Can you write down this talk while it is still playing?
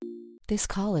This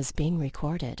call is being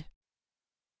recorded.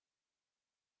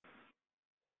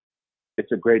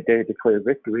 It's a great day to declare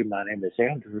victory. My name is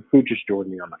Andrew. Who just joined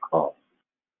me on the call?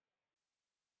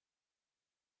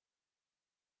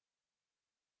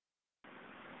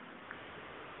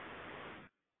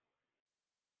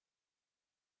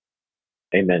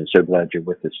 Amen. So glad you're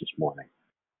with us this morning.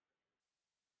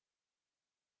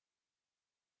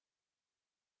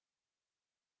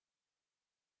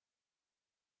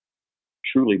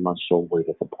 Truly my soul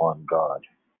waiteth upon God.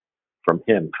 From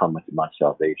him cometh my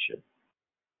salvation.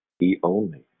 He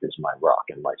only is my rock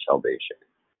and my salvation.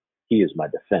 He is my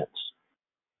defense.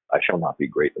 I shall not be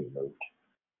greatly moved.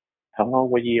 How long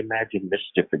will ye imagine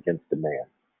mischief against a man?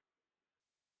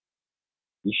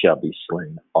 Ye shall be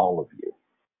slain, all of you.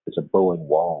 As a bowing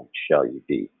wall shall ye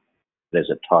be, and as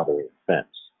a tottering fence.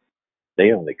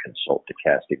 They only consult to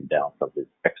cast him down from his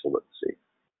excellency.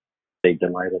 They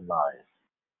delight in lies.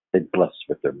 They bless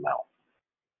with their mouth.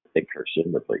 They curse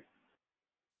inwardly.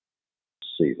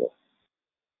 Selah.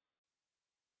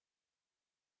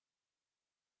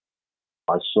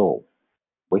 My soul,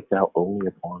 wait thou only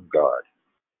upon God,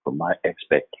 for my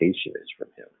expectation is from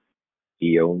him.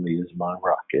 He only is my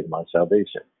rock and my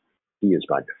salvation. He is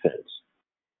my defense.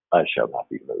 I shall not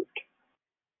be moved.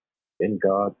 In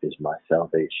God is my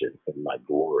salvation and my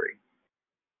glory.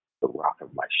 The rock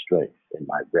of my strength and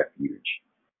my refuge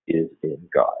is in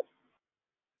God.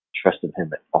 Trust in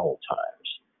him at all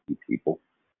times, you people.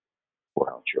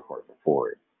 Pour out your heart before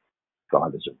him.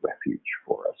 God is a refuge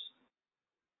for us.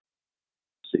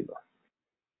 Selah.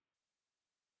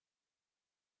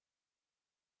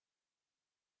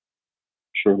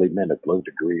 Surely men of low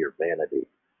degree are vanity,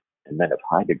 and men of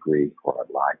high degree are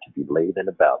a lie to be laid in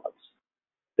a balance.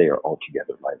 They are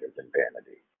altogether lighter than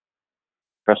vanity.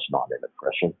 Press not in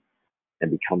oppression,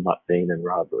 and become not vain in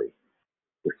robbery.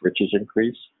 If riches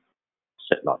increase,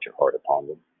 set not your heart upon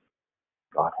them.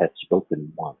 God hath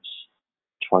spoken once,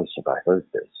 twice have I heard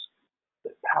this,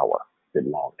 that power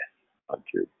belongeth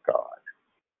unto God.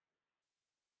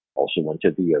 Also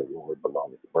unto thee, O Lord,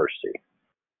 belongeth mercy,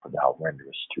 for thou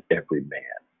renderest to every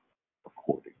man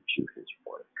according to his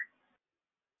work.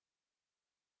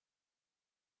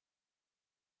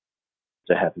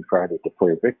 It's a happy Friday to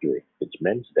declare victory. It's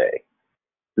Men's Day.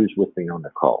 Who's with me on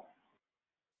the call?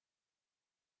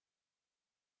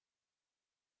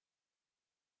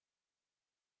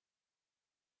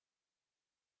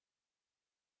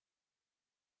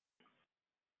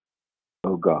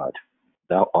 O God,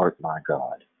 thou art my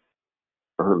God.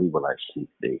 Early will I seek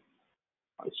thee.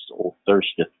 My soul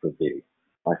thirsteth for thee.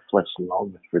 My flesh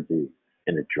longeth for thee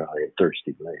in a dry and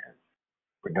thirsty land,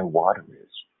 where no water is,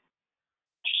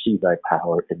 to see thy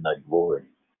power and thy glory,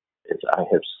 as I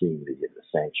have seen thee in the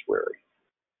sanctuary.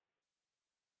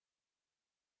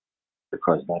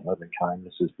 Because thy loving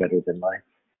kindness is better than life,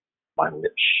 my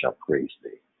lips shall praise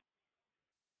thee.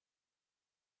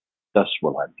 Thus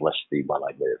will I bless thee while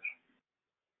I live.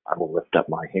 I will lift up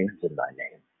my hands in thy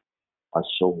name. My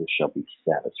soul shall be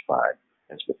satisfied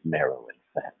as with marrow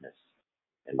and fatness,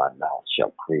 and my mouth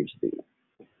shall praise thee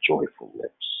with joyful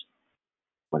lips.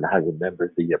 When I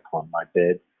remember thee upon my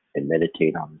bed and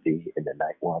meditate on thee in the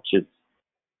night watches,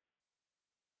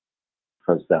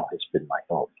 because thou hast been my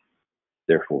help,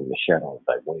 therefore in the shadow of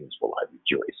thy wings will I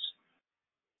rejoice.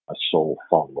 My soul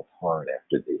followeth hard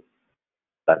after thee.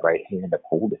 Thy right hand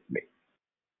upholdeth me.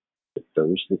 But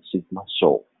those that seek my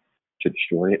soul to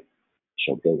destroy it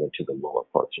shall go into the lower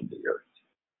parts of the earth.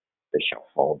 They shall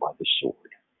fall by the sword.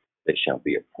 They shall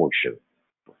be a portion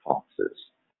for foxes.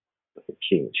 But the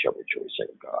king shall rejoice in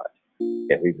God.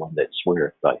 Every one that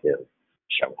sweareth by him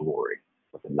shall glory.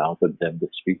 But the mouth of them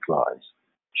that speak lies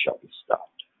shall be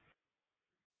stopped.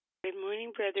 Good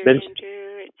morning, Brother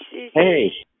Andrew. It's Susie.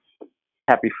 Hey,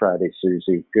 happy Friday,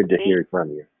 Susie. Good to hear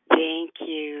from you. Thank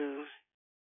you.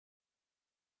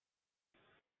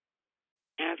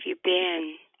 How have you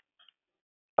been?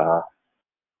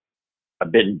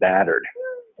 I've been battered,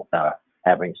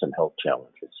 having some health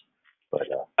challenges, but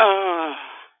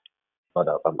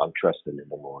I'm trusting in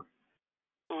the Lord.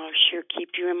 Oh, sure. Keep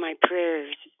you in my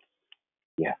prayers.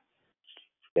 Yeah,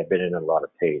 I've been in a lot of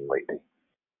pain lately.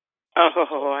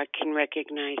 Oh, I can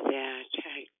recognize that.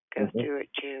 I go through it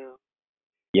too.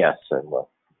 Yes, and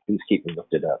please keep me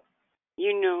lifted up.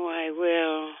 You know I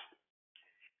will.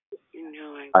 You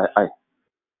know I will.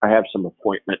 I have some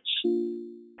appointments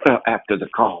after the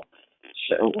call,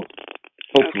 so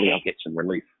hopefully I'll get some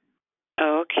relief.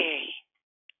 Okay.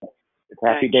 It's a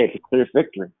happy day to declare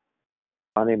victory.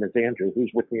 My name is Andrew. Who's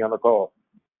with me on the call?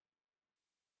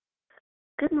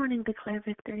 Good morning, Declare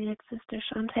Victory. It's Sister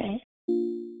Shantae.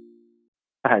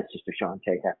 Hi, Sister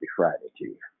Shantae. Happy Friday to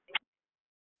you.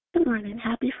 Good morning.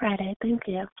 Happy Friday. Thank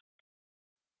you.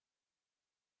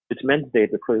 It's Men's Day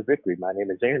to declare victory. My name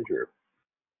is Andrew.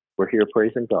 We're here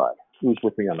praising God. Who's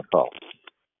with me on the call?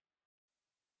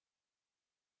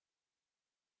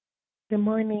 Good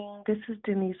morning. This is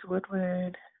Denise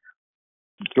Woodward.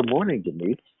 Good morning,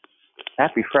 Denise.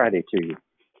 Happy Friday to you.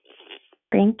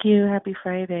 Thank you. Happy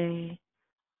Friday.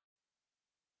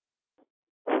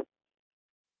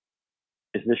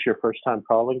 Is this your first time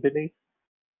calling, Denise?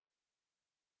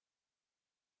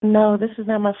 No, this is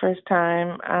not my first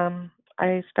time.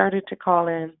 I started to call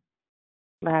in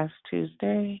last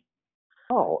Tuesday,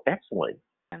 Oh, excellent.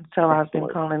 and so I've been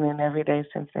Excellent. calling in every day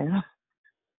since then.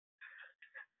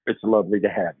 It's lovely to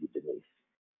have you, Denise.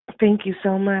 Thank you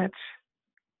so much.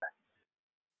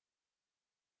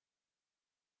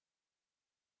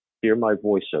 Hear my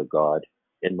voice, O God.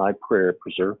 In my prayer,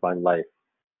 preserve my life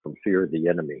from fear of the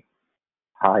enemy.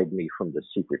 Hide me from the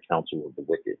secret counsel of the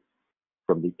wicked,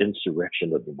 from the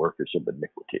insurrection of the workers of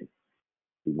iniquity,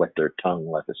 who whet their tongue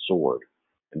like a sword,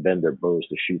 and bend their bows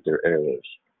to shoot their arrows,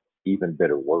 even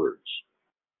bitter words,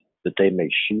 that they may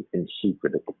shoot in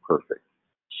secret at the perfect.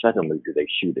 Suddenly do they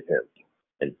shoot at him,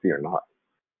 and fear not.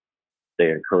 They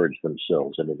encourage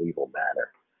themselves in an evil manner.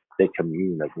 They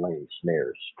commune of laying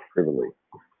snares privily.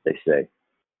 They say,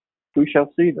 who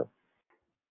shall see them?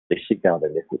 They seek out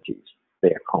iniquities.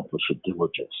 They accomplish a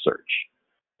diligent search.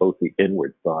 Both the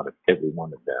inward thought of every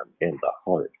one of them and the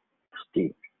heart is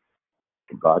deep.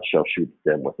 God shall shoot at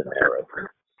them with an arrow.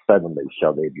 Suddenly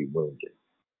shall they be wounded.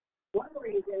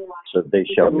 So they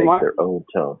shall make their own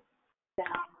tongue.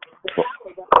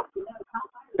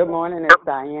 Good morning, it's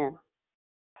Diane.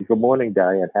 Good morning,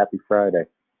 Diane. Happy Friday.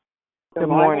 Good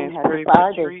morning, Happy happy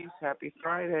Friday. Patrice. Happy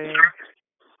Friday.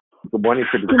 Good morning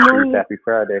to the Good morning. Happy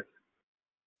Friday.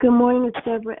 Good morning. It's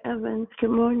Deborah Evans. Good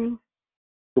morning.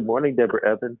 Good morning, Deborah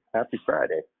Evans. Happy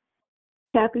Friday.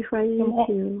 Happy Friday to you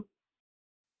too.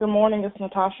 Good morning. It's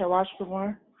Natasha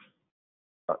Washburn.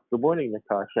 Good morning,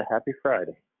 Natasha. Happy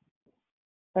Friday.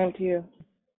 Thank you.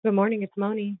 Good morning, it's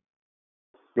Moni.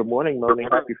 Good morning, Moni.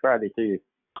 Happy Friday to you.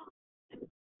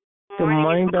 Good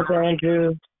morning, Brother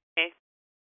Andrew.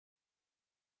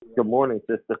 Good morning,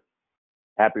 sister.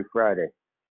 Happy Friday.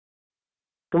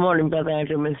 Good morning, Brother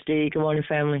Andrew, Miss D. Good morning,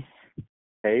 family.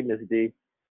 Hey, Miss D.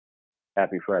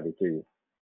 Happy Friday to you.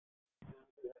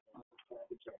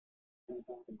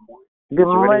 Good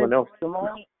morning. Anyone else? Good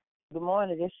morning. Good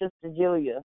morning. This is Sister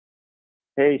Julia.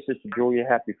 Hey, Sister Julia.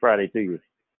 Happy Friday to you.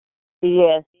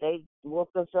 Yes, they woke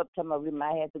us up talking about we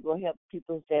might have to go help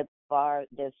people that far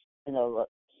that's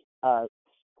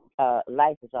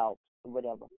life is off or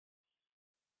whatever.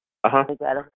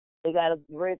 They got a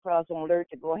Red Cross on alert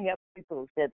to go help people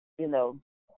that and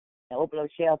open up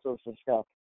shelters and stuff.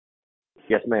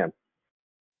 Yes, ma'am.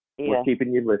 Yeah. We're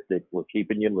keeping you listed. We're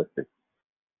keeping you listed.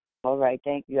 All right,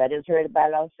 thank you. I just heard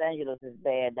about Los Angeles is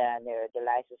bad down there. The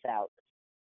lights is out.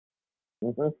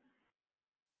 Mm-hmm.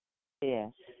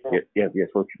 Yes. Yes.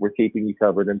 We're keeping you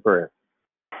covered in prayer.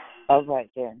 All right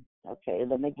then. Okay,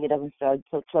 let me get up and start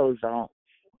put clothes on.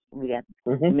 We got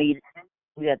to Mm-hmm. meet.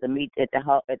 We got to meet at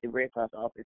the Red Cross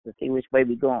office to see which way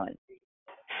we're going.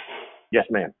 Yes,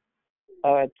 ma'am.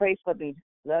 All right, pray for me.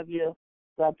 Love you.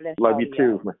 God bless. Love all you of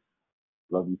too. y'all.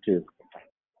 Love you too.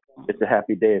 It's a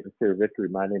happy day of clear victory.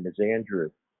 My name is Andrew.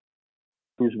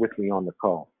 Who's with me on the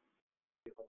call?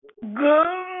 Good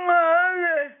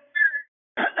morning.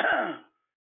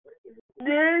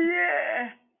 This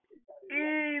is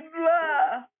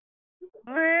Eva.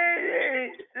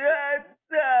 Minnesota.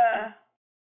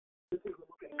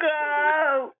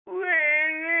 Go really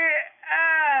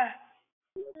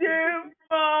good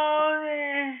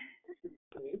morning.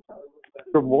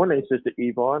 Good morning, Sister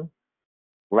Yvonne.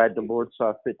 Glad the Lord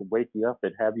saw fit to wake you up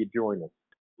and have you join us.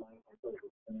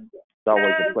 It's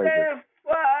always a pleasure. Happy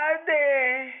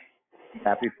Friday.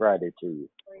 Happy Friday to you.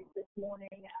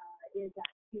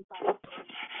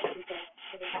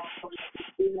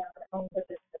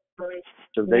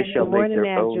 So they shall make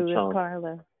their own tongue. It's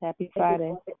Carla. Happy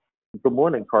Friday. Good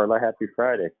morning, Carla. Happy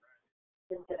Friday.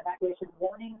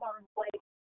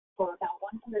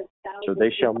 So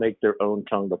they shall make their own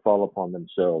tongue to fall upon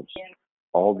themselves.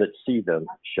 All that see them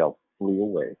shall flee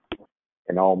away,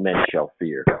 and all men shall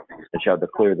fear, and shall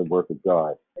declare the work of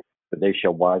God, for they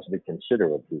shall wisely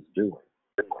consider of his doing.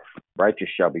 Righteous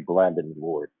shall be glad in the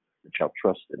Lord, and shall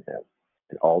trust in him,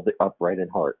 and all the upright in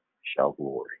heart shall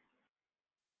glory.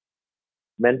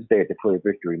 Men's Day to declare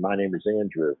victory. My name is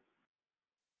Andrew.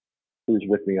 Who's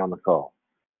with me on the call?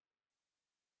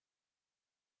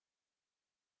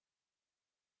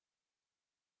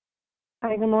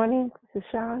 Hi, good morning. This is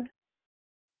Sean.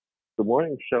 Good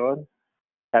morning, Sean.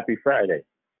 Happy Friday.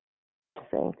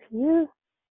 Thank you.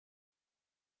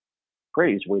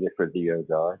 Praise waiteth for thee, O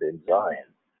God, in Zion,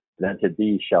 and unto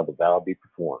thee shall the vow be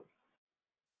performed.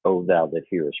 O thou that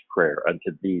hearest prayer,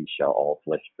 unto thee shall all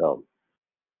flesh come.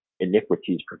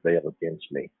 Iniquities prevail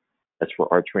against me. As for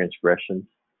our transgressions,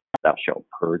 thou shalt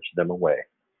purge them away.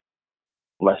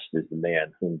 Blessed is the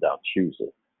man whom thou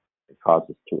choosest, and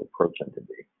causest to approach unto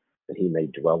thee, that he may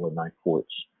dwell in thy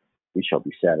courts. We shall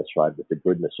be satisfied with the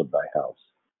goodness of thy house,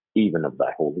 even of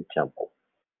thy holy temple.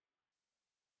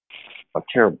 Of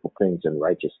terrible things in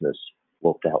righteousness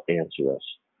wilt thou answer us,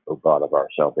 O God of our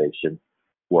salvation,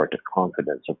 who art the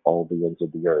confidence of all the ends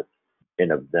of the earth,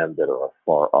 and of them that are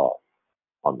afar off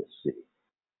on the sea.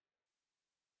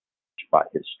 Which by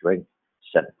his strength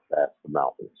setteth fast the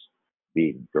mountains,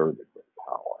 being girded with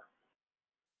power.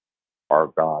 Our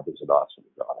God is an awesome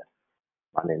God.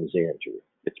 My name is Andrew.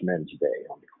 It's Men's Day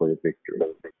on Declare Victory.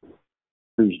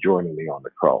 Who's joining me on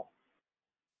the call?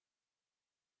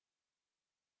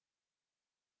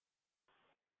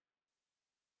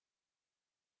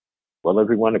 Well,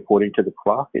 everyone, according to the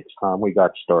clock, it's time we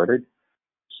got started.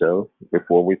 So,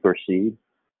 before we proceed,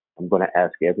 I'm going to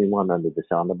ask everyone under the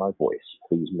sound of my voice,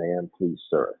 please, ma'am, please,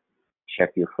 sir,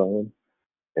 check your phone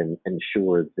and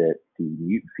ensure that the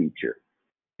mute feature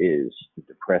is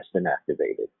depressed and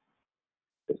activated.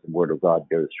 As the word of God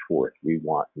goes forth, we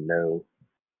want no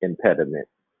impediment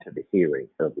to the hearing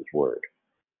of his word.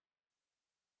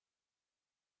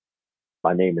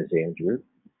 My name is Andrew,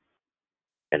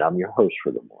 and I'm your host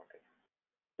for the morning.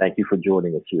 Thank you for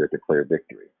joining us here at Declare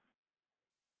Victory.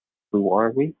 Who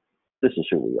are we? This is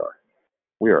who we are.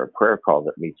 We are a prayer call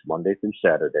that meets Monday through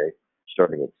Saturday,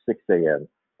 starting at 6 a.m.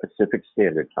 Pacific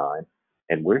Standard Time,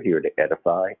 and we're here to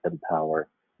edify, empower,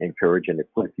 encourage, and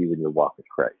equip you in your walk with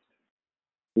Christ.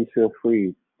 Please feel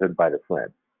free to invite a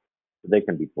friend, so they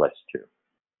can be blessed too.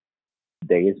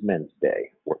 Today is Men's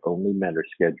Day, where only men are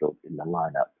scheduled in the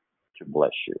lineup to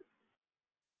bless you.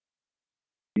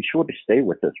 Be sure to stay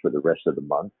with us for the rest of the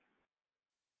month.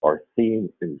 Our theme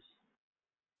is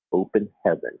Open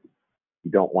Heaven.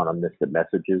 You don't want to miss the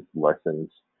messages,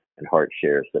 lessons, and heart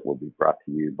shares that will be brought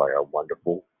to you by our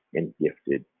wonderful and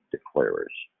gifted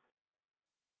declarers.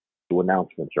 Two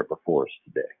announcements are before us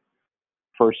today.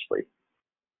 Firstly,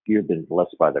 if you've been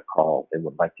blessed by the call and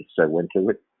would like to sow into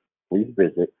it, please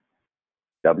visit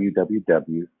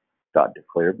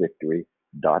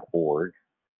www.declarevictory.org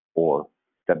or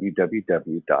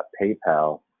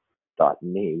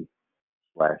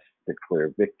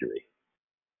www.paypal.me/declarevictory.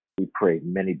 We pray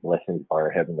many blessings by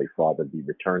our Heavenly Father be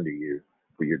returned to you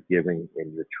for your giving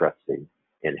and your trusting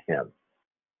in Him.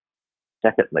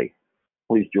 Secondly,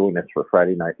 please join us for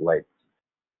Friday Night Live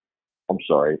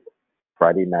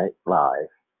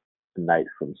tonight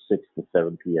from 6 to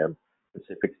 7 p.m.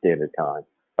 Pacific Standard Time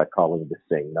by calling the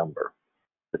same number.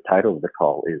 The title of the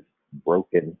call is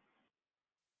Broken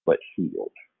but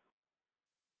Healed.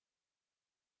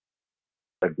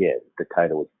 Again, the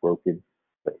title is Broken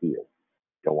but Healed.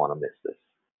 Don't want to miss this.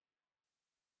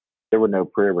 There were no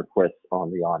prayer requests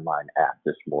on the online app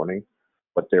this morning,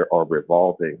 but there are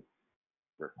revolving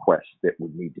requests that we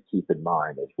need to keep in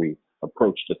mind as we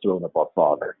approach the throne of our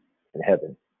Father in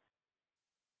heaven.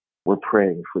 We're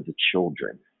praying for the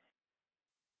children.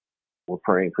 We're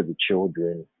praying for the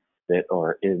children that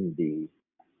are in the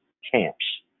camps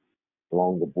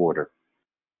along the border.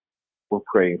 We're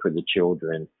praying for the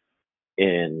children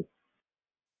in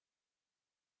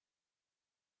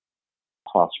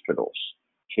hospitals,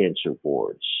 cancer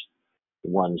wards,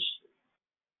 the ones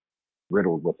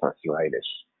riddled with arthritis,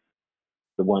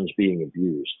 the ones being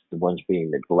abused, the ones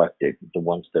being neglected, the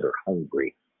ones that are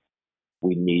hungry.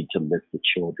 We need to lift the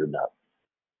children up.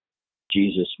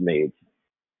 Jesus made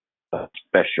a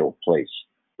special place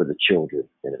for the children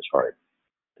in his heart,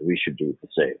 and we should do the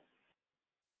same.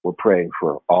 We're praying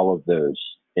for all of those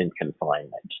in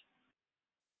confinement,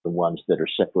 the ones that are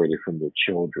separated from their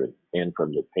children and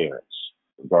from their parents,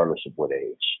 regardless of what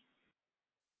age.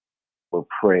 We're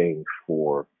praying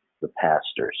for the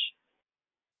pastors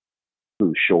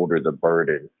who shoulder the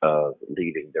burden of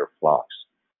leading their flocks.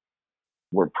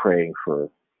 We're praying for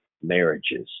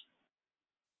marriages.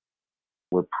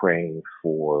 We're praying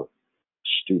for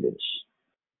students.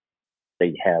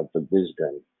 They have the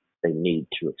wisdom they need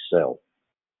to excel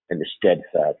and the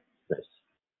steadfastness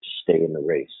to stay in the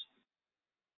race.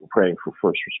 We're praying for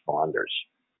first responders.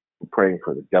 We're praying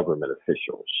for the government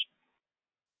officials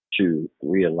to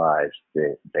realize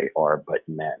that they are but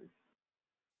men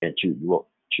and to look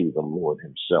to the Lord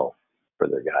himself for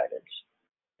their guidance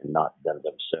and not them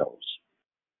themselves.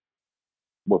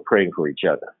 We're praying for each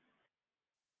other.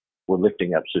 We're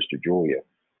lifting up Sister Julia,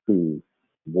 who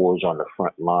wars on the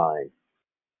front line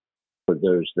for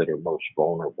those that are most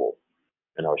vulnerable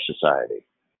in our society.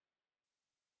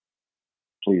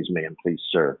 Please, ma'am, please,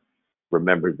 sir,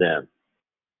 remember them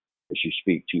as you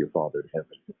speak to your Father in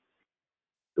heaven.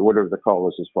 The order of the call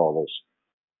is as follows.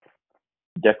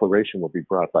 Declaration will be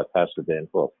brought by Pastor Van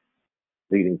Hook.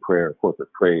 Leading prayer and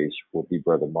corporate praise will be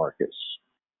Brother Marcus.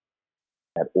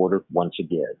 That order once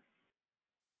again.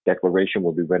 Declaration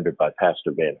will be rendered by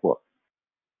Pastor Van Hook.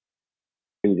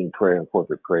 Leading prayer and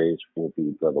corporate praise will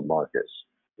be Brother Marcus.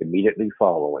 Immediately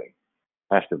following,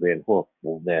 Pastor Van Hook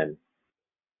will then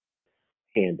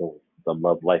handle the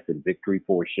Love, Life, and Victory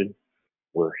portion,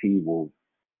 where he will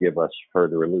give us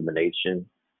further illumination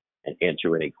and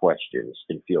answer any questions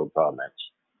and field comments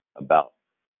about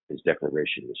his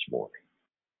declaration this morning.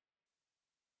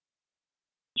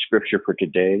 The scripture for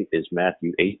today is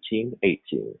Matthew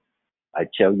 18:18. I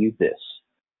tell you this,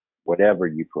 whatever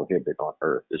you prohibit on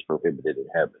earth is prohibited in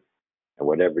heaven, and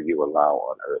whatever you allow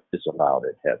on earth is allowed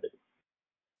in heaven.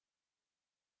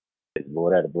 And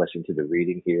Lord, add a blessing to the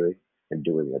reading, hearing, and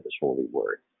doing of His holy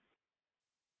word.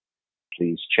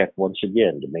 Please check once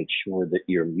again to make sure that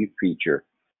your mute feature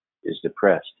is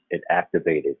depressed and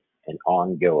activated and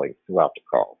ongoing throughout the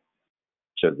call,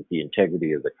 so that the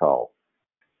integrity of the call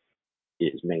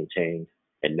is maintained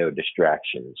and no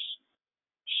distractions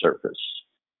surface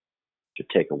to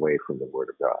take away from the Word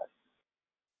of God.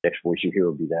 Next voice you hear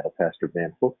will be that of Pastor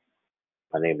Van Hook.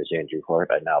 My name is Andrew Hart.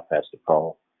 I now pass the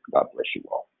call. God bless you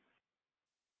all.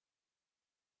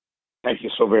 Thank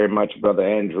you so very much, Brother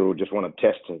Andrew. Just want to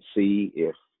test and see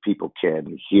if people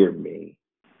can hear me.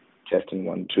 Testing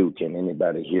 1, 2. Can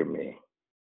anybody hear me?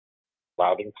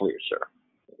 Loud and clear, sir.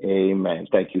 Amen.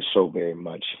 Thank you so very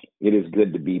much. It is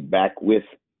good to be back with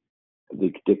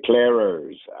the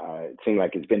declarers. It seems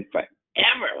like it's been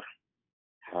forever.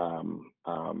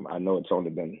 I know it's only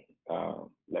been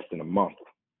less than a month,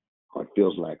 or it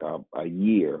feels like a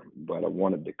year, but I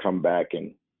wanted to come back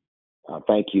and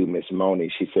thank you, Miss Moni.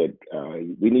 She said,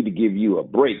 we need to give you a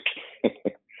break.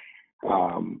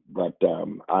 But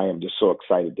I am just so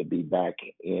excited to be back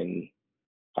in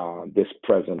this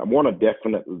present. I want to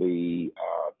definitely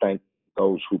thank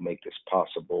those who make this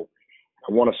possible.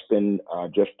 I want to spend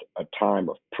just a time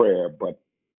of prayer, but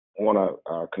I want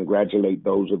to congratulate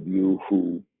those of you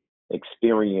who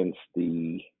experienced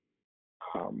the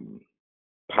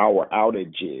power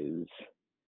outages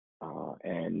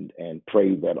and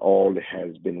pray that all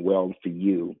has been well for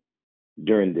you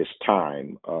during this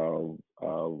time of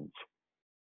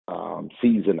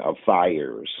season of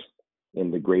fires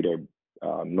in the greater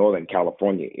Northern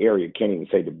California area. Can't even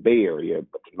say the Bay Area,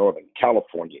 but the Northern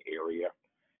California area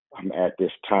at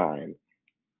this time.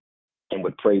 And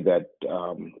would pray that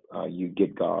you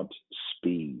get God's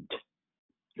speed.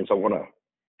 And so I want to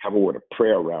have a word of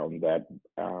prayer around that.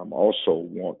 Also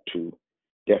want to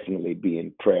definitely be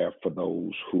in prayer for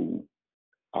those who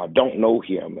don't know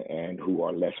Him and who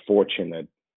are less fortunate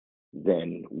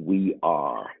than we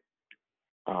are.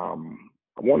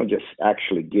 I want to just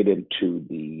actually get into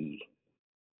the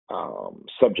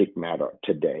subject matter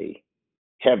today,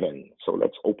 heaven. So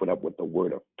let's open up with the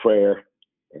word of prayer,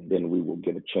 and then we will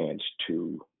get a chance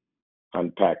to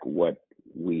unpack what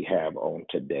we have on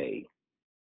today.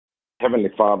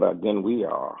 Heavenly Father, again, we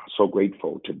are so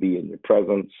grateful to be in your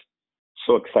presence,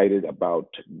 so excited about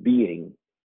being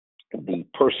the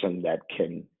person that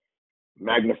can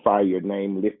magnify your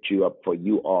name, lift you up, for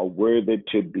you are worthy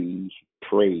to be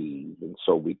praised. And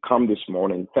so we come this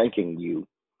morning thanking you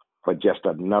for just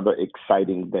another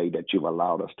exciting day that you've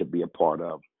allowed us to be a part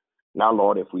of. Now,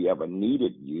 Lord, if we ever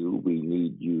needed you, we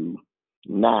need you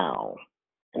now.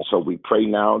 And so we pray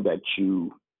now that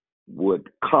you would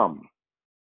come.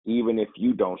 Even if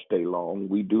you don't stay long,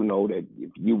 we do know that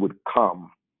if you would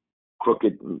come,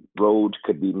 crooked roads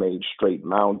could be made straight,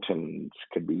 mountains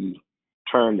could be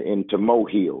turned into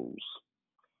molehills.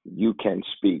 You can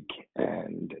speak,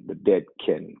 and the dead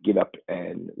can get up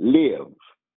and live.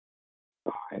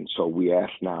 And so we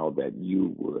ask now that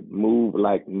you would move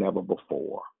like never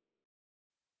before.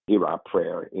 Hear our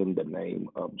prayer in the name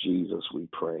of Jesus, we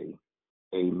pray.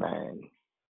 Amen.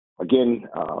 Again,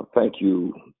 thank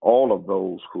you, all of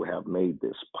those who have made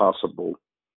this possible.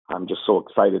 I'm just so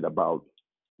excited about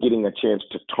getting a chance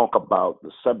to talk about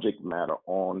the subject matter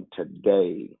on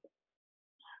today.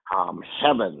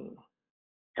 Heaven.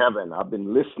 I've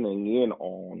been listening in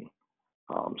on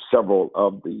several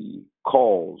of the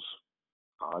calls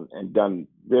and done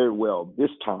very well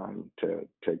this time to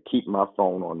keep my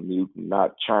phone on mute and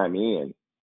not chime in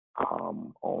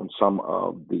on some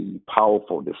of the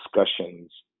powerful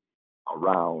discussions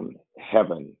around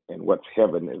heaven and what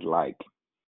heaven is like,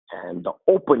 and the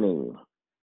opening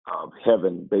of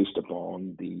heaven based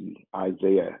upon the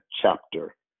Isaiah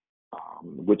chapter,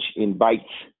 which invites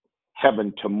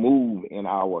heaven to move in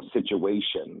our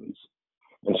situations.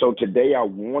 And so today I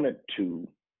wanted to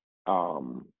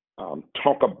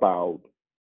talk about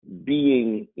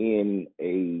being in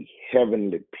a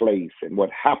heavenly place and what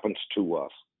happens to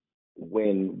us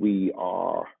when we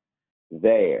are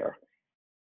there.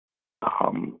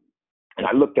 And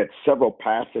I looked at several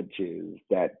passages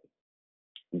that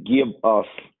give us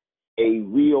a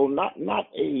real, not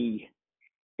a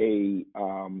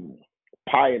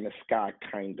pie in the sky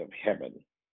kind of heaven.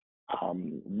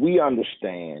 We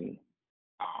understand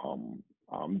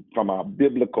from our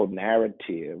biblical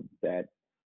narrative that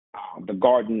the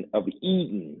Garden of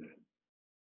Eden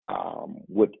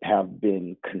would have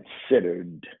been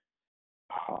considered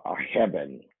a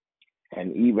heaven.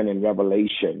 And even in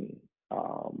Revelation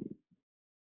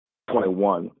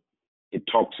 21, it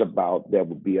talks about there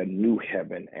will be a new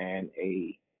heaven and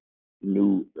a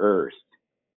new earth.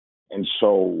 And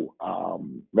so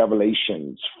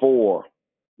Revelations 4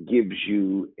 gives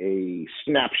you a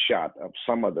snapshot of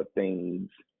some of the things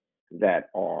that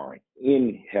are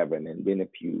in heaven. And then if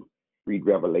you read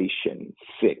Revelation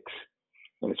 6,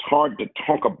 and it's hard to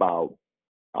talk about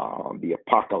the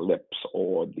apocalypse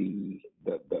or the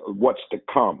what's to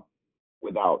come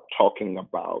without talking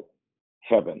about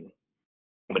heaven.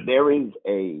 But there is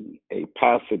a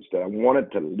passage that I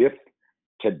wanted to lift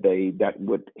today that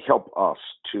would help us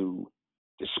to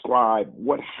describe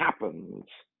what happens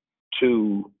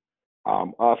to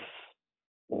us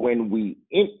when we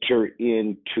enter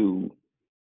into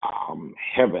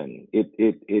heaven.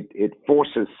 It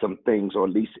forces some things, or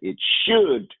at least it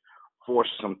should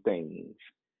force some things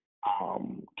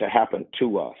to happen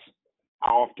to us. I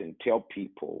often tell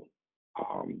people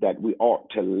that we ought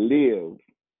to live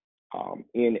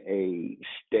in a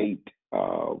state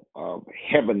of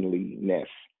heavenliness.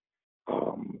 I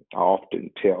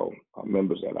often tell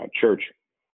members at our church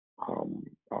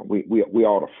we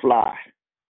ought to fly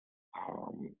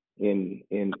in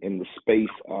the space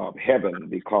of heaven,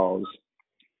 because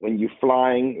when you're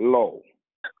flying low,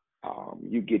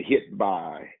 you get hit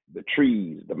by the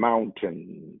trees, the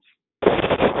mountains.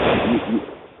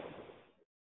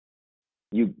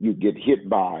 You get hit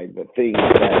by the things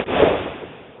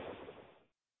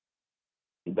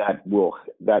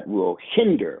that will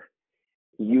hinder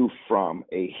you from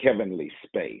a heavenly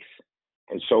space.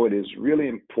 And so it is really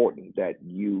important that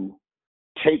you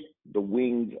take the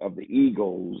wings of the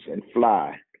eagles and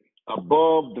fly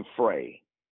above the fray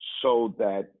so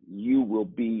that you will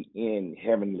be in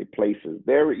heavenly places.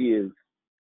 There is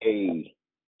a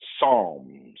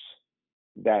Psalms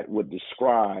that would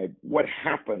describe what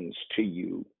happens to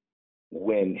you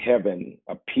when heaven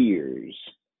appears.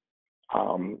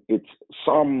 It's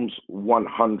Psalms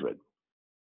 100.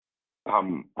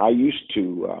 I used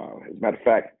to, as a matter of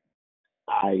fact,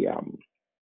 I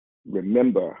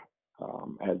remember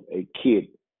as a kid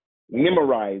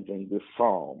memorizing the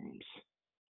Psalms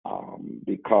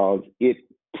because it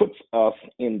puts us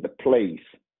in the place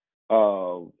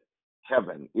of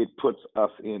heaven. It puts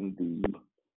us in the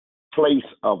place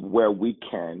of where we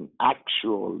can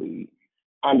actually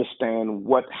understand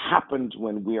what happens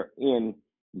when we're in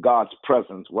God's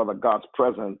presence, whether God's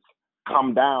presence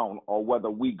come down or whether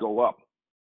we go up.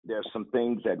 There's some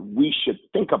things that we should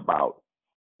think about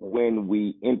when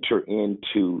we enter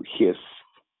into his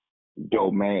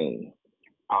domain.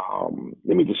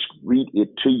 Let me just read it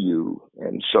to you,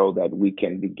 and so that we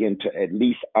can begin to at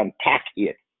least unpack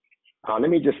it. Let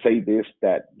me just say this,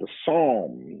 that the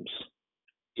Psalms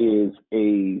is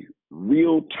a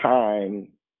real-time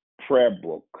prayer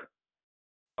book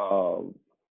of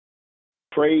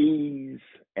praise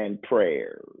and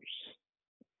prayers.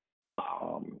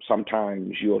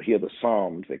 Sometimes you'll hear the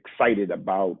Psalms excited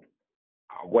about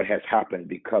what has happened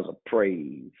because of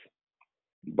praise.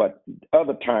 But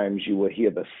other times you will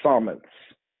hear the psalmists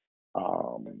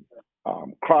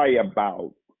cry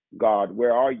about, God,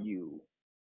 where are you,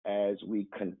 as we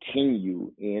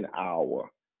continue in our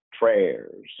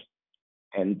prayers.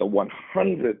 And the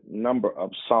 100 number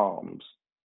of Psalms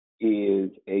is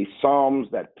a Psalms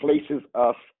that places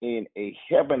us in a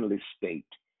heavenly state.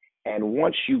 And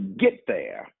once you get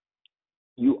there,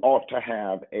 you ought to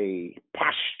have a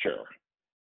posture.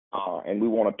 And we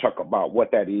want to talk about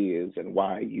what that is and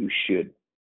why you should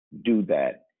do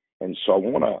that. And so I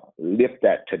want to lift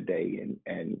that today. And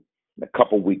in a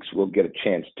couple of weeks, we'll get a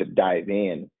chance to dive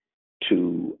in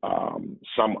to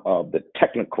some of the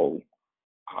technical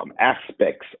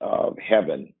aspects of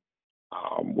heaven,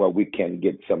 where we can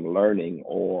get some learning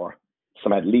or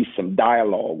at least some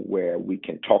dialogue where we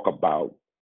can talk about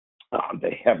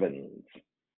the heavens.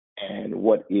 and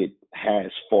what it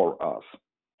has for us.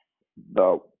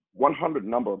 The 100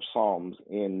 number of Psalms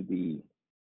in the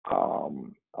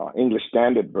English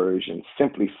Standard Version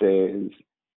simply says,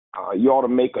 you ought to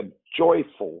make a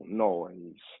joyful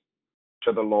noise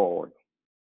to the Lord,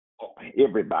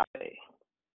 everybody.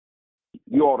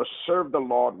 You ought to serve the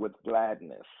Lord with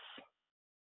gladness.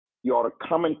 You ought to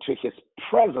come into his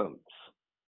presence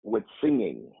with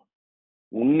singing.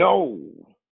 Know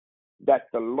that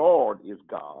the Lord is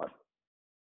God.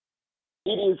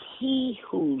 It is he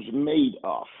who's made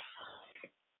us,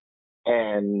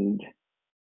 and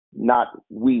not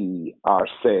we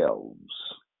ourselves.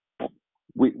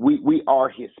 We are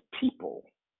his people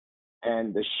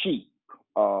and the sheep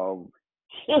of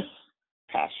his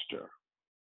pasture.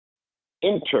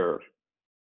 Enter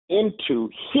into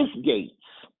his gates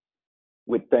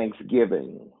with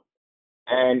thanksgiving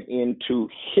and into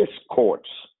his courts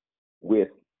with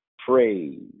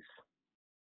praise.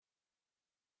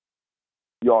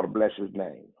 You ought to bless his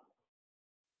name.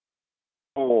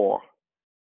 For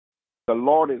the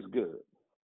Lord is good,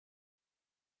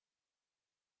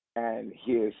 and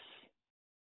his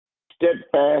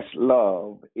steadfast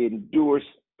love endures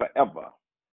forever,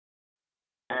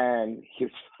 and his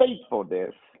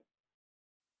faithfulness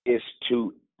is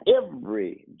to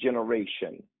every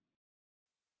generation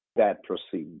that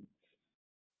proceeds.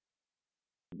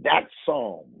 That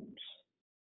Psalms,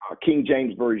 King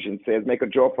James Version says, make a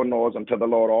joyful noise unto the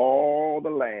Lord, all the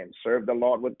land. Serve the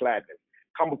Lord with gladness.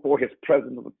 Come before his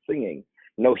presence with singing.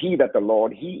 Know he that the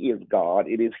Lord, he is God.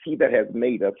 It is he that has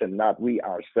made us and not we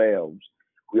ourselves.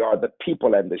 We are the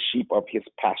people and the sheep of his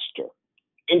pasture.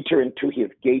 Enter into his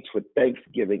gates with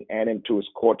thanksgiving and into his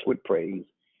courts with praise.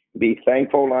 Be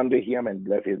thankful unto him and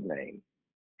bless his name.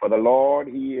 For the Lord,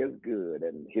 he is good,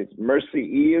 and his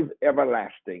mercy is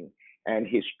everlasting, and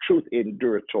his truth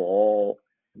endureth to all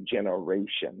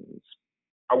generations.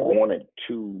 I wanted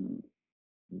to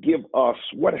give us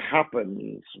what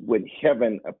happens when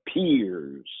heaven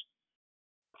appears,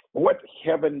 what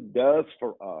heaven does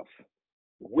for us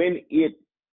when it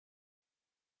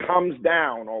comes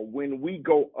down or when we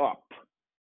go up.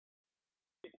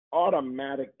 It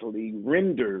automatically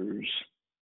renders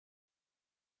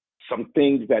some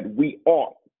things that we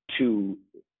ought to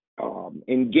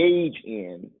engage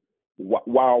in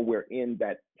while we're in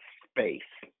that space.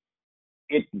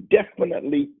 It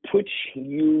definitely puts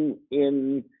you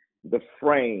in the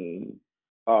frame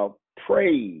of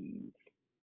praise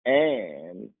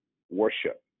and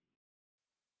worship.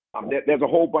 There's a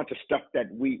whole bunch of stuff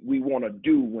that we want to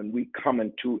do when we come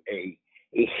into a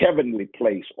heavenly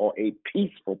place or a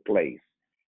peaceful place.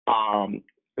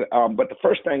 But the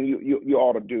first thing you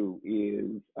ought to do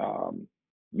is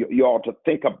you ought to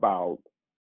think about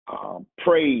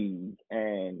praise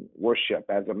and worship.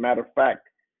 As a matter of fact,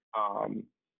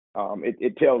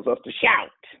 it tells us to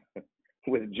shout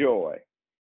with joy.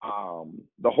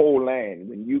 The whole land,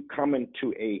 when you come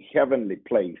into a heavenly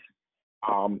place,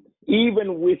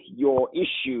 even with your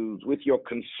issues, with your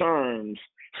concerns,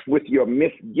 with your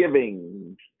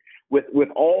misgivings, with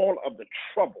all of the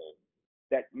trouble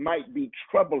that might be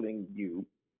troubling you,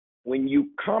 when you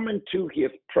come into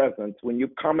his presence, when you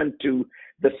come into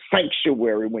the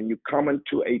sanctuary, when you come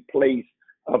into a place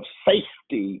of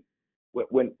safety,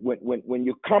 when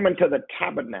you come into the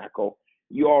tabernacle,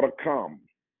 you ought to come,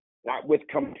 not with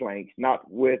complaints, not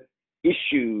with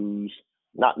issues,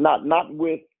 not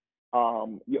with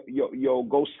your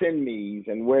go send me's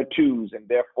and where to's and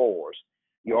therefores.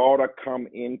 You ought to come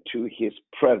into his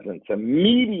presence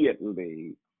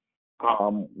immediately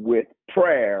with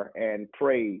prayer and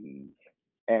praise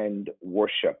and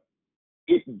worship.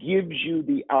 It gives you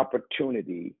the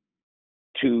opportunity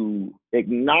to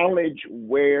acknowledge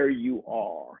where you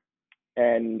are.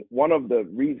 And one of the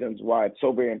reasons why it's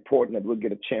so very important that we'll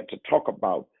get a chance to talk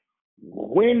about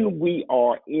when we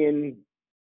are in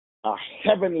a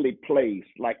heavenly place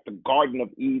like the Garden of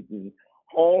Eden,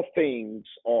 all things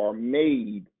are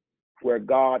made where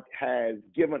God has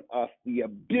given us the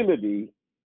ability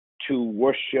to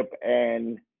worship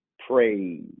and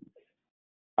praise.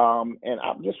 And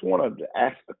I just wanted to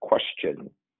ask the question,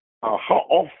 how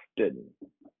often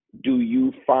do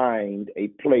you find a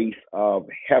place of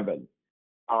heaven?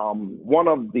 One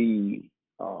of the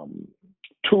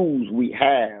tools we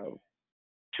have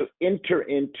to enter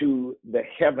into the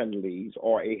heavenlies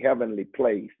or a heavenly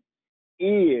place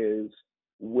is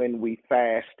when we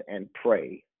fast and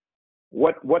pray.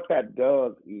 What that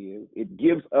does is it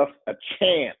gives us a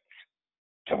chance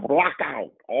to block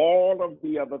out all of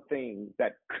the other things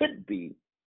that could be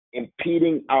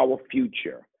impeding our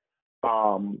future.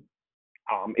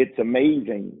 It's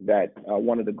amazing that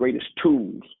one of the greatest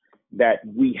tools that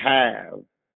we have,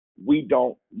 we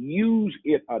don't use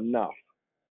it enough,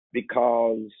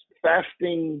 because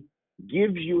fasting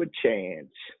gives you a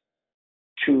chance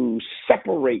to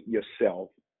separate yourself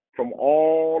from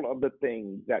all of the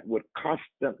things that would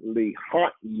constantly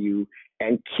haunt you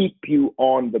and keep you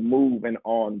on the move and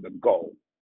on the go.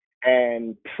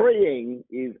 And praying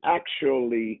is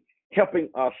actually helping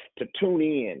us to tune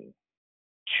in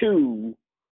to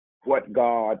what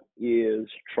God is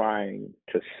trying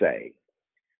to say.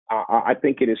 I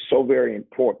think it is so very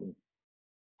important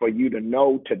for you to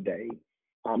know today.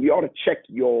 You ought to check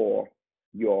your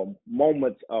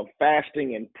moments of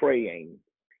fasting and praying.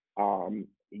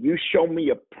 You show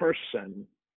me a person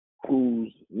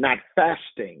who's not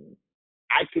fasting,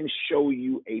 I can show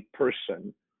you a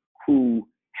person who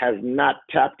has not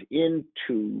tapped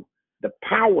into the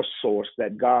power source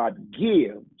that God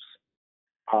gives,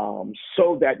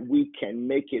 so that we can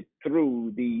make it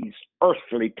through these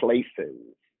earthly places.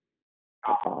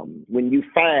 When you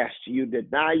fast, you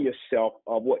deny yourself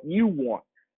of what you want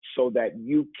so that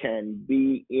you can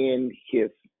be in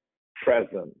His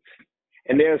presence.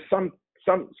 And there's some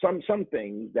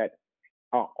things that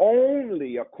are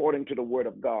only according to the Word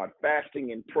of God.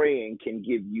 Fasting and praying can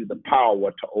give you the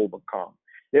power to overcome.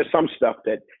 There's some stuff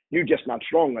that you're just not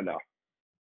strong enough.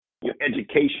 Your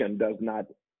education does not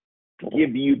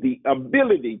give you the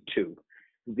ability to,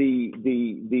 the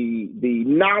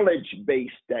knowledge base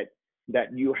that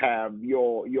you have,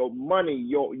 your money,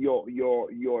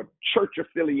 your church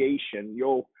affiliation,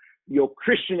 your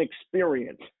Christian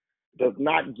experience does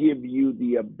not give you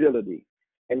the ability.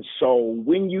 And so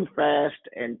when you fast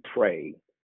and pray,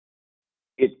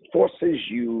 it forces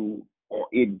you, or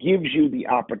it gives you the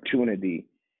opportunity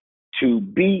to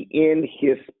be in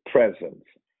His presence.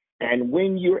 And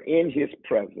when you're in His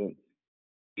presence,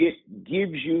 it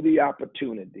gives you the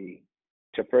opportunity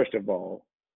to, first of all,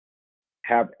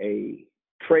 have a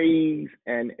praise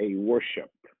and a worship.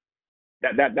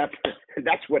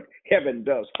 That's what heaven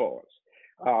does for us.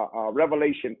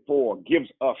 Revelation 4 gives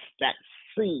us that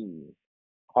scene.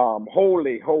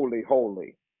 Holy, holy,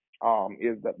 holy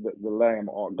is the Lamb,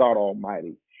 or God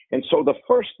Almighty. And so the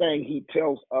first thing He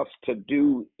tells us to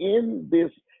do in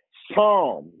this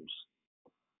Psalms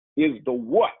is the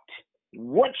what.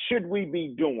 What should we be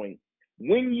doing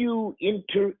when you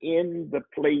enter in the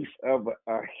place of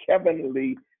a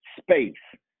heavenly space?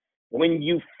 When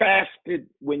you fasted,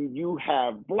 when you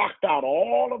have blocked out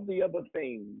all of the other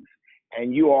things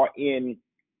and you are in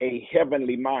a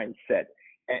heavenly mindset.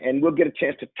 And we'll get a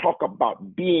chance to talk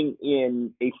about being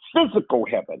in a physical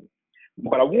heaven.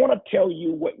 But I want to tell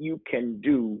you what you can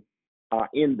do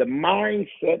in the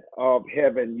mindset of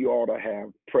heaven. You ought to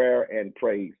have prayer and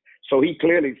praise. So He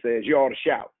clearly says you ought to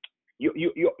shout. You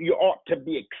ought to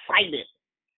be excited.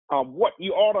 What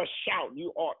you ought to shout,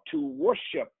 you ought to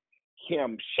worship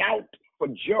Him. Shout for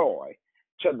joy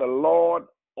to the Lord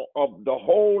of the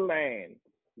whole land.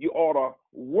 You ought to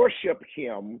worship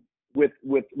Him with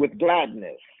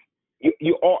gladness.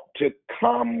 You ought to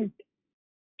come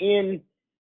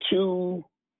into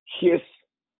His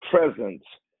presence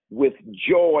with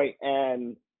joy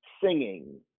and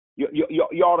singing.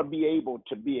 You ought to be able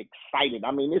to be excited.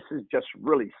 I mean, this is just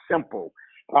really simple,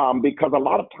 because a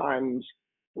lot of times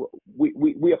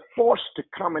we are forced to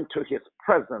come into His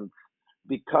presence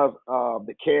because of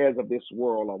the cares of this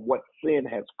world or what sin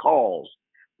has caused.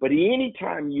 But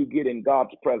anytime you get in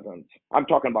God's presence, I'm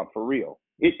talking about for real,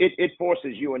 it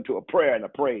forces you into a prayer and a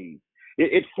praise.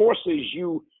 It forces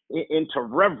you into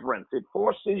reverence. It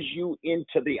forces you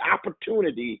into the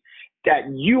opportunity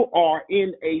that you are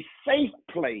in a safe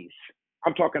place.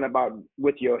 I'm talking about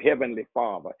with your Heavenly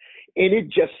Father. And it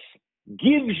just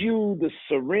gives you the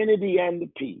serenity and the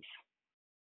peace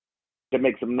to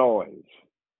make some noise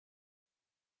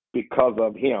because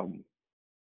of Him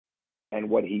and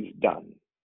what He's done.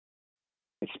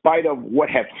 In spite of what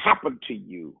has happened to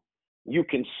you, you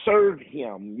can serve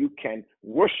Him, you can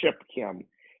worship Him.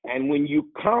 And when you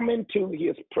come into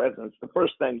His presence, the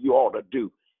first thing you ought to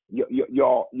do, you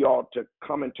ought to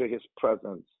come into His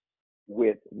presence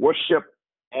with worship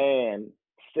and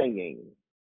singing.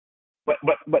 But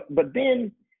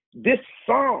then this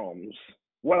Psalms,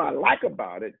 what I like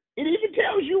about it, it even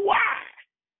tells you why.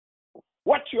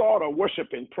 What you ought to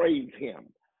worship and praise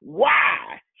Him.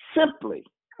 Why? Simply,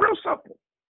 real simple.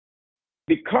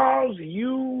 Because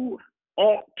you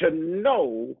ought to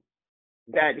know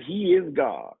that He is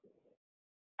God.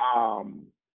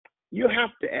 You have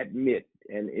to admit,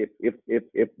 and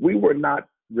if we were not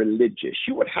religious,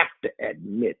 you would have to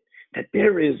admit that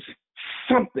there is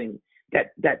something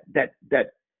that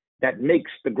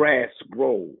makes the grass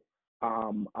grow,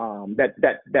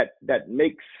 that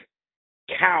makes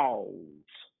cows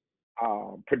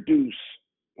produce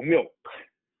milk,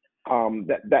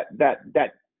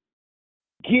 that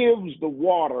gives the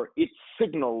water its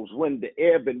signals when the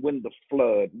ebb and when the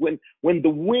flood, when the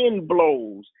wind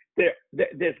blows.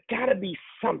 There's got to be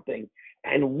something.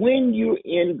 And when you're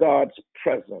in God's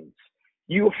presence,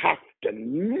 you have to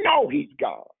know He's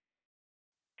God.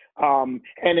 And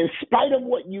in spite of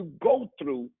what you go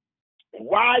through,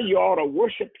 why you ought to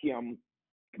worship Him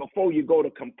before you go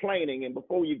to complaining and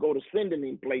before you go to sending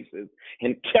in places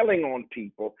and telling on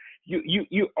people,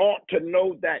 you ought to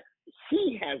know that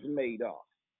He has made us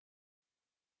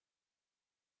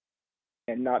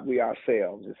and not we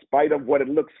ourselves, in spite of what it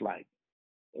looks like,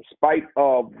 in spite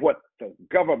of what the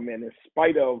government, in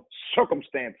spite of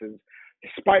circumstances, in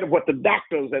spite of what the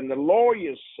doctors and the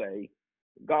lawyers say.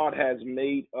 God has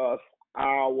made us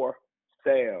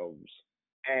ourselves,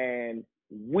 and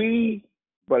we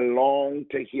belong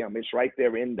to Him. It's right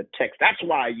there in the text. That's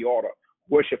why you ought to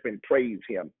worship and praise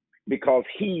Him, because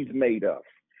He's made us.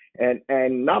 And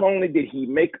not only did He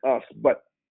make us, but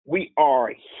we are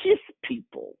His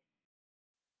people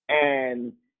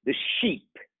and the sheep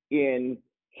in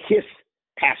His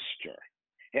pasture.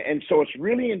 And so it's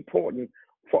really important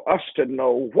for us to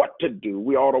know what to do.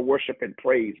 We ought to worship and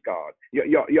praise God.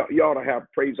 You ought to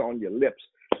have praise on your lips.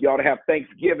 You ought to have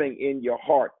thanksgiving in your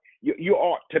heart. You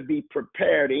ought to be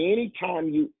prepared anytime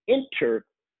you enter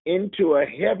into a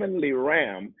heavenly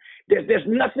realm. There's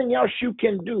nothing else you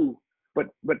can do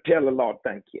but tell the Lord,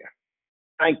 thank you.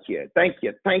 Thank you, thank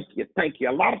you, thank you, thank you.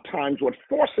 A lot of times what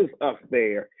forces us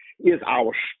there is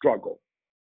our struggle.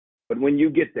 But when you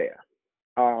get there,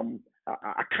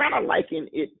 I kind of liken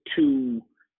it to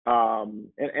and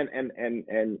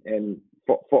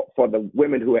for the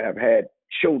women who have had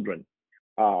children,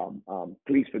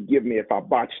 please forgive me if I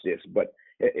botch this, but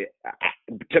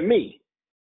to me,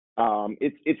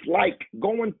 it's like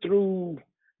going through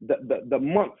the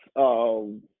months of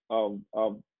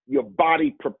your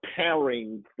body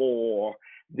preparing for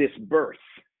this birth,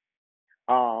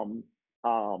 the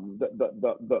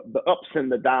ups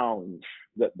and the downs,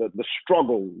 the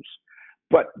struggles,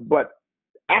 but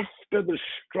after the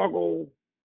struggle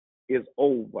is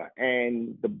over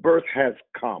and the birth has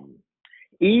come,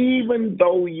 even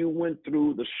though you went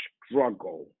through the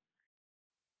struggle,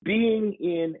 being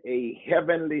in a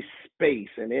heavenly space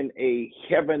and in a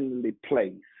heavenly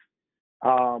place,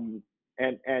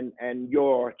 and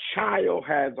your child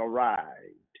has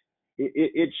arrived,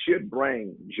 it should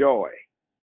bring joy.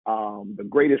 The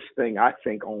greatest thing I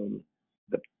think on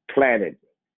the planet,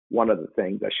 one of the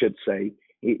things I should say,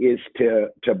 is to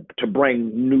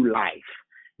bring new life,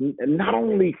 not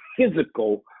only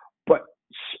physical, but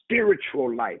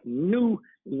spiritual life, new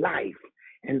life.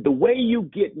 And the way you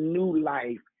get new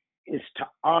life is to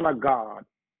honor God.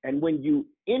 And when you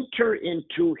enter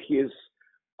into His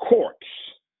courts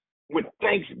with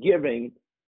thanksgiving,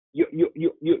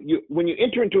 when you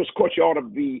enter into His courts, you ought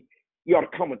to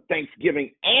come with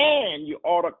thanksgiving, and you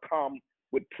ought to come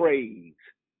with praise.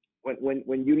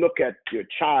 When you look at your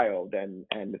child and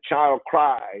the child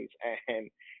cries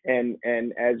and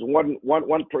as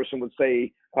one person would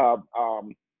say, 5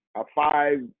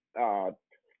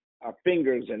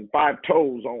 fingers and 5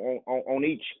 toes on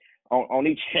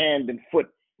each hand and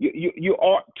foot, you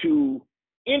ought to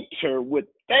enter with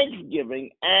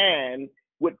thanksgiving and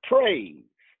with praise.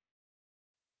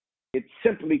 It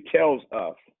simply tells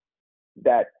us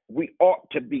that we ought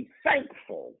to be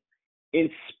thankful in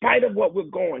spite of what we're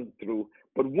going through.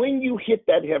 But when you hit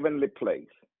that heavenly place,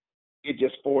 it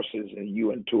just forces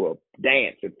you into a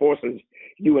dance. It forces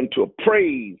you into a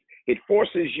praise. It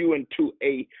forces you into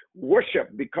a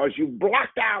worship because you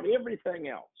blocked out everything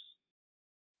else.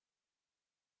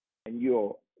 And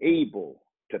you're able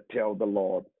to tell the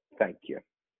Lord, thank you.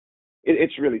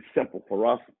 It's really simple for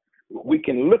us. We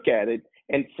can look at it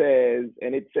and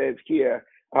it says here,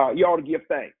 you ought to give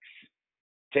thanks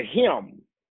to Him,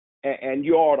 and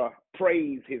you ought to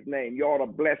praise His name. You ought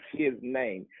to bless His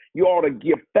name. You ought to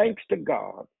give thanks to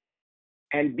God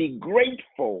and be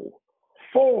grateful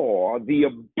for the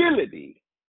ability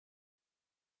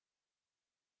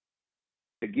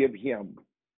to give Him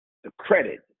the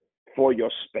credit for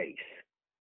your space.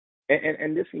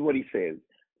 And this is what He says.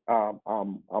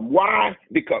 Why?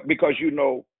 Because you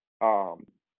know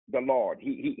the Lord.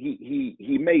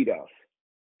 He made us,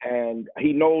 and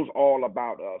He knows all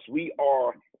about us. We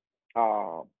are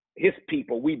His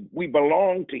people. We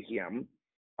belong to Him.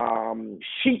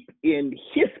 Sheep in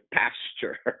His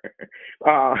pasture.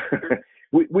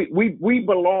 We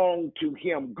belong to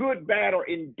Him, good, bad, or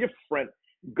indifferent.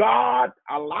 God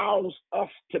allows us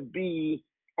to be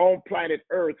on planet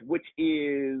Earth, which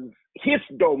is His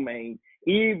domain.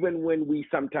 even when we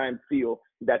sometimes feel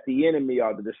that the enemy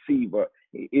or the deceiver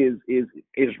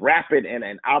is rapid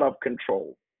and out of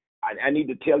control. I need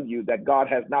to tell you that God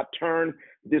has not turned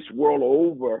this world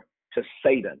over to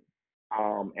Satan.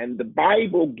 And the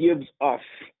Bible gives us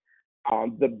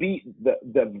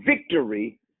the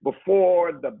victory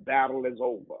before the battle is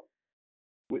over.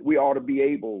 We ought to be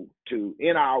able to,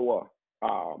 in our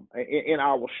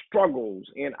struggles,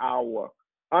 in our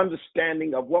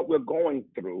understanding of what we're going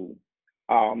through,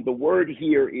 the word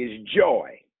here is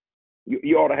joy.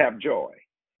 You ought to have joy.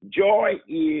 Joy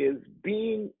is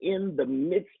being in the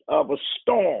midst of a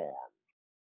storm.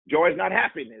 Joy is not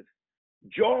happiness.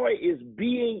 Joy is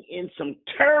being in some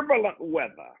turbulent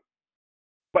weather.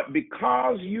 But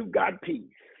because you've got peace,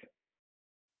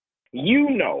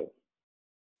 you know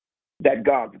that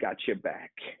God's got your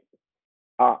back.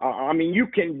 I mean, you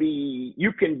can be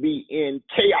in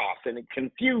chaos and in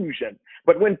confusion,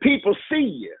 but when people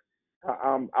see you,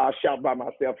 I'll shout by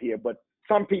myself here, but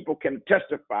some people can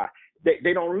testify.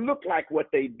 They don't look like what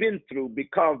they've been through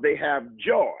because they have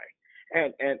joy.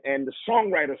 And the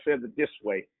songwriter says it this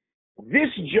way: this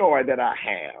joy that I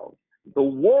have, the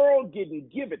world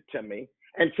didn't give it to me.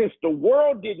 And since the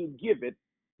world didn't give it,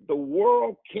 the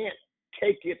world can't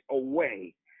take it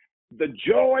away. The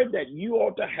joy that you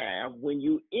ought to have when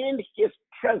you in his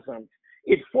presence,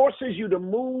 it forces you to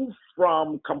move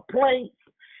from complaints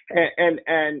and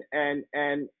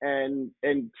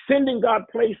sending God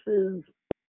places.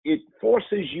 It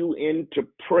forces you into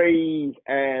praise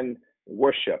and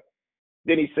worship.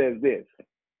 Then he says this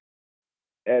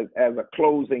as a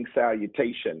closing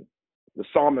salutation. The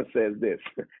psalmist says this: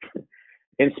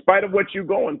 in spite of what you're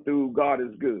going through, God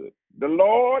is good. The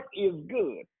Lord is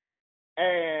good,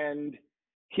 and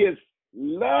his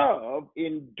love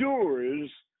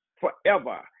endures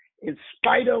forever. In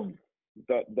spite of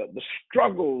the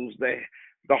struggles, the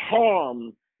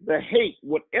harm, the hate,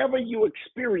 whatever you're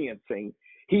experiencing,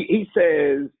 he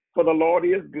says, for the Lord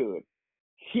is good.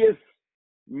 His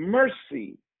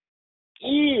mercy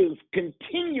is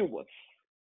continuous.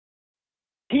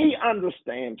 He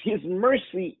understands his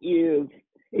mercy is,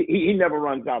 he never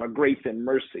runs out of grace and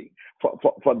mercy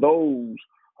for those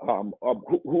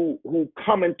who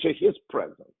come into his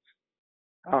presence.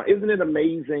 Isn't it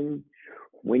amazing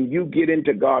when you get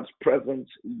into God's presence,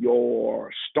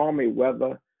 your stormy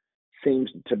weather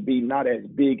seems to be not as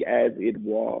big as it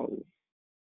was?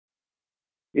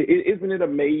 Isn't it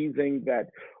amazing that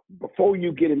before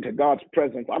you get into God's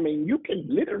presence, I mean, you can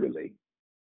literally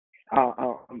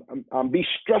be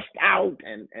stressed out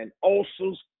and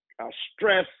also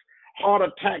stress, heart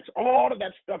attacks, all of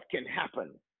that stuff can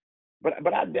happen.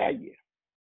 But I dare you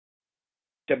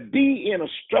to be in a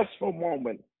stressful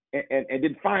moment and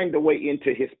then find a way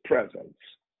into his presence.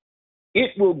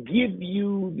 It will give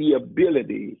you the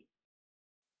ability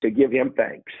to give him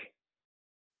thanks,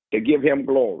 to give him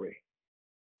glory.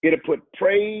 It'll put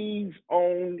praise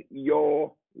on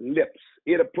your lips.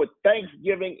 It'll put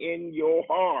thanksgiving in your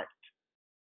heart.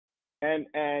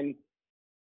 And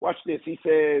watch this. He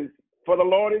says, for the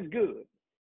Lord is good,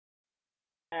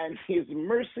 and his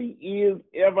mercy is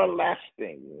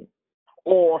everlasting,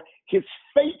 or his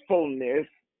faithfulness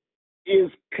is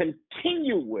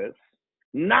continuous,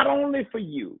 not only for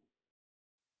you,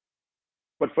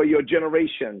 but for your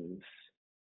generations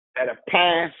that have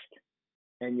passed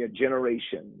and your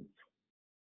generations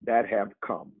that have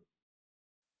come.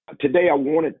 Today, I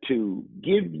wanted to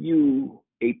give you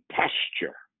a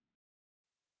posture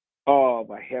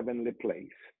of a heavenly place.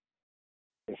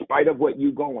 In spite of what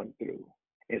you're going through,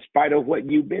 in spite of what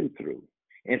you've been through,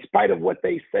 in spite of what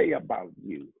they say about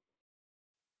you,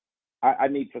 I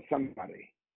need for somebody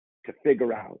to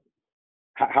figure out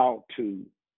how to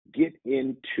get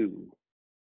into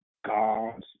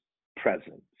God's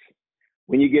presence.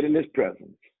 When you get in his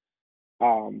presence,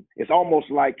 it's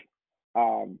almost like,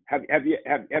 have you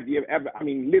ever, I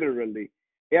mean, literally,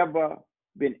 ever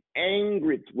been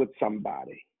angry with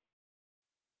somebody?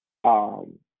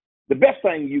 The best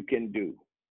thing you can do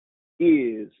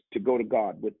is to go to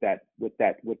God with that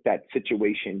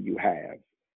situation you have.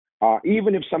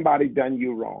 Even if somebody done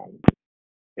you wrong,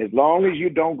 as long as you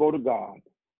don't go to God,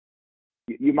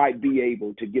 you might be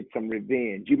able to get some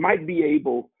revenge. You might be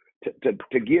able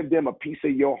to give them a piece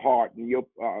of your heart and your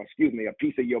a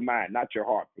piece of your mind, not your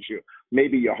heart for sure.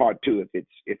 Maybe your heart too, if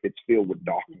it's filled with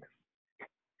darkness.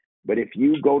 But if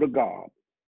you go to God,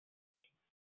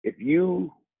 if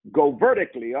you go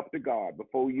vertically up to God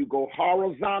before you go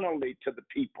horizontally to the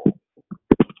people,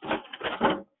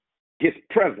 his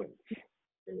presence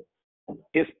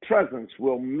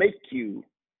will make you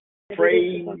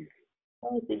praise.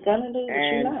 What is he gonna do? But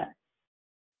you're not.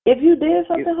 If you did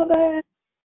something bad,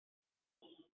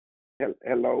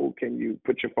 Hello, can you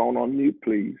put your phone on mute,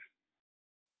 please?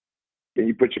 Can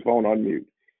you put your phone on mute?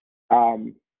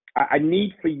 I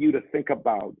need for you to think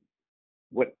about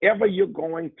whatever you're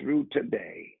going through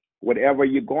today, whatever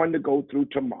you're going to go through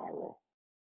tomorrow.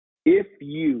 If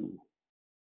you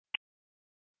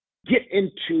get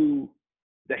into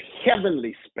the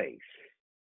heavenly space,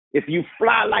 if you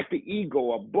fly like the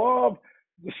eagle above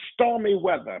the stormy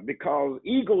weather, because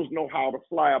eagles know how to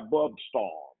fly above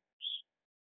storms,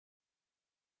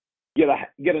 get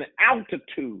an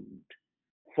altitude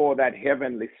for that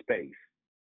heavenly space.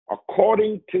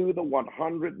 According to the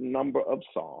 100 number of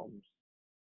Psalms,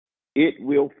 it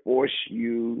will force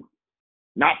you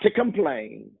not to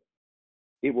complain.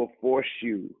 It will force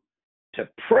you to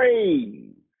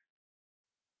praise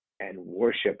and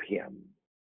worship him.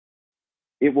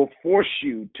 It will force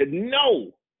you to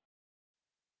know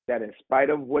that in spite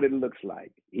of what it looks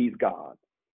like, he's God.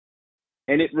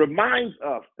 And it reminds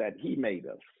us that he made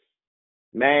us.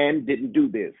 Man didn't do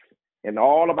this. And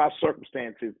all of our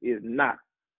circumstances is not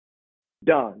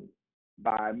done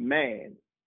by man.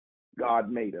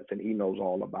 God made us, and he knows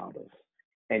all about us.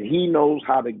 And he knows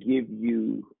how to give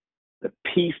you the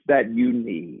peace that you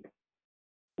need.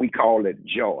 We call it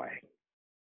joy.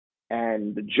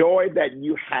 And the joy that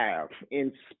you have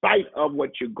in spite of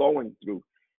what you're going through,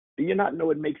 do you not know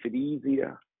it makes it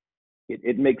easier?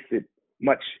 It makes it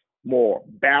much more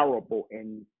bearable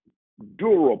and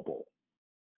durable.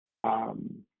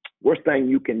 Worst thing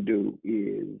you can do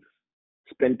is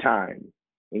spend time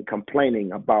in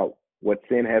complaining about what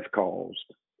sin has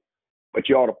caused. But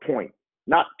you ought to point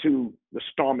not to the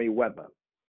stormy weather,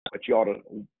 but you ought to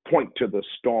point to the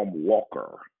storm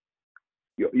walker.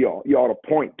 You ought to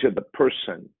point to the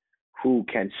person who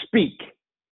can speak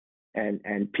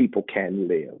and people can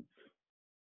live.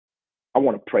 I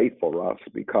want to pray for us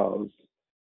because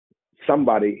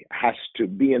somebody has to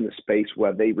be in the space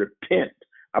where they repent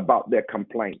about their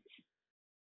complaints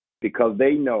because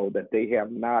they know that they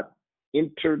have not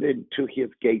entered into his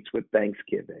gates with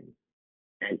thanksgiving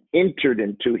and entered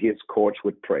into his courts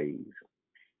with praise.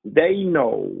 They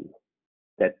know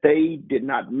that they did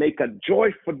not make a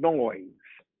joyful noise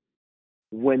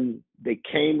when they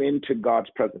came into God's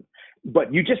presence.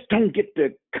 But you just don't get to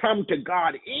come to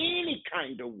God any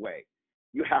kind of way.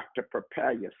 You have to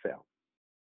prepare yourself.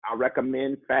 I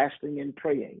recommend fasting and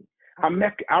praying.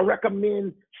 I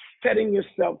recommend setting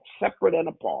yourself separate and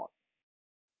apart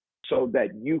so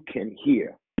that you can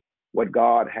hear what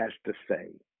God has to say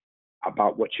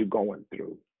about what you're going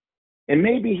through. And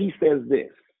maybe he says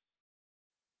this,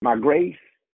 my grace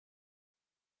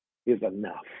is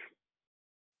enough.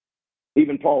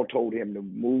 Even Paul told him to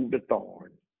move the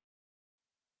thorn.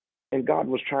 And God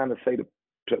was trying to say to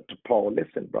Paul,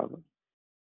 listen, brother,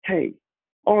 hey,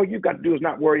 all you got to do is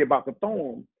not worry about the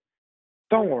thorn.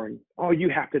 All you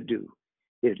have to do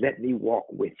is let me walk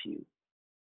with you.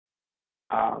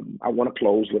 I want to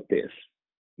close with this.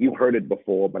 You've heard it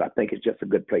before, but I think it's just a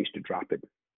good place to drop it.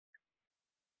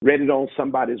 Read it on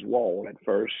somebody's wall at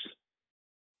first.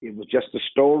 It was just a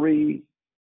story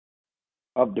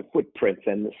of the footprints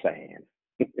in the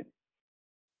sand.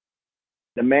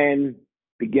 The man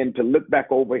began to look back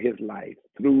over his life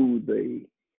through the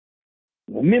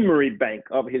memory bank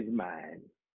of his mind.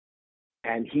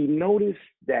 And he noticed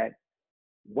that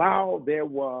while there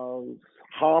was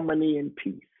harmony and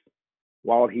peace,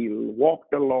 while he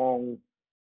walked along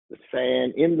the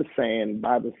sand, in the sand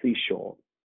by the seashore,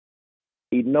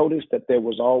 he noticed that there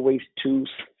was always two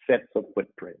sets of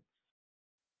footprints.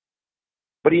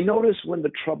 But he noticed when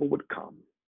the trouble would come,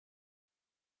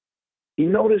 he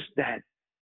noticed that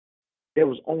there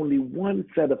was only one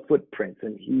set of footprints,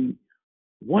 and he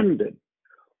wondered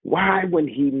why, when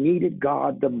he needed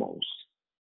God the most,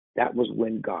 that was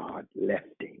when God left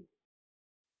him.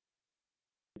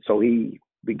 So he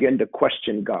began to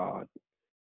question God.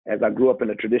 As I grew up in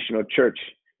a traditional church,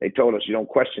 they told us you don't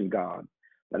question God.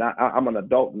 But I'm an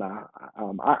adult now.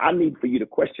 I need for you to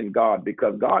question God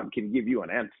because God can give you an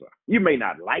answer. You may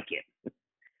not like it,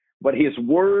 but his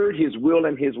word, his will,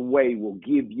 and his way will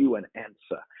give you an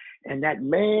answer. And that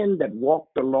man that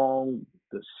walked along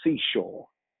the seashore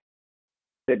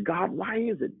said, God, why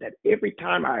is it that every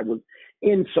time I was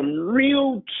in some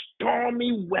real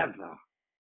stormy weather,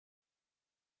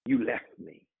 you left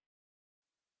me?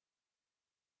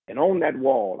 And on that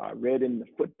wall, I read in the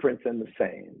footprints in the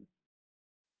sand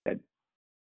that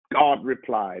God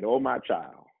replied, oh, my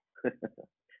child,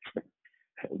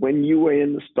 when you were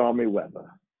in the stormy weather,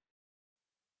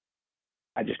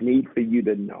 I just need for you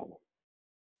to know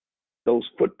those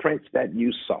footprints that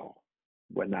you saw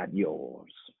were not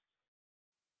yours.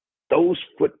 Those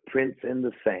footprints in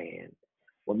the sand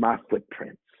were my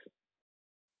footprints.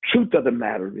 Truth of the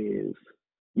matter is,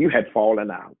 you had fallen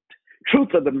out.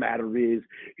 Truth of the matter is,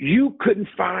 you couldn't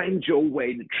find your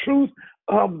way. The truth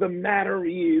of the matter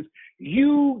is,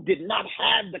 you did not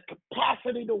have the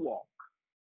capacity to walk.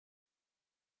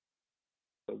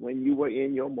 But when you were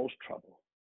in your most trouble,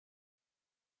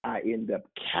 I end up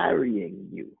carrying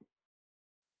you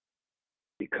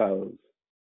because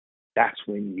that's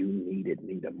when you needed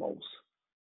me the most.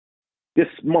 This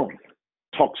month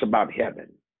talks about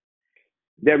heaven.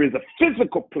 There is a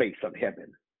physical place of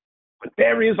heaven, but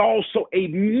there is also a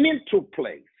mental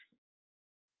place.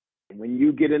 And when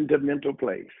you get into mental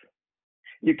place,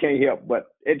 you can't help but,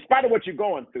 in spite of what you're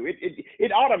going through,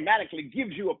 it automatically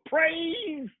gives you a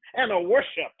praise and a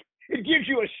worship. It gives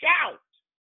you a shout.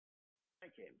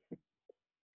 Thank you.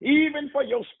 Even for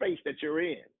your space that you're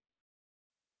in,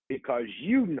 because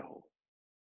you know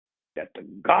that the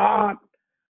God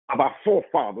of our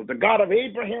forefathers, the God of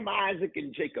Abraham, Isaac,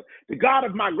 and Jacob, the God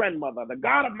of my grandmother, the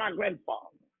God of my grandfather,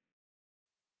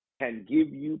 can give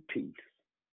you peace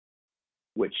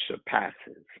which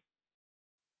surpasses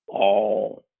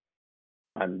all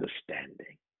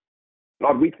understanding.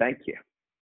 Lord, we thank you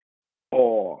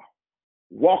for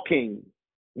walking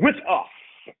with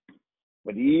us,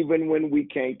 but even when we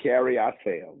can't carry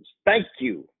ourselves, thank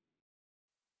you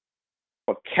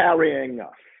for carrying us.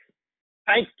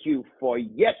 Thank you for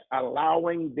yet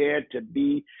allowing there to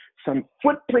be some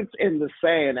footprints in the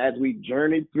sand as we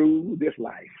journey through this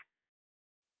life.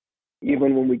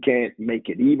 Even when we can't make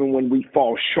it, even when we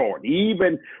fall short,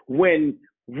 even when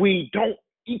we don't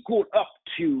equal up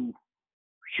to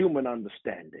human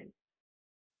understanding,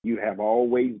 you have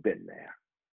always been there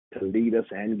to lead us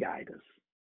and guide us.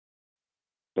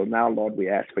 So now, Lord, we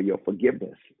ask for your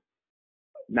forgiveness.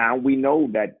 Now we know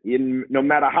that no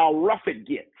matter how rough it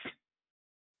gets,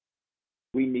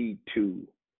 we need to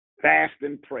fast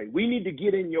and pray. We need to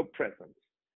get in your presence.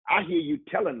 I hear you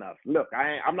telling us, look,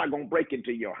 I'm not going to break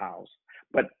into your house.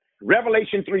 But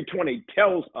Revelation 3:20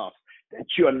 tells us that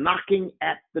you're knocking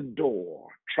at the door,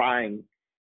 trying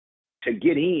to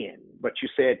get in. But you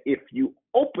said, if you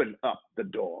open up the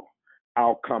door,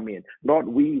 I'll come in. Lord,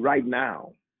 we right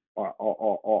now are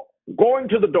going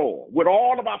to the door with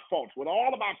all of our faults, with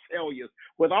all of our failures,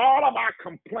 with all of our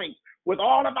complaints, with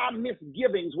all of our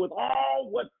misgivings, with all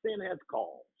what sin has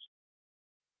caused.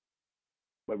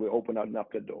 But we're opening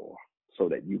up the door so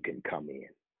that you can come in.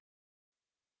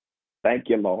 Thank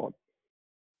you, Lord.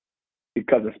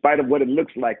 Because in spite of what it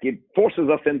looks like, it forces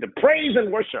us into praise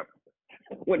and worship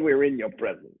when we're in your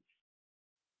presence.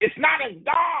 It's not as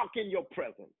dark in your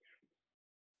presence.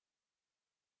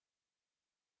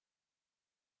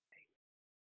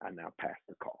 I now pass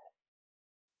the call.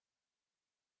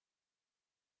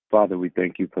 Father, we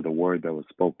thank you for the word that was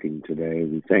spoken today.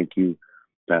 We thank you,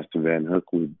 Pastor Van Hook.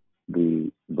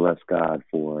 We bless God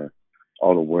for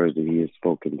all the words that he has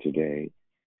spoken today.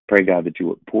 Pray, God, that you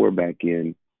would pour back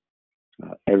in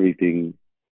everything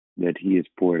that he has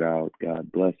poured out.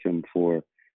 God, bless him for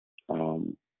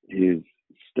his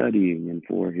studying and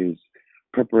for his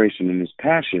preparation and his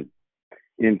passion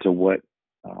into what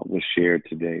was shared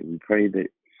today. We pray that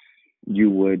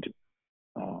you would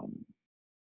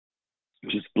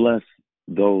just bless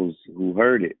those who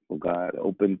heard it, oh God.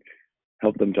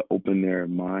 Help them to open their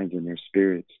minds and their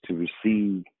spirits to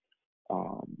receive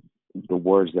the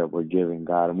words that were given,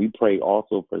 God. And we pray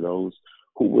also for those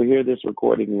who will hear this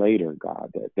recording later, God,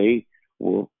 that they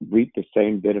will reap the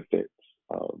same benefits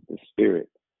of the Spirit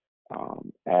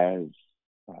as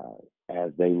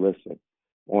they listen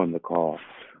on the call.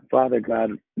 Father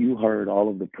God, you heard all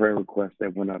of the prayer requests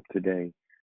that went up today.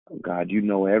 God, you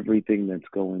know everything that's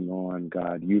going on.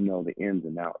 God, you know the ins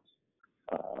and outs.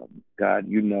 God,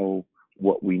 you know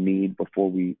what we need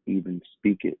before we even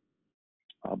speak it,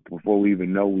 before we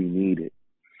even know we need it.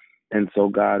 And so,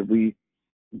 God,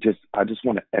 I just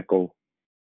want to echo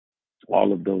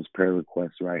all of those prayer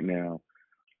requests right now.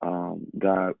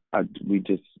 God,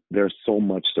 there's so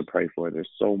much to pray for. There's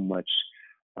so much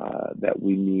that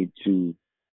we need to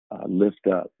lift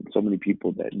up. So many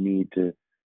people that need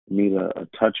a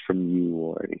touch from you,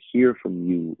 or to hear from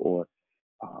you, or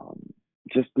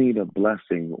just need a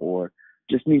blessing, or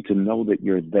just need to know that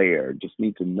you're there, just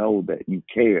need to know that you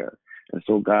care. And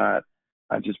so, God,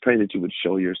 I just pray that you would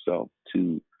show yourself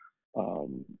to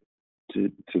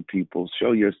people,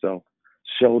 show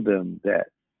them that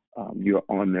you're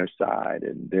on their side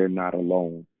and they're not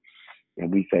alone.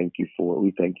 And we thank you for it.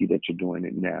 We thank you that you're doing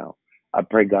it now. I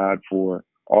pray, God, for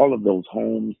all of those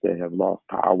homes that have lost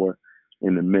power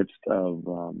in the midst of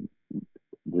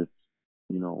this,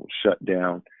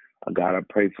 shutdown. God, I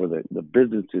pray for the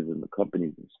businesses and the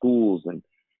companies and schools and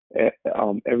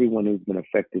everyone who's been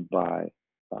affected by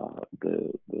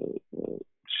the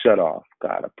shut off.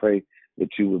 God, I pray that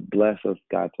you would bless us,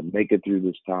 God, to make it through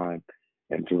this time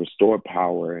and to restore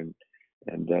power and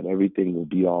that everything will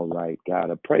be all right.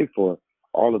 God, I pray for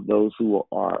all of those who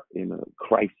are in a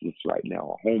crisis right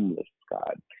now, homeless,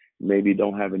 God, maybe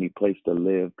don't have any place to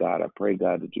live. God, I pray,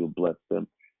 God, that you'll bless them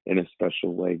in a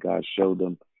special way. God, show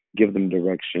them, give them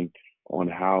direction on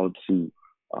how to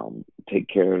take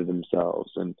care of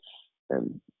themselves and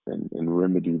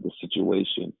remedy the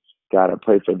situation. God, I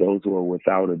pray for those who are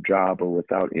without a job or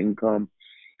without income,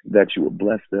 that you will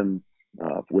bless them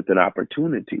with an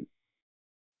opportunity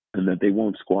and that they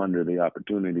won't squander the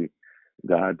opportunity,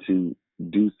 God, to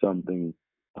do something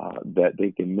that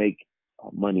they can make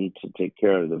money to take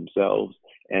care of themselves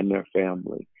and their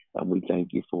family. And we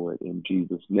thank you for it. In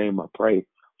Jesus' name, I pray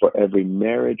for every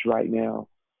marriage right now,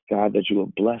 God, that you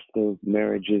will bless those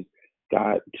marriages,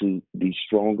 God, to be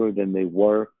stronger than they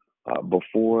were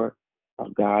before.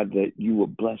 God, that you will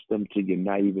bless them to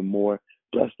unite even more.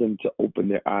 Bless them to open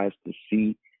their eyes to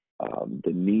see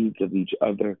the needs of each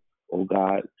other. Oh,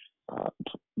 God,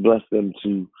 bless them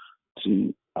to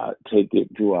take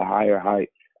it to a higher height,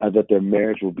 that their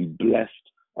marriage will be blessed,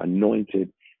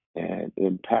 anointed, and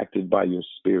impacted by your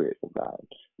spirit, oh God.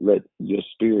 Let your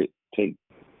spirit take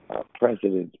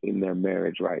precedence in their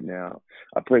marriage right now.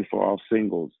 I pray for all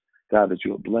singles, God, that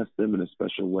you will bless them in a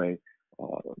special way.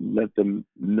 Let them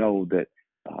know that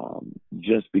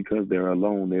just because they're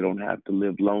alone, they don't have to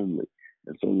live lonely.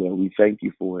 And so, Lord, we thank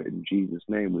you for it in Jesus'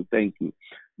 name. We thank you,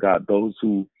 God, those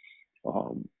who,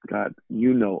 God,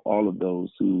 you know all of those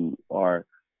who are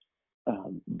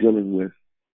dealing with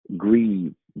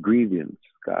grievance,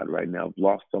 God, right now, have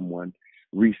lost someone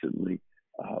recently,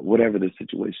 whatever the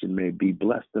situation may be,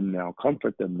 bless them now,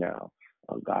 comfort them now,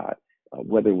 God,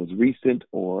 whether it was recent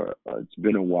or it's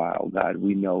been a while, God,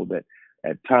 we know that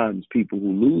at times people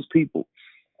who lose people,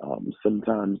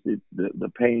 sometimes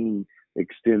the pain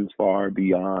extends far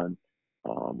beyond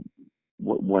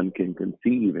what one can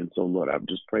conceive. And so, Lord, I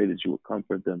just pray that you will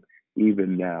comfort them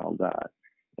even now, God.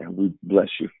 And we bless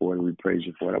you for it. We praise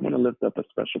you for it. I want to lift up a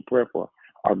special prayer for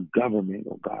our government,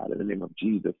 oh God, in the name of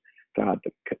Jesus. God,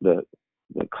 the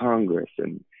Congress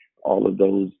and all of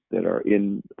those that are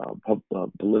in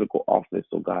political office,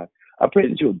 oh God. I pray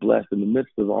that you will bless in the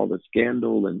midst of all the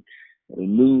scandal and the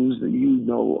news, that you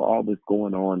know all that's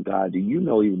going on, God. You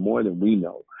know even more than we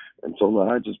know. And so, Lord,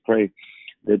 I just pray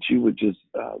that you would just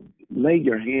lay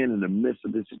your hand in the midst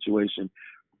of this situation.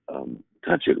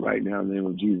 Touch it right now in the name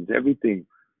of Jesus. Everything,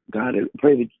 God, I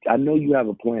pray that I know you have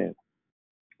a plan,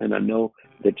 and I know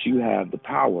that you have the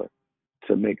power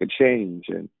to make a change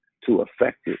and to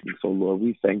affect it. And so, Lord,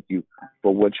 we thank you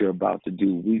for what you're about to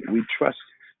do. We trust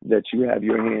that you have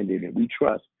your hand in it. We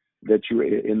trust that you're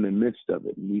in the midst of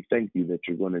it. And we thank you that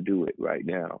you're going to do it right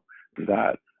now.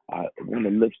 God, I want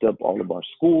to lift up all of our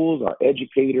schools, our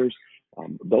educators,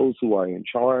 those who are in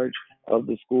charge of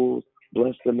the schools.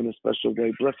 Bless them in a special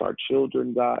way. Bless our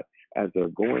children, God, as they're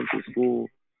going to school.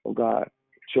 Oh, God,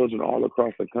 children all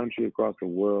across the country, across the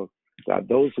world. God,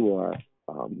 those who are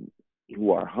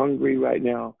hungry right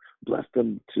now, bless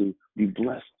them to be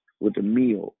blessed with a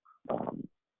meal,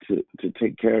 to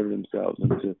take care of themselves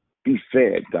and to be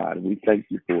fed, God. And we thank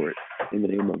you for it in the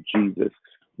name of Jesus.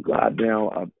 God,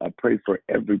 now I pray for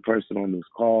every person on this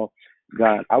call.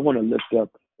 God, I want to lift up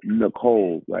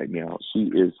Nicole right now. She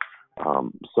is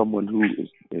someone who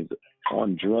is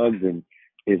on drugs and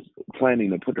is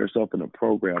planning to put herself in a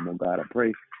program. Oh, God, I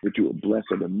pray that you will bless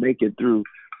her to make it through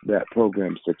that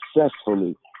program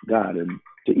successfully, God, and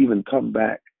to even come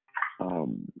back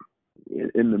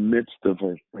in the midst of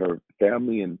her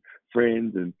family and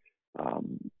friends and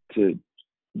to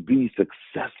be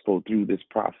successful through this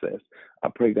process. I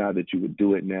pray, God, that you would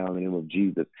do it now in the name of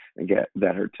Jesus and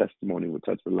that her testimony would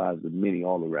touch the lives of many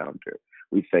all around her.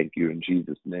 We thank you in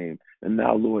Jesus' name. And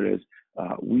now, Lord, as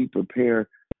we prepare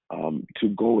to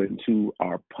go into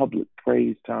our public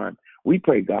praise time, we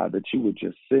pray, God, that you would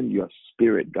just send your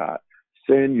spirit, God.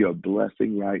 Send your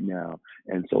blessing right now.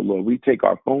 And so, Lord, we take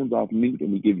our phones off mute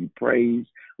and we give you praise.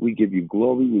 We give you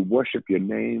glory. We worship your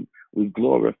name. We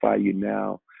glorify you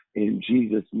now. In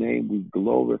Jesus' name, we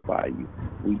glorify you.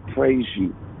 We praise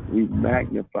you. We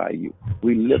magnify you.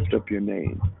 We lift up your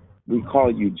name. We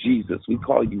call you Jesus. We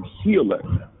call you healer.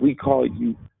 We call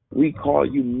you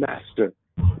master.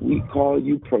 We call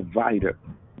you provider.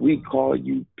 We call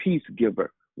you peace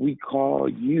giver. We call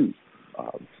you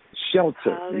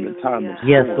shelter in the time of storm.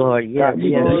 Yes, Lord. Yes, God,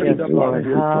 yes, Lord.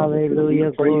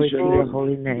 Hallelujah. Glory to your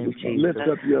holy name, Jesus. Lift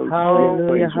up your hallelujah,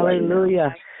 praise hallelujah.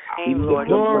 Right name, Lord.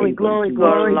 Glory, glory,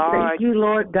 glory. Lord. Thank you,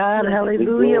 Lord God.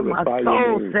 Hallelujah. My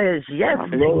soul says yes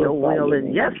to your will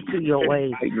and yes to your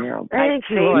ways. Thank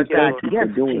you, Lord God. Yes,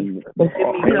 Jesus.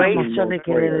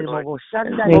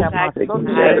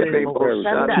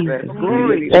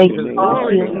 Glory, Thank Jesus. you.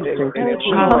 Glory, Jesus. Thank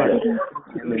you, Lord.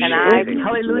 And I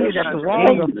Hallelujah, that the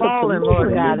walls are falling,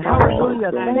 Lord God.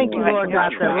 Hallelujah. Thank you, Lord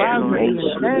God, that lives are being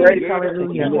changed.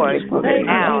 Hallelujah. Thank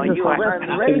you, Jesus, for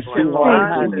restoration, Lord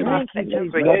God. Thank you,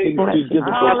 Jesus.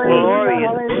 Hallelujah,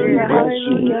 hallelujah,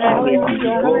 hallelujah,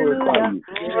 hallelujah, hallelujah.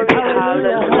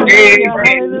 Hallelujah, hallelujah,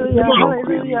 hallelujah,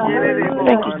 hallelujah,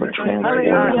 hallelujah.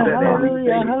 Hallelujah,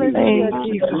 hallelujah, hallelujah,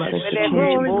 Jesus.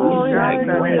 Glory, glory,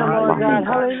 hallelujah, Lord God.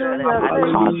 Hallelujah.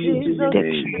 Thank you, Jesus.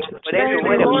 Thank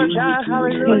you, Lord God.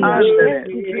 Hallelujah. Thank you,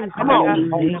 Jesus.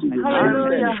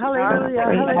 Hallelujah, hallelujah,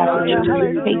 hallelujah,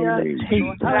 hallelujah.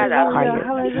 Hallelujah,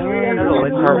 hallelujah, hallelujah.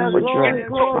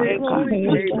 Glory, glory,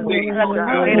 glory.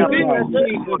 Hallelujah,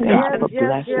 Jesus. Yes,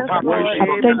 yes, yes, Lord.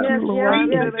 Yes, yes,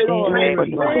 yes, Lord.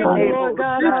 Thank you, Lord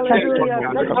God. Hallelujah.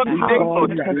 Thank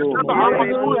you, Lord.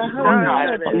 Hallelujah, hallelujah.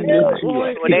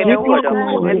 Glory to your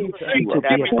holy name, Jesus.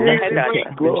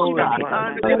 Glory.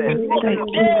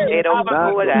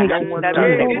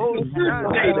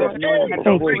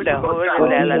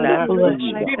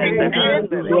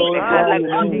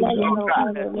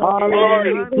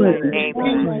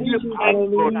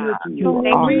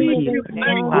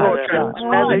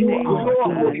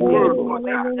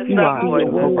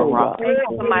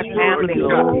 My family,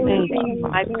 Lord.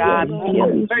 My God, my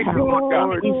mind.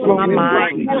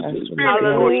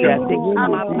 Hallelujah.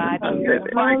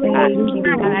 My body.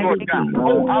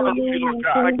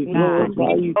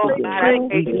 Oh God, I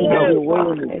thank you.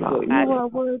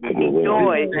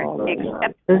 Joy,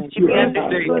 acceptance, to be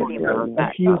understanding.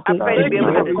 I pray to be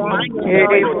able to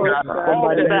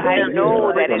but I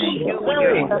know that it's you and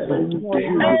your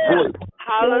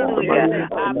hallelujah.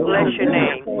 I bless your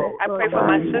name. I pray for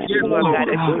my sister, Lord God,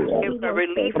 that she give her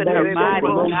relief in her body,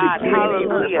 God.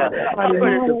 Hallelujah. Help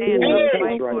her to stand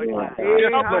upright, Lord God.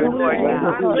 Help her, Lord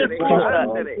God.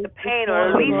 The pain, or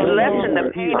at least lessen the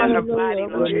pain in her body,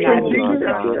 Lord God.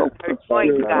 Her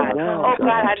joints, God. Oh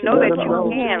God, I know that you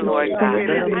can, Lord God.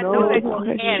 I know that you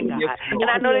can, God. And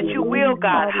I know that you will,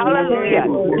 God. Hallelujah.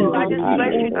 So I just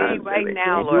bless your name right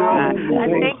now, Lord God. I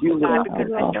thank you, God, because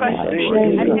I trust you.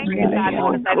 I thank you, God,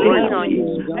 because I lean on you.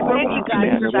 I thank you, God,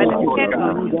 because I depend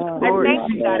on you. I thank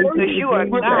you, God, because you are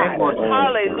God.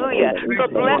 Hallelujah. So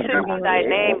blessed be thy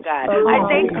name, God. I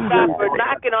thank you, God, for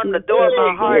knocking on the door of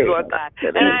my heart, Lord God.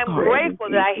 And I'm grateful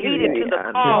that I heeded to the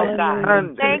call, God.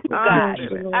 Thank you, God.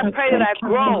 I pray that I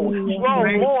grow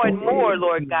more and more,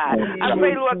 Lord God. I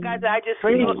pray, Lord God, that I just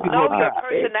know your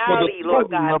personality, Lord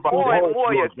God, more and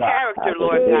more your character,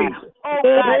 Lord God. Oh,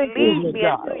 God, lead me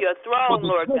into your throne,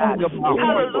 Lord God.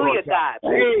 Hallelujah, God.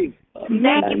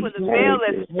 Thank you for the veil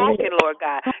that's spoken, Lord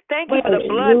God. Thank you for the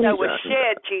blood that was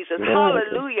shed, Jesus.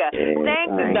 Hallelujah.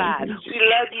 Thank you, God. We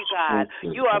love you, God.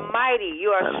 You are mighty. You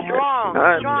are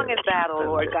strong in battle,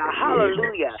 Lord God.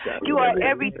 Hallelujah. You are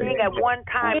everything at one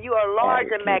time. You are large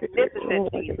and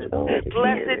magnificent, Jesus.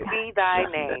 Blessed be thy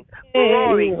name.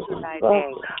 Glory to thy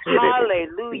name.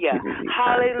 Hallelujah.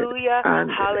 Hallelujah.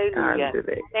 Hallelujah.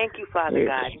 Thank you, Father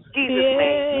God. In Jesus'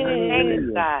 name. Thank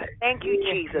you, God. Thank you,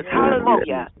 Jesus.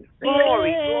 Hallelujah.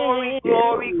 Glory, glory,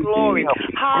 glory, glory.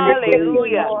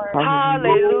 Hallelujah.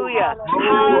 Hallelujah.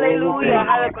 Hallelujah.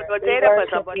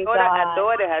 Thank you, God.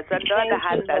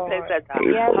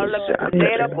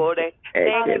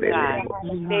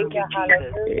 Thank you,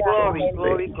 Jesus. Glory,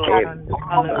 glory, glory.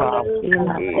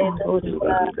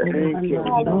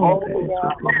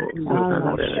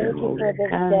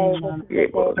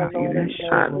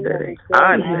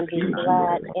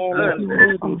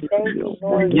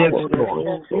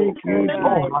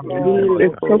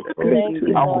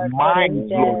 Our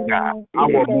minds, Lord God.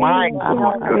 Our minds,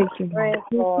 Lord God. Thank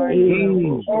you, Lord.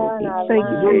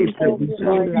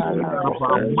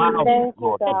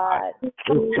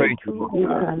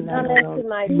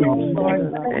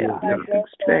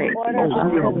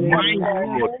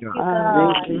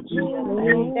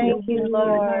 Thank you,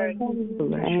 Lord.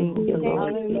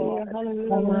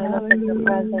 Thank you,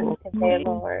 presence today,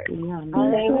 Lord.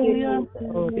 Thank you,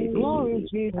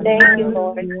 Jesus. Thank you,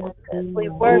 Lord. We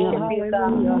worship you,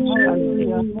 God.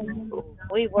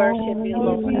 We worship you,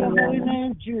 Lord.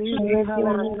 We lift you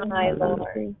on high, Lord.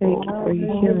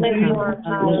 We lift you on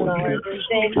high, Lord. We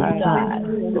thank you, God.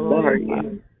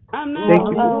 Thank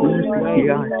you for being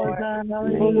Keontae.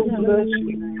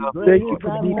 Thank you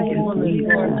for meeting his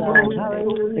needs, God.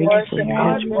 Thank you for your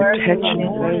hedge of protection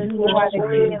around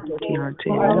Keontae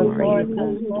and Maria.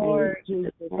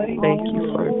 Thank you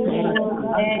for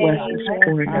blessings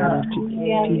pouring out into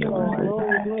Keontae.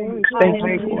 Thank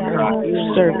you for her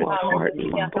servant heart,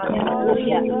 Father God.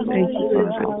 Thank you,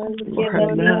 Father, for her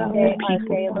love for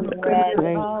people, Father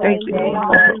God. Thank you, Lord,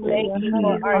 for her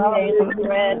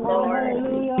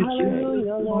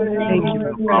Thank you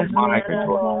for blessing her in a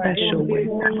special way,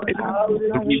 Father God.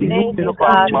 She's been you,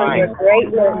 God, for your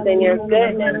greatness and your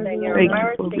goodness and your Thank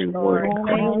mercy, you for rewarding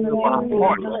her.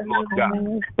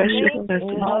 Special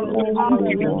blessings,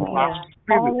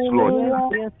 We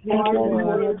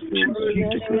will keep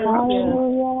your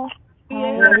commandments.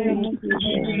 Thank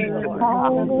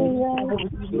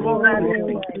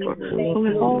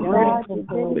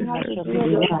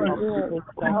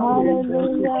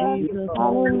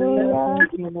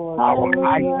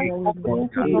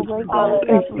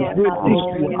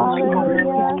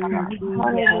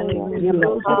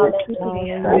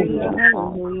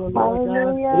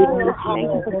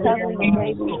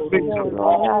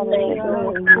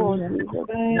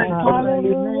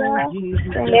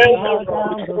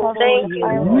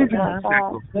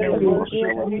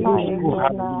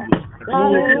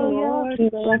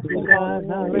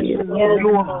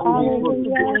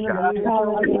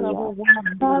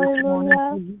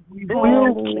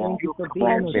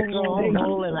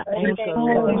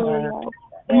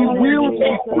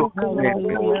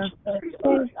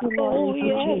you, Lord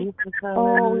Jesus.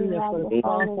 Hallelujah. For the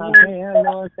cross I bear,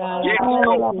 Lord God. I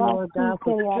thank you, Lord God,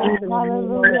 for strengthening me,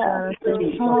 Lord God. I thank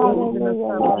you for holding us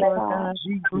up, Lord God.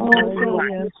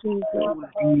 Hallelujah, Jesus.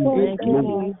 Thank you,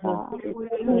 Jesus.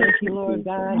 Thank you, Lord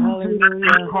God.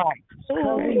 Hallelujah.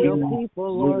 Cover your people,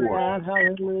 Lord God.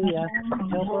 Hallelujah.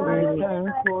 Help us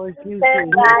return towards you,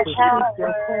 Jesus. To seek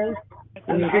your face.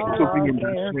 Victory in this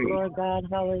way. Lord God,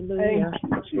 hallelujah.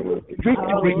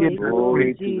 Victory in this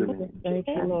way. Jesus. Thank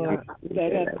you, Lord.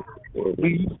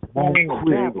 We won't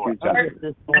quit.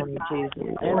 This morning, Jesus.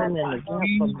 Standing in the gap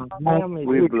for my family.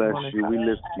 We bless you. We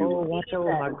lift you. Oh, watch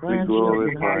over my We grandchildren.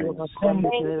 glorify you.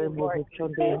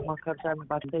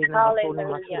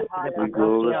 We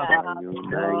glorify you.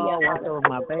 Oh, watch over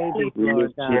my babies, We Lord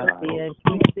lift you God. up.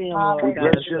 Keep them, Lord We God.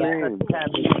 bless your name.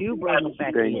 You bring them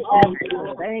back Thank in. you.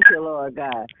 Thank you, Lord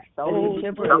God. The only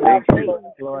temporary faith,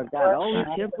 Lord God. Only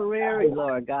temporary,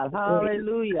 Lord God.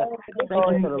 Hallelujah.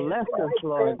 Thank you for the lessons,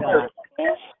 Lord God.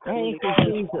 Thank you,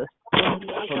 Jesus, for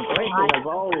breaking us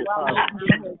all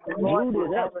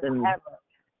rooted up and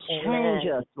change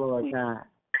us, Lord God.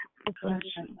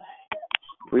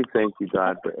 We thank you,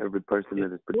 God, for every person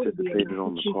that has participated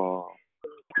on the call.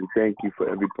 We thank you for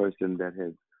every person that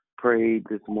has prayed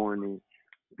this morning,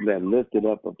 that lifted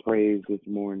up a praise this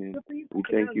morning. We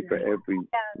thank you for every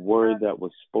word that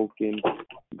was spoken.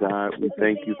 God, we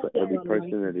thank you for every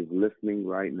person that is listening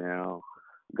right now.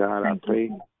 God, I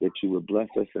pray that you would bless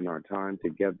us in our time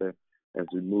together as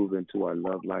we move into our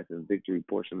love, life, and victory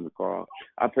portion of the call.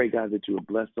 I pray, God, that you would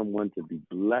bless someone to be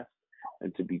blessed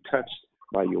and to be touched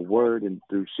by your word and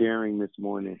through sharing this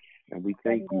morning. And we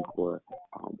thank you for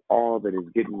all that is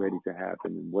getting ready to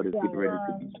happen and what is getting ready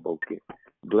to be spoken.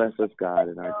 Bless us, God,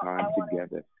 in our time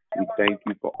together. We thank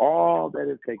you for all that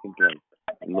is taking place.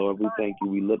 And Lord, we thank you.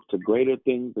 We look to greater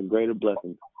things and greater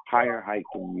blessings, higher heights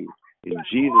in you. In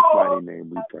Jesus' mighty name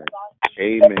we pray.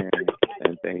 Amen.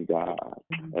 And thank God.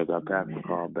 As I pass the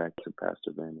call back to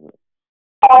Pastor Van Hook.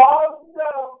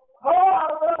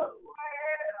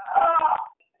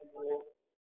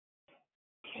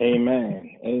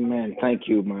 Amen. Amen. Thank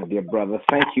you, my dear brother.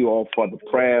 Thank you all for the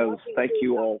prayers. Thank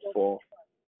you all for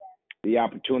the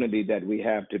opportunity that we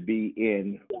have to be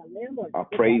in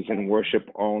praise and worship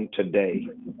on today.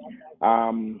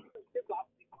 The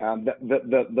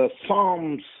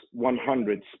Psalms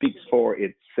 100 speaks for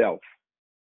itself.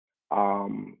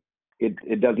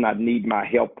 It does not need my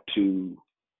help to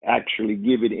actually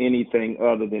give it anything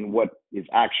other than what is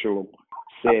actual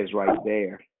says right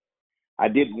there. I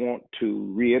did want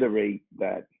to reiterate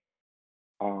that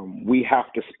we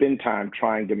have to spend time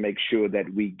trying to make sure that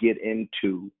we get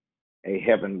into a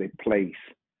heavenly place,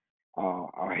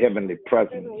 a heavenly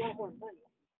presence.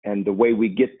 And the way we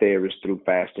get there is through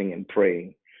fasting and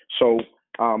praying. So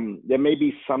there may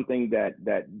be something that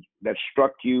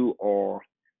struck you or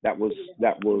that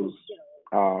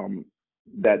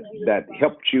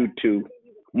helped you to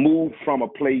move from a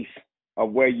place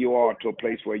of where you are to a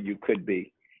place where you could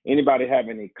be. Anybody have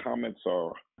any comments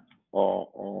or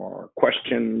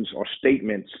questions or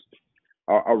statements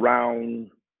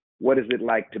around what is it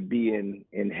like to be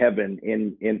in heaven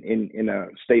in a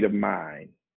state of mind?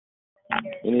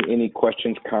 Any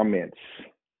questions, comments?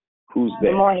 Who's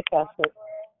there? Good morning, Pastor.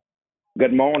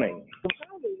 Good morning.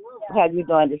 How you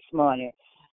doing this morning?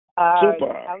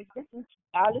 Super.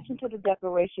 I listened to the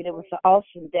declaration. It was an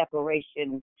awesome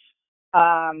declaration.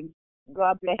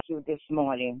 God bless you this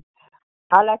morning.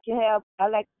 I like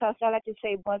to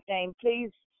say one thing.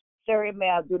 Please, sir,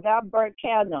 ma'am, do not burn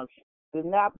candles. Do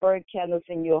not burn candles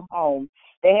in your home.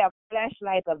 They have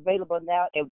flashlights available now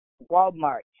at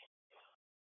Walmart.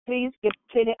 Please get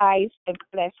plenty ice and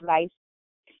flashlights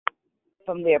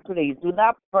from there, please. Do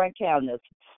not burn candles.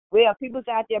 We have people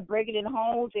out there breaking in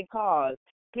homes and cars.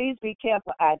 Please be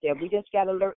careful out there. We just got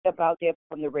alert about that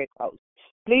from the Red Cross.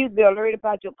 Please be alert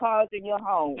about your cars and your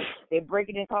home. They're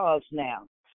breaking in cars now.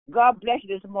 God bless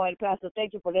you this morning, Pastor.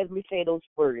 Thank you for letting me say those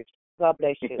words. God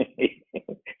bless you.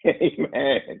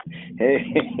 Amen.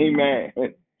 Amen.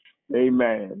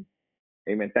 Amen.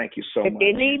 Amen. Thank you so much. If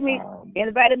they need me,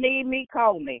 anybody need me,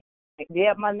 call me. If you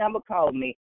have my number, call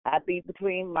me. I'll be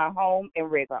between my home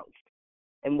and Red Cross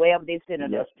and wherever they're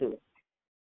sending us to.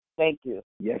 Thank you.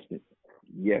 Yes,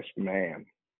 ma'am.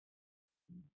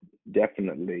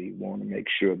 Definitely want to make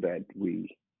sure that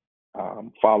we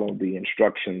follow the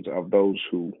instructions of those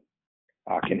who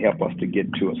can help us to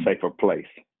get to a safer place.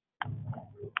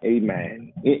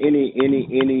 Amen.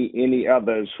 Any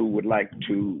others who would like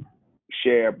to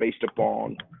share based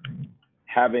upon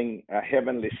having a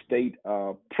heavenly state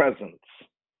of presence,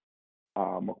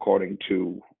 according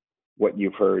to what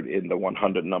you've heard in the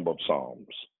 100 number of Psalms?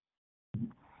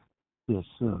 Yes,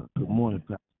 sir. Good morning,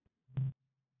 Pastor.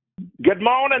 Good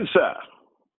morning, sir.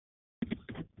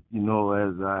 You know,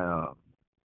 as I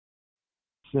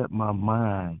set my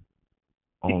mind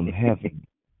on heaven,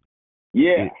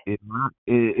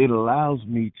 it allows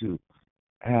me to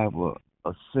have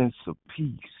a sense of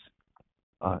peace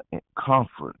and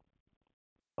comfort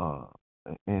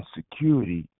and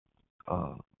security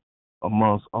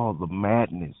amongst all the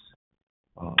madness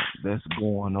that's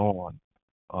going on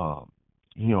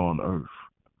here on earth.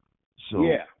 So,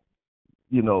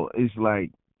 you know, it's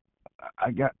like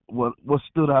I got what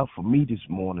stood out for me this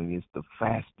morning is the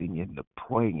fasting and the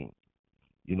praying,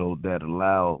 you know, that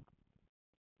allowed,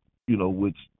 you know,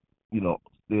 which, you know,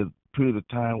 there's a period of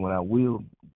time when I will,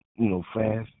 you know,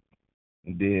 fast,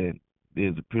 and then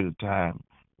there's a period of time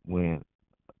when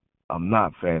I'm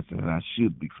not fasting and I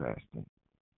should be fasting.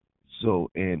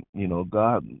 So, and, you know,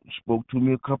 God spoke to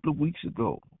me a couple of weeks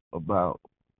ago about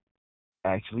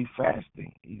actually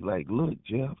fasting. He's like, look,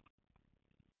 Jeff,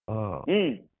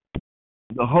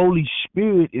 the Holy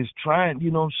Spirit is trying,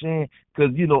 you know what I'm saying?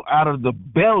 Because, you know, out of the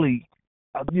belly,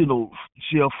 you know,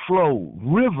 shall flow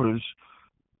rivers.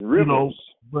 You know,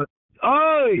 but,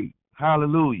 hey,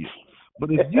 hallelujah.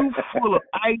 But if you full of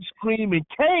ice cream and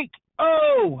cake,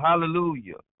 oh,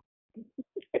 hallelujah.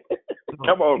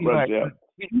 Come on, brother Jeff.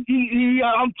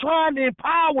 I'm trying to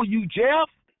empower you, Jeff.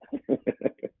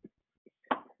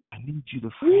 I need you to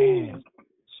fast.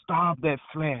 Starve that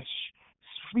flesh.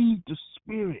 Feed the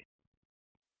spirit.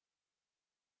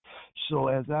 So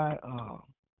as I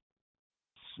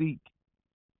seek,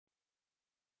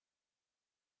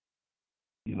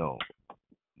 you know,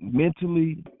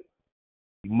 mentally,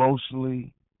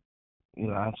 emotionally, you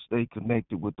know, I stay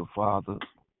connected with the Father.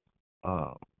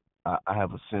 I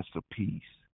have a sense of peace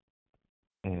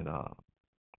and,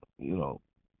 you know,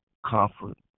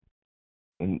 comfort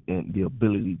and the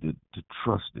ability to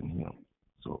trust in Him.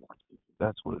 So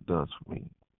that's what it does for me.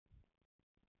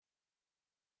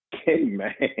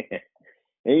 Amen.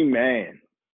 Amen.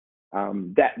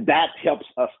 That helps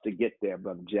us to get there,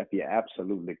 Brother Jeff. You're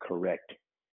absolutely correct.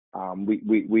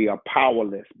 We are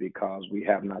powerless because we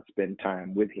have not spent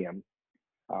time with Him.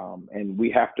 And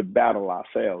we have to battle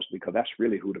ourselves because that's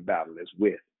really who the battle is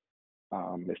with.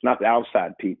 It's not the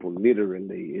outside people.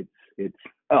 Literally, it's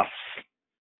us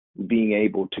being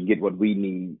able to get what we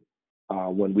need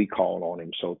when we call on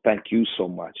Him. So thank you so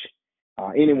much.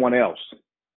 Anyone else?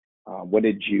 What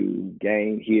did you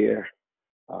gain here,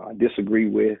 disagree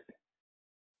with,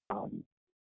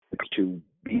 to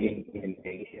being in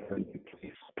a heavenly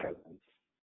place presence?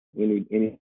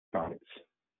 Any comments?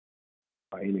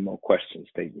 Any more questions,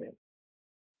 statement?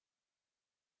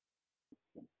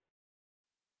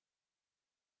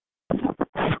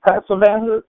 Pastor Van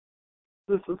Hook,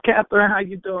 this is Catherine. How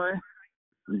you doing?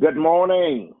 Good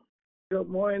morning. Good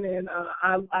morning.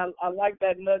 I like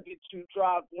that nugget you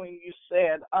dropped when you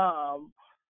said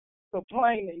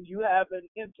complaining. You haven't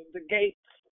entered the gates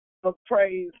of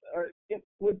praise or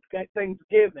with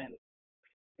thanksgiving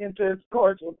into His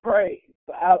courts of praise.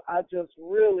 So I just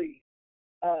really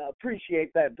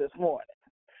appreciate that this morning.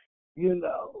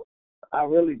 I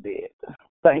really did.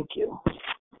 Thank you.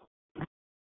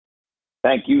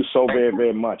 Thank you so very,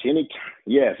 very much.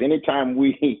 Anytime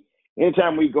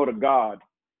we go to God,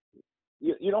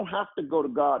 you don't have to go to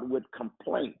God with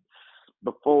complaints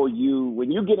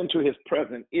when you get into his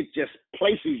presence, it just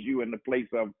places you in the place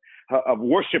of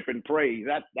worship and praise.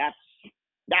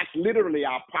 That's literally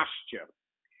our posture.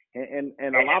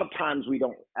 And a lot of times we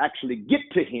don't actually get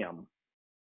to him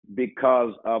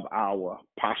because of our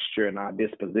posture and our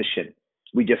disposition.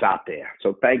 We just out there.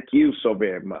 So thank you so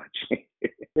very much.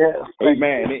 Yes.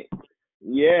 Amen.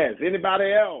 Yes.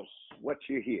 Anybody else? What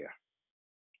you hear?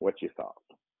 What you thought?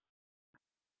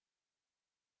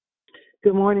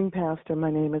 Good morning, Pastor.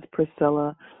 My name is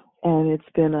Priscilla, and it's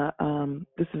been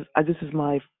this is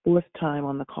my fourth time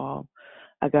on the call.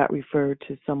 I got referred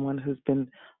to someone who's been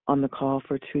on the call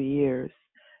for 2 years,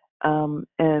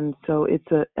 and so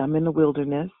I'm in the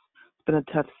wilderness. It's been a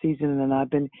tough season, and I've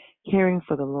been hearing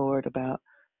for the Lord about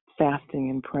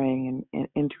fasting and praying and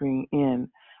entering in,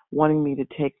 wanting me to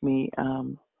take me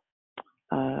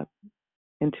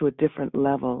into a different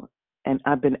level. And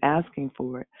I've been asking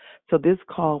for it. So this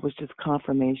call was just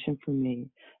confirmation for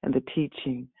me and the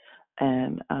teaching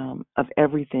and of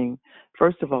everything.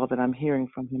 First of all, that I'm hearing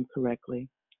from him correctly.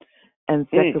 And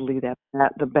secondly, that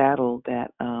the battle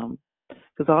that,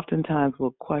 because oftentimes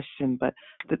we'll question, but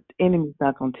the enemy's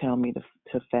not going to tell me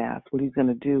to fast. What he's going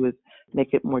to do is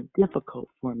make it more difficult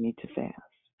for me to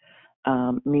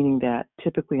fast, meaning that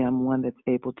typically I'm one that's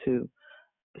able to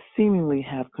seemingly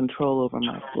have control over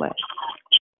my flesh.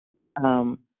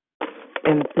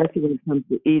 And especially when it comes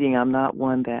to eating, I'm not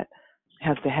one that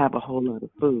has to have a whole lot of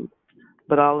food.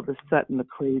 But all of a sudden, the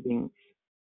cravings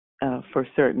for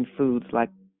certain foods, like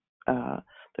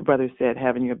the brother said,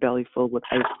 having your belly full with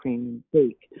ice cream and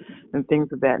cake and things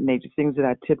of that nature, things that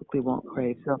I typically won't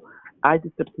crave. So I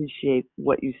just appreciate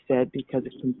what you said because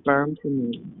it confirmed to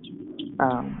me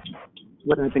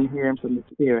what I've been hearing from the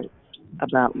Spirit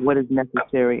about what is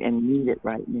necessary and needed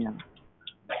right now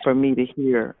for me to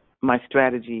hear my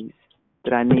strategies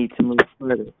that I need to move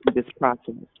further through this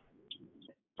process.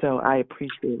 So I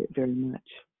appreciate it very much.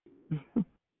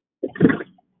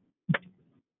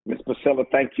 Ms. Priscilla,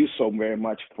 thank you so very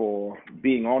much for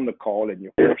being on the call and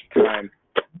your first time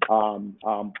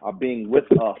being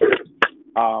with us.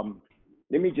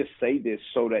 Let me just say this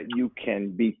so that you can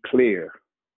be clear.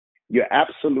 You're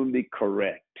absolutely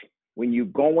correct. When you're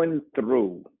going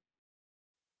through,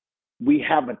 we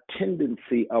have a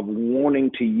tendency of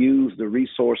wanting to use the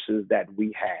resources that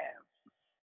we have.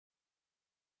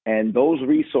 And those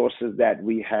resources that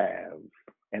we have,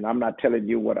 and I'm not telling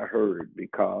you what I heard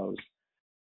because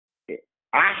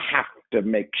I have to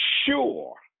make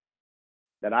sure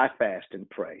that I fast and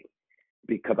pray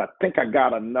because I think I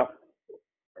got enough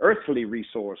earthly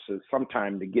resources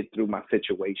sometime to get through my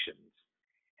situations.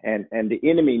 And the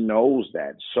enemy knows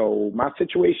that. So my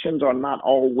situations are not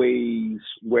always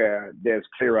where there's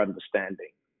clear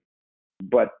understanding.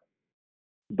 But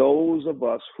those of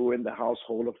us who are in the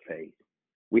household of faith,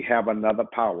 we have another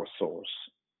power source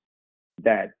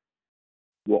that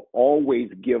will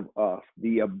always give us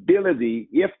the ability,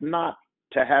 if not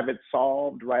to have it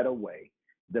solved right away,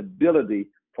 the ability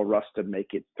for us to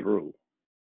make it through.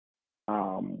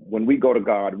 When we go to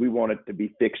God, we want it to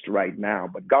be fixed right now,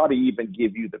 but God will even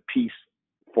give you the peace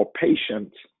for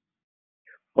patience,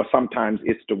 but sometimes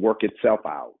it's to work itself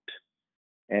out.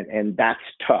 And that's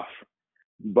tough.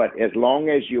 But as long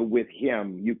as you're with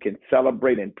him, you can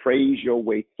celebrate and praise your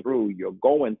way through, you're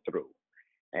going through.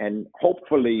 And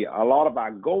hopefully a lot of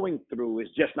our going through is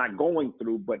just not going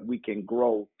through, but we can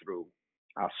grow through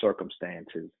our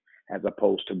circumstances as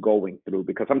opposed to going through.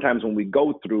 Because sometimes when we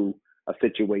go through a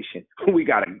situation, we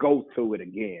got to go through it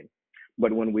again.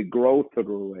 But when we grow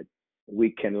through it, we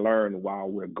can learn while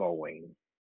we're going.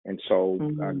 And so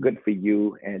good for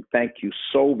you. And thank you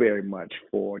so very much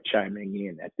for chiming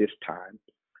in at this time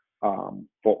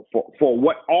for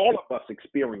what all of us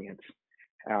experience.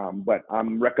 But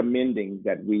I'm recommending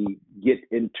that we get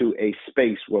into a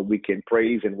space where we can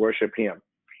praise and worship him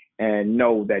and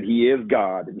know that he is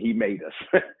God and he made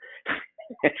us.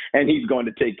 And he's going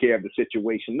to take care of the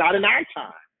situation, not in our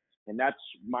time. And that's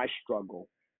my struggle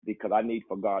because I need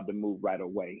for God to move right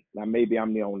away. Now, maybe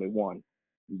I'm the only one,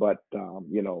 but, no,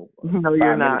 5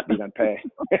 you're minutes not. be done past.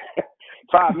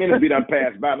 5 minutes be done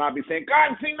past by, and I'll be saying,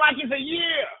 God, it seems like it's a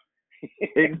year.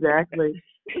 Exactly.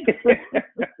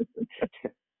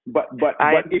 But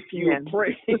if you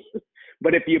pray,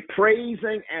 but if you're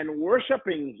praising and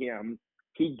worshiping him,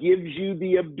 he gives you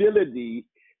the ability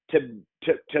to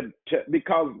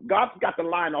because God's got to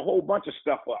line a whole bunch of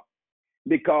stuff up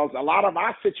because a lot of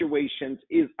our situations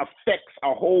affects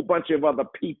a whole bunch of other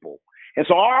people. And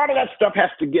so all of that stuff has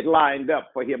to get lined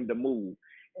up for him to move.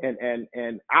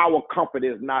 And our comfort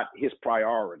is not his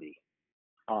priority.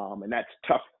 And that's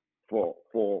tough for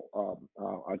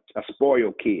a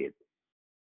spoiled kid.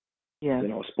 Yeah. You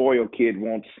know, a spoiled kid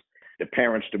wants the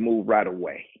parents to move right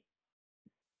away.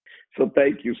 So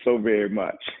thank you so very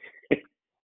much.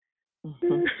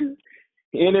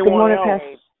 Anyone Good morning, else?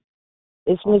 Pastor.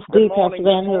 It's Miss D. Pastor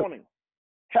Van Hook.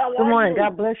 Good morning.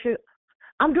 God bless you.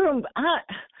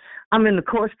 I'm in the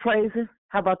course praising.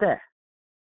 How about that?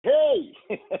 Hey.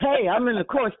 Hey, I'm in the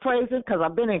course praising because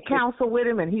I've been in counsel with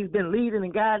him and he's been leading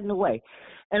and guiding the way.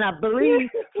 And I believe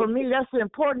for me that's the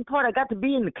important part. I got to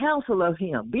be in the counsel of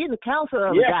him, be in the counsel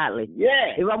of the godly.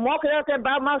 Yeah. If I'm walking out there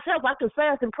by myself, I can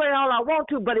fast and pray all I want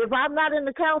to. But if I'm not in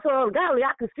the counsel of the godly,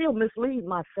 I can still mislead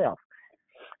myself.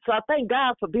 So I thank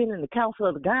God for being in the counsel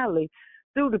of the godly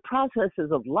through the processes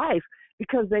of life,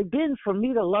 because they've been for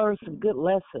me to learn some good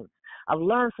lessons. I've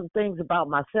learned some things about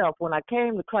myself. When I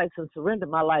came to Christ and surrendered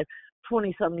my life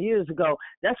 20-something years ago,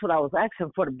 that's what I was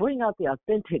asking for, to bring out the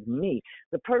authentic me,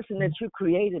 the person that you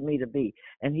created me to be.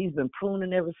 And he's been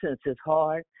pruning ever since. It's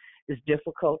hard. It's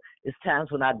difficult. It's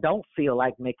times when I don't feel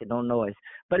like making no noise.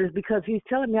 But it's because he's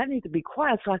telling me I need to be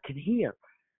quiet so I can hear.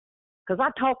 Because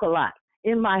I talk a lot.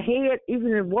 In my head,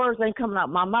 even if words ain't coming out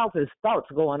my mouth, there's thoughts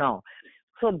going on.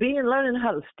 So learning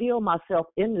how to still myself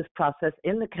in this process,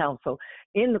 in the counsel,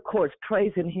 in the courts,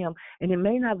 praising him, and it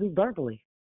may not be verbally.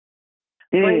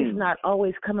 Praise not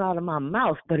always coming out of my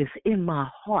mouth, but it's in my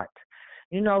heart.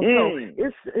 You know, so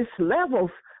it's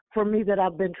levels for me that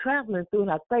I've been traveling through,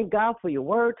 and I thank God for your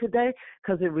word today,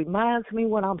 because it reminds me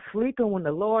when I'm sleeping, when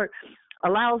the Lord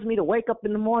allows me to wake up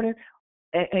in the morning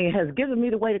and has given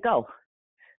me the way to go,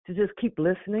 to just keep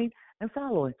listening and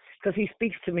following, because he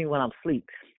speaks to me when I'm asleep,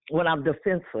 when I'm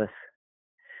defenseless.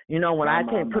 You know, when I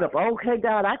can't put up, okay,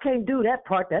 God, I can't do that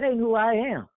part. That ain't who I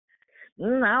am.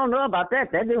 I don't know about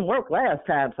that. That didn't work last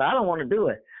time, so I don't want to do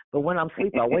it. But when I'm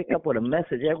asleep, I wake up with a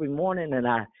message every morning, and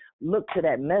I look to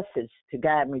that message to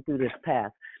guide me through this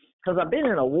path. Because I've been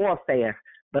in a warfare,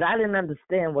 but I didn't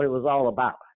understand what it was all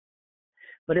about.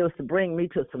 But it was to bring me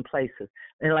to some places.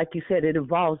 And like you said, it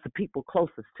involves the people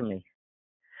closest to me.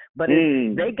 But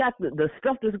they got the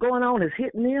stuff that's going on is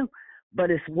hitting them,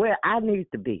 but it's where I need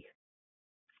to be,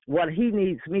 what he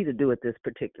needs me to do at this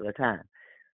particular time.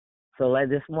 So like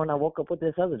this morning, I woke up with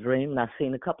this other dream, and I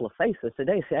seen a couple of faces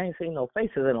today. See, I ain't seen no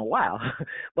faces in a while,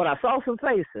 but I saw some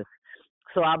faces.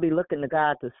 So I'll be looking to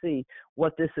God to see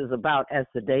what this is about as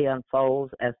the day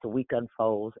unfolds, as the week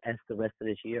unfolds, as the rest of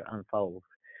this year unfolds.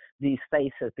 These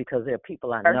faces, because they're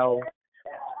people I know,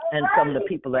 and some of the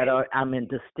people that I'm in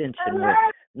distinction with.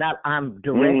 Not I'm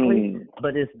directly,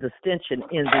 but it's distinction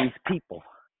in these people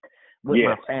with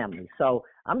my family. So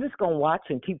I'm just going to watch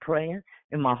and keep praying.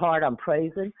 In my heart, I'm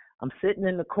praising. I'm sitting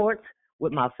in the courts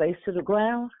with my face to the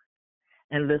ground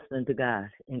and listening to God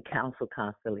in counsel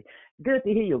constantly. Good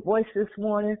to hear your voice this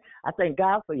morning. I thank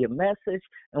God for your message,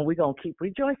 and we're going to keep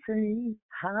rejoicing.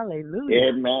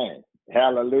 Hallelujah. Amen.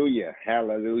 Hallelujah.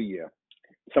 Hallelujah.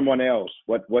 Someone else,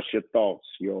 what's your thoughts,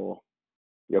 your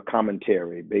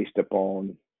commentary based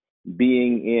upon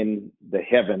being in the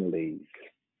heavenlies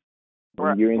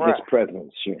when you're in his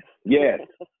presence? Yes.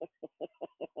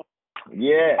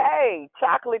 Yes. Hey,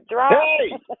 chocolate drop.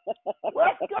 Hey,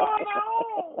 what's going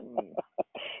on?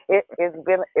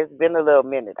 It's been a little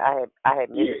minute. I had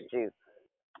missed you.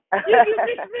 You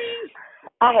missed me?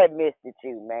 I had missed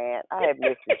you, man. I had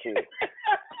missed you.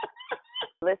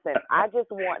 Listen, I just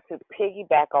want to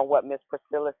piggyback on what Miss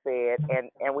Priscilla said,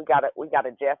 and we got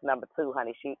a Jeff number 2,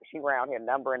 honey. She around here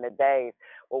numbering the days.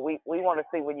 Well, we want to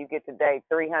see when you get to day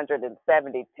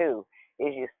 372.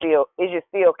 Is you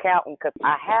still counting? Because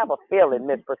I have a feeling,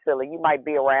 Miss Priscilla, you might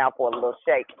be around for a little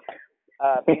shake.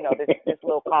 You know, this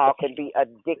little call can be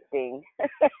addicting.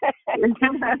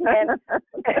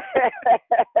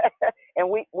 and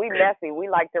we messy. We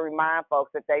like to remind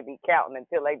folks that they be counting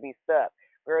until they be stuck.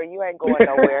 Girl, you ain't going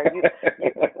nowhere.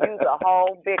 You's a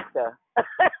whole victor.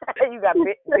 You got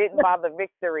bitten by the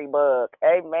victory bug.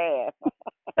 Amen.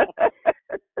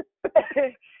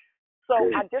 So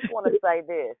I just want to say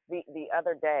this. The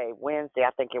other day, Wednesday,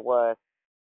 I think it was,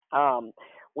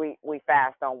 we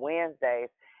fast on Wednesdays.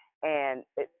 And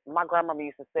my grandmama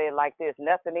used to say it like this: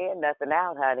 nothing in, nothing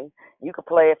out, honey. You can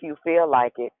play if you feel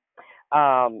like it.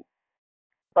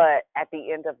 But at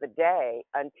the end of the day,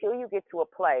 until you get to a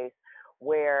place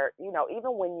where, you know,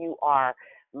 even when you are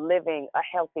living a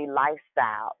healthy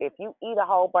lifestyle, if you eat a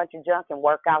whole bunch of junk and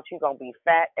work out, you're going to be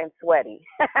fat and sweaty.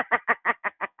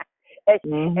 and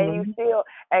you still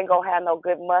ain't gonna have no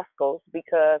good muscles,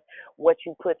 because what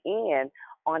you put in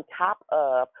on top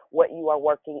of what you are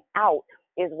working out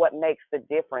is what makes the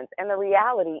difference. And the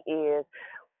reality is,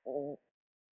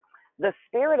 the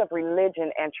spirit of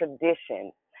religion and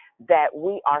tradition that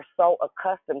we are so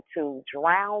accustomed to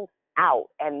drowns out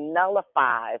and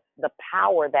nullifies the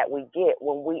power that we get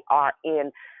when we are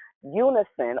in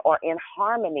unison or in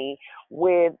harmony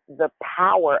with the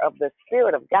power of the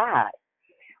Spirit of God,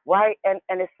 right? And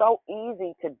it's so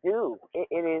easy to do. It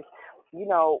is,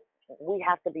 we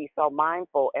have to be so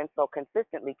mindful and so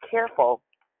consistently careful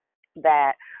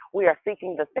that we are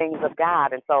seeking the things of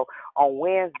God. And so on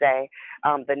Wednesday,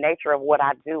 the nature of what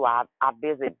I do, I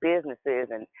visit businesses,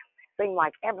 and it seems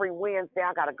like every Wednesday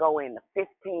I got to go into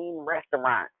 15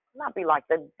 restaurants. And I'll be like,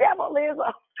 the devil is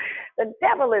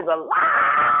a lie.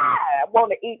 I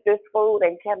want to eat this food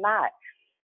and cannot.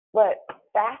 But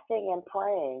fasting and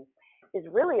praying is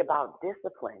really about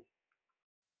discipline.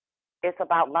 It's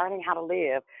about learning how to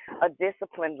live a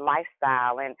disciplined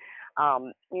lifestyle. And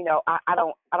I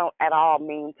don't at all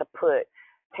mean to put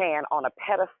Tan on a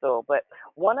pedestal, but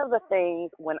one of the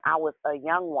things when I was a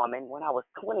young woman, when I was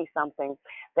 20-something,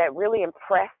 that really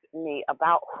impressed me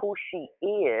about who she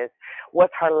is was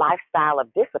her lifestyle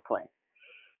of discipline.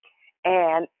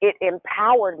 And it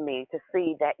empowered me to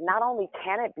see that not only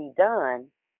can it be done,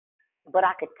 but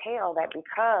I could tell that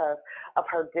because of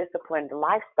her disciplined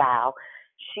lifestyle,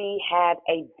 she had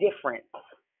a difference.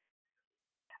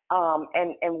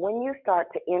 And when you start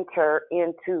to enter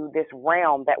into this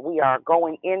realm that we are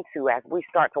going into, as we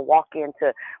start to walk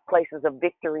into places of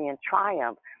victory and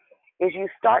triumph, is you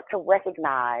start to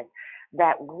recognize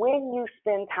that when you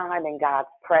spend time in God's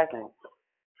presence,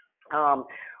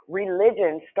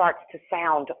 religion starts to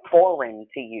sound foreign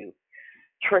to you.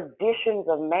 Traditions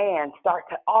of man start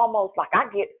to almost, like, I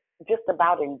get just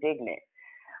about indignant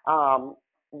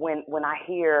when I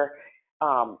hear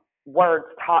words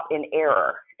taught in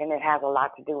error, and it has a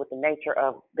lot to do with the nature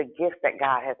of the gift that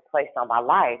God has placed on my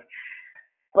life.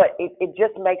 But it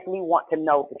just makes me want to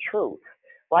know the truth,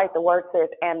 right? The word says,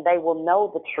 and they will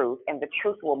know the truth, and the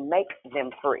truth will make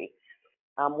them free.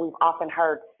 We've often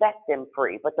heard set them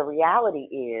free, but the reality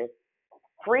is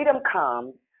freedom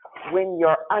comes when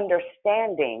your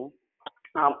understanding,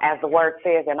 as the word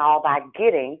says, in all thy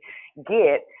getting,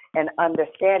 get an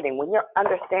understanding. When your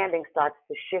understanding starts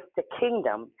to shift to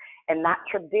kingdom and not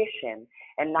tradition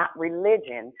and not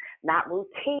religion, not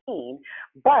routine,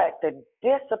 but the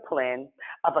discipline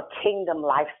of a kingdom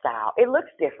lifestyle. It looks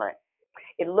different.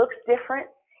 It looks different.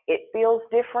 It feels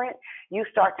different. You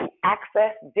start to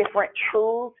access different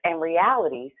truths and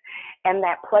realities, and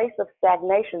that place of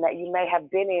stagnation that you may have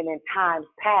been in times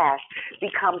past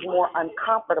becomes more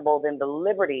uncomfortable than the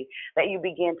liberty that you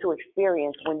begin to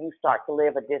experience when you start to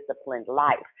live a disciplined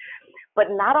life.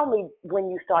 But not only when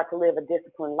you start to live a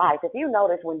disciplined life, if you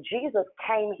notice, when Jesus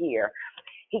came here,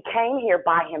 he came here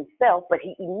by himself, but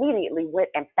he immediately went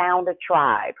and found a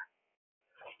tribe.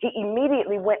 He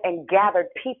immediately went and gathered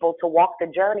people to walk the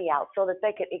journey out so that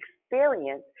they could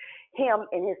experience him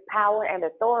in his power and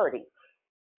authority.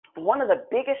 One of the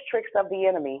biggest tricks of the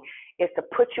enemy is to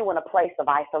put you in a place of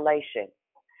isolation.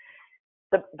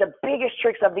 The biggest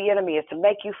tricks of the enemy is to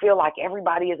make you feel like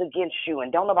everybody is against you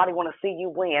and don't nobody want to see you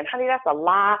win. Honey, that's a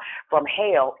lie from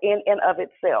hell in and of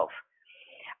itself.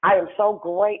 I am so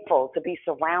grateful to be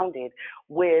surrounded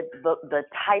with the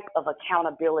type of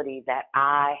accountability that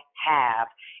I have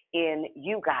in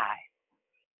you guys.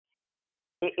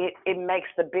 It makes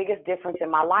the biggest difference in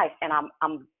my life, and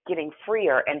I'm getting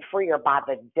freer and freer by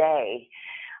the day.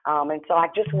 And so I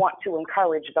just want to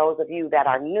encourage those of you that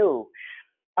are new,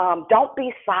 don't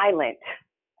be silent.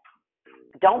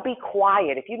 Don't be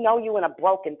quiet. If you know you're in a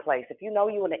broken place, if you know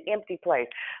you're in an empty place,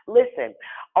 listen,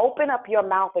 open up your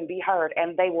mouth and be heard,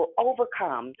 and they will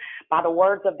overcome by the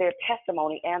words of their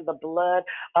testimony and the blood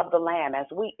of the Lamb. As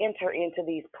we enter into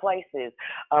these places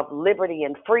of liberty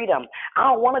and freedom, I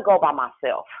don't want to go by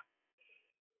myself,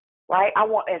 right? I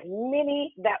want as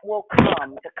many that will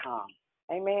come to come.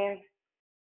 Amen.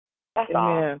 That's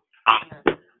all.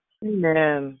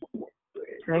 Amen.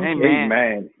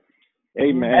 Amen.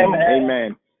 Amen.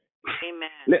 Amen.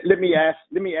 Let me ask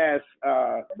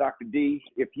Dr. D,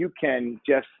 if you can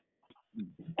just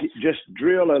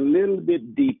drill a little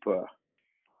bit deeper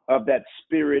of that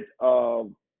spirit of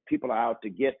people are out to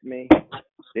get me.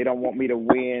 They don't want me to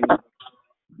win,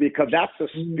 because that's a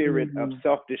spirit of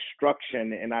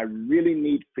self-destruction, and I really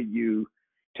need for you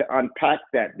to unpack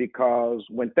that, because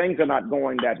when things are not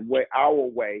going that way, our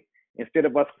way, instead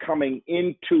of us coming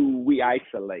into, we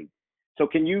isolate. So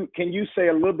can you say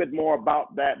a little bit more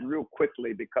about that real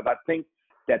quickly, because I think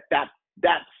that's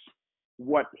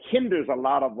what hinders a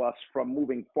lot of us from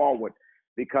moving forward,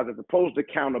 because as opposed to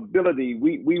accountability,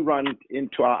 we run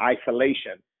into our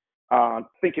isolation,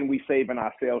 thinking we saving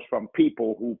ourselves from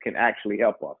people who can actually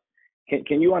help us.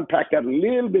 Can you unpack that a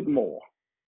little bit more?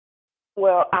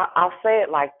 Well, I'll say it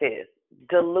like this.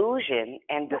 Delusion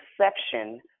and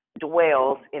deception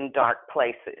dwells in dark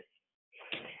places.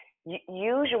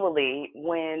 Usually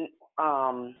when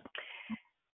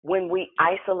we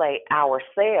isolate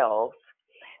ourselves,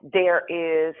 there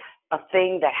is a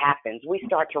thing that happens. We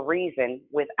start to reason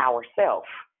with ourselves,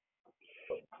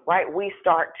 right? We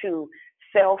start to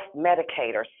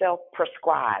self-medicate or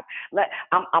self-prescribe.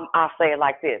 I'll say it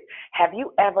like this. Have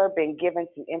you ever been given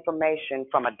some information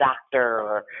from a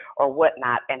doctor or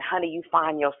whatnot, and honey, you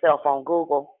find yourself on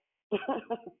Google?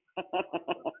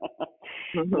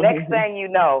 Next thing you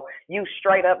know, you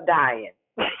straight up dying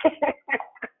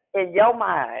in your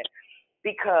mind,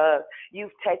 because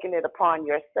you've taken it upon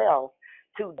yourself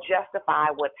to justify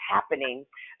what's happening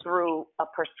through a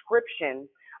prescription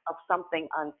of something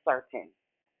uncertain,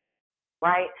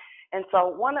 right? And so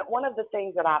one of the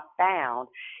things that I've found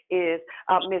is,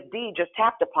 Ms. D just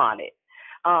tapped upon it,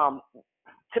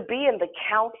 to be in the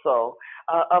counsel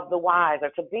of the wise, or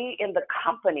to be in the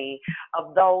company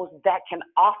of those that can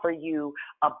offer you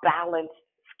a balanced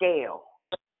scale.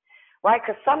 Right?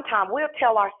 Because sometimes we'll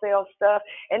tell ourselves stuff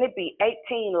and it be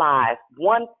 18 lies,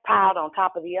 one piled on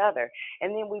top of the other.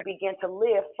 And then we begin to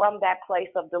live from that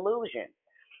place of delusion.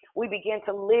 We begin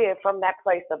to live from that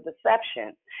place of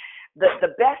deception.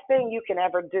 The best thing you can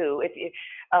ever do,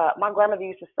 my grandmother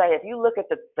used to say, if you look at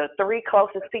the three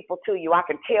closest people to you, I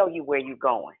can tell you where you're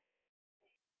going.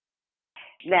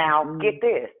 Now, get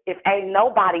this. If ain't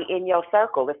nobody in your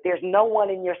circle, if there's no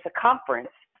one in your circumference,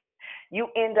 you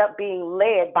end up being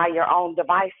led by your own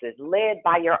devices, led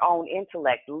by your own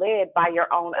intellect, led by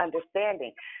your own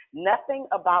understanding. Nothing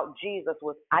about Jesus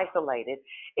was isolated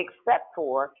except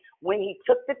for when he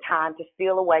took the time to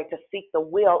steal away to seek the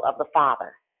will of the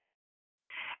Father.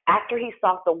 After he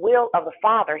sought the will of the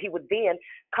Father, he would then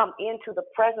come into the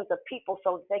presence of people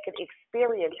so that they could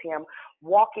experience him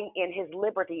walking in his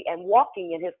liberty and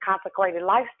walking in his consecrated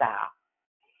lifestyle.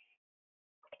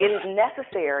 It is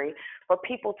necessary for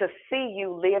people to see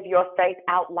you live your faith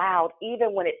out loud,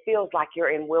 even when it feels like you're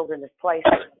in wilderness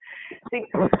places. See,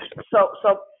 so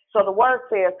the word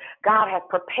says God has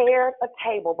prepared a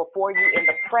table before you in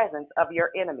the presence of your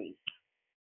enemies.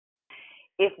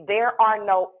 If there are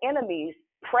no enemies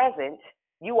present,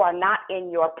 you are not in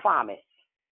your promise.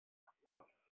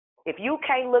 If you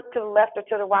can't look to the left or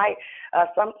to the right,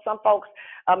 some folks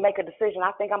make a decision.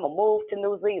 I think I'm going to move to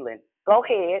New Zealand. Go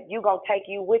ahead. You're going to take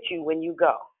you with you when you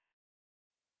go.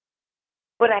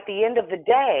 But at the end of the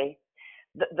day,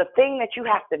 the thing that you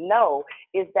have to know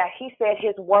is that he said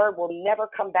his word will never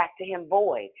come back to him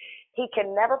void. He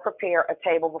can never prepare a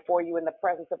table before you in the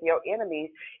presence of your enemies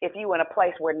if you're in a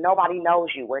place where nobody knows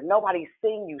you, where nobody's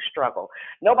seen you struggle,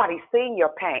 nobody's seen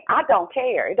your pain. I don't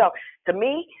care. To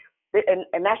me,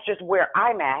 and that's just where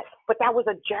I'm at, but that was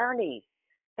a journey.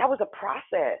 That was a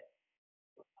process.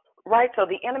 Right? So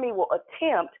the enemy will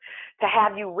attempt to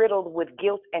have you riddled with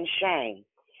guilt and shame.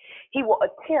 He will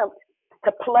attempt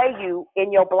to play you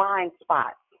in your blind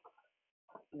spot.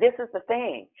 This is the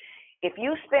thing. If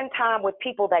you spend time with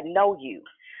people that know you,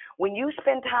 when you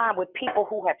spend time with people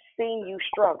who have seen you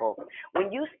struggle,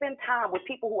 when you spend time with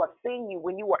people who have seen you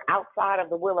when you were outside of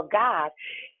the will of God,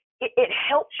 it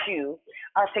helps you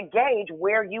to gauge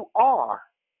where you are,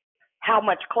 how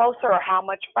much closer or how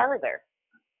much further.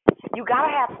 You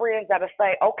gotta have friends that'll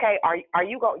say, "Okay, are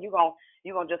you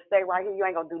gonna just stay right here? You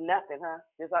ain't gonna do nothing, huh?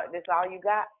 This all you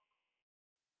got?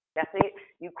 That's it?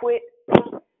 You quit?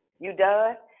 You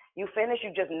done? You finished?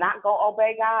 You just not gonna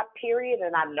obey God? Period?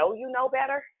 And I know you know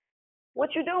better.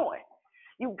 What you doing?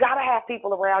 You gotta have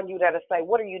people around you that'll say,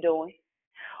 "What are you doing?"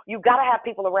 You gotta have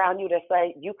people around you that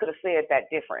say, "You could have said that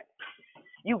different."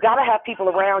 You gotta have people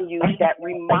around you that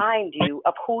remind you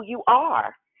of who you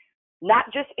are.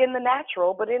 Not just in the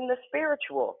natural, but in the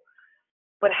spiritual.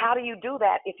 But how do you do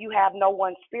that if you have no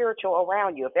one spiritual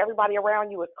around you? If everybody around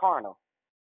you is carnal?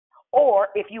 Or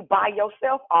if you by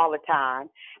yourself all the time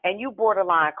and you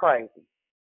borderline crazy,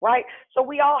 right? So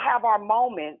we all have our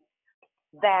moments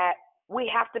that we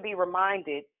have to be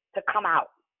reminded to come out.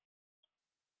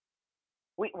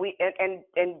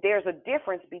 And there's a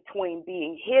difference between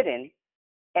being hidden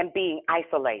and being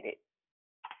isolated.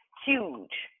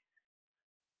 Huge.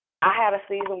 I had a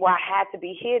season where I had to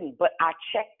be hidden, but I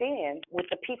checked in with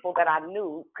the people that I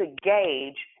knew could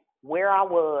gauge where I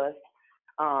was,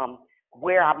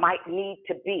 where I might need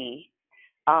to be,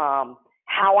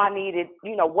 how I needed,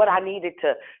 what I needed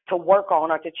to work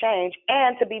on or to change.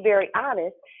 And to be very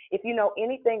honest, if you know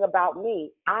anything about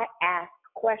me, I ask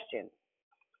questions.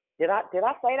 Did I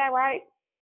say that right?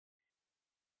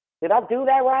 Did I do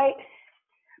that right?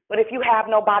 But if you have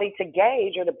nobody to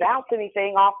gauge or to bounce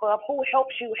anything off of, who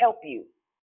helps you help you?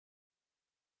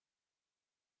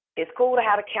 It's cool to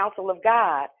have a counsel of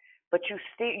God, but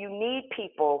you need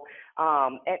people,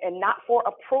 and not for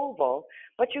approval,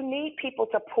 but you need people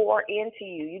to pour into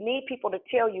you. You need people to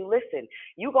tell you, listen,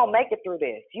 you're going to make it through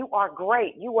this. You are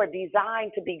great. You are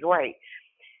designed to be great.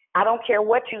 I don't care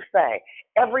what you say.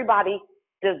 Everybody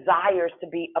desires to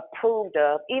be approved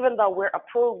of, even though we're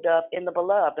approved of in the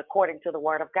beloved, according to the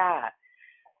word of God.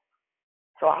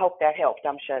 So I hope that helps.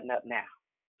 I'm shutting up now.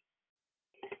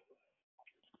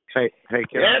 Hey,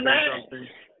 can I say something?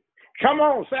 Come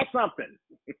on, say something.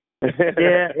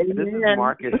 Yeah, this is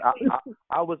Marcus.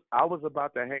 I was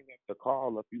about to hang up the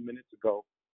call a few minutes ago,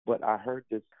 but I heard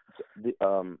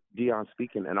Dion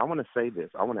speaking, and I want to say this.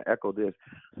 I want to echo this.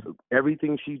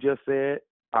 Everything she just said,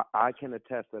 I can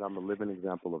attest that I'm a living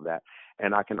example of that,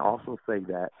 and I can also say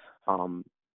that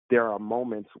there are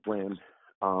moments when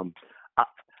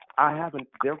I haven't.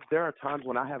 There are times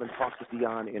when I haven't talked to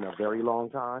Dion in a very long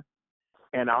time.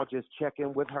 And I'll just check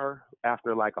in with her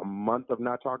after like a month of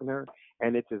not talking to her,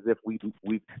 and it's as if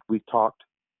we've talked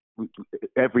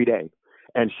every day,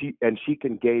 and she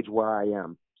can gauge where I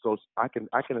am. So I can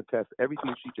attest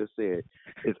everything she just said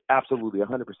is absolutely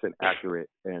 100% accurate,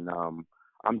 and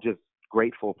I'm just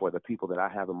grateful for the people that I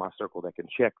have in my circle that can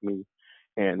check me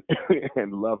and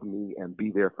and love me and be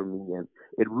there for me, and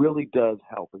it really does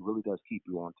help. It really does keep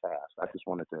you on task. I just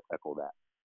wanted to echo that.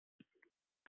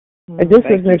 This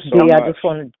is Miss D. I just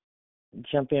want to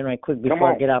jump in right quick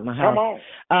before I get out my house.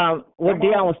 What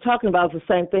Dion was talking about is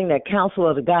the same thing, that counsel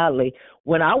of the godly.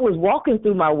 When I was walking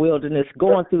through my wilderness,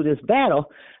 going through this battle,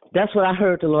 that's what I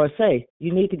heard the Lord say.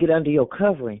 You need to get under your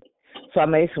covering. So I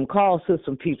made some calls to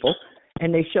some people,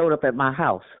 and they showed up at my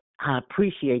house. I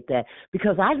appreciate that,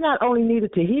 because I not only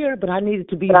needed to hear, but I needed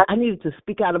to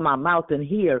speak out of my mouth and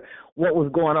hear what was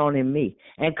going on in me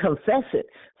and confess it.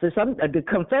 So the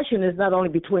confession is not only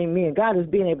between me and God, it's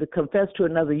being able to confess to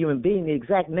another human being the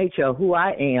exact nature of who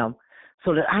I am,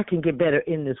 so that I can get better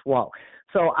in this walk.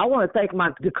 So I want to thank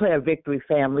my Declare Victory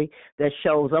family that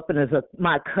shows up and is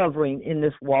my covering in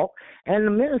this walk, and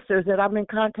the ministers that I'm in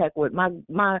contact with,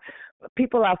 my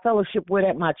people I fellowship with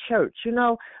at my church,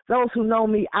 those who know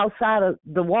me outside of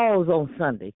the walls on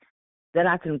Sunday, that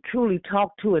I can truly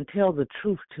talk to and tell the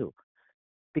truth to,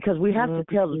 because we have to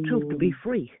tell the truth to be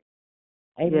free.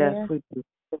 Amen. Yes, we do.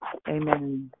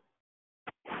 Amen.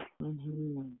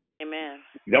 Mm-hmm. Amen.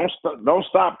 Don't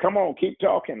stop. Come on, keep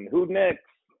talking. Who next?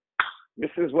 This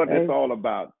is what it's all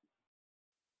about.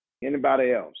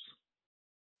 Anybody else?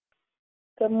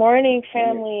 Good morning,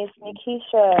 family. It's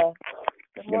Nikisha.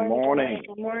 Good morning.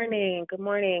 Good morning. Good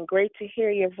morning. Great to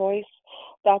hear your voice,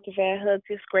 Dr. Van Hook.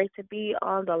 Just great to be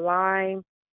on the line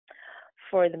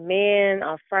for the men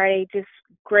on Friday. Just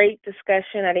great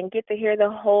discussion. I didn't get to hear the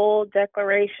whole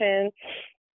declaration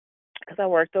because I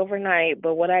worked overnight,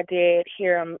 but what I did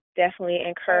hear, I'm definitely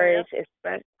encouraged.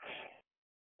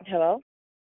 Hello?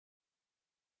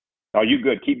 Oh, you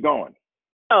good. Keep going.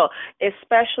 Oh,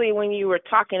 especially when you were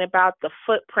talking about the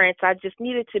footprints, I just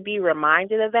needed to be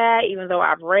reminded of that, even though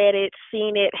I've read it,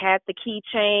 seen it, had the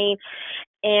keychain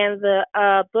and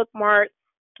the bookmark.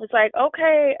 It's like,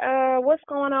 okay, what's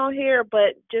going on here?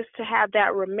 But just to have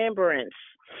that remembrance.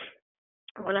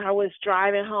 When I was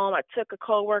driving home, I took a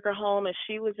coworker home, and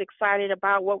she was excited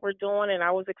about what we're doing, and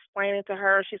I was explaining to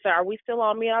her. She said, "Are we still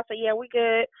on mute?" I said, "Yeah, we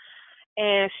good."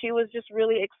 And she was just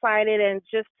really excited, and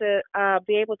just to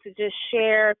be able to just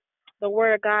share the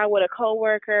word of God with a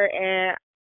coworker, and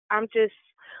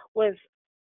was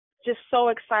just so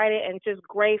excited and just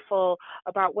grateful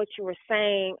about what you were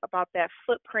saying about that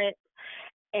footprint,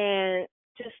 and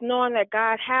just knowing that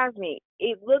God has me.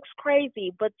 It looks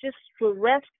crazy, but just to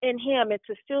rest in Him and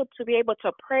to be able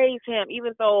to praise Him,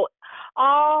 even though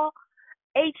all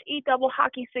double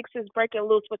hockey sticks is breaking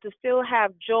loose, but to still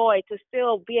have joy, to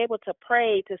still be able to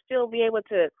pray, to still be able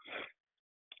to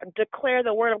declare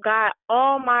the word of God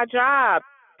on my job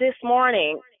this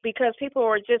morning, because people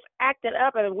were just acting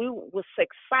up, and we was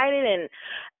excited, and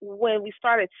when we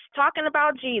started talking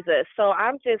about Jesus. So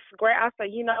I'm just great. I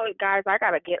said, guys, I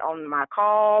got to get on my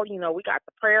call. We got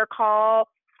the prayer call,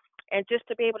 and just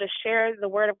to be able to share the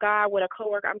word of God with a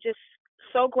coworker, I'm just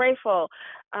so grateful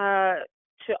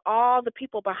to all the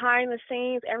people behind the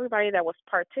scenes, everybody that was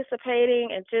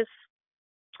participating, and just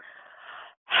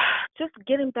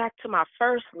getting back to my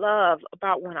first love,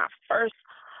 about when I first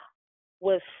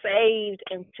was saved,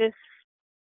 and just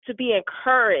to be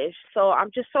encouraged. So I'm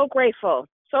just so grateful.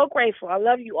 So grateful. I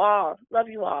love you all. Love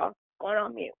you all. Going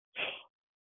on mute.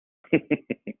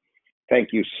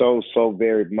 Thank you so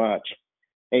very much.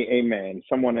 Amen.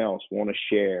 Someone else want to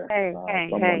share? Hey,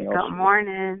 good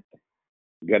morning.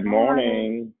 Good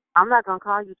morning. I'm not going to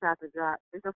call you Pastor Jock.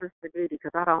 It's a Sister Duty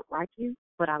because I don't like you,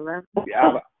 but I love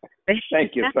you.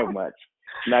 Thank you so much.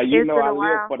 Now, you know I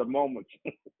live for the moment.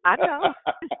 I know.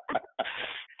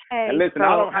 And listen,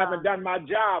 I haven't done my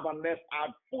job unless I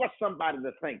force somebody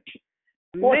to think.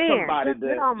 Force somebody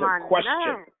to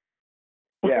question.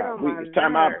 Yeah, it's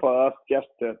time out for us just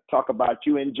to talk about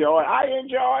you. I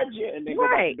enjoyed you, and then go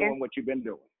back to doing what you've been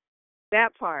doing.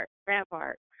 That part. Yeah.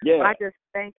 But I just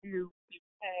thank you,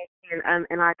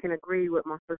 and I can agree with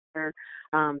my sister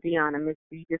Dion and Miss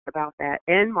B just about that,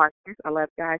 and Marcus. I love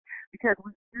guys because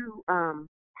we do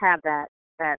have that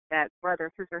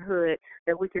brother sisterhood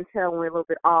that we can tell when we're a little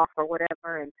bit off or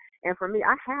whatever. And for me,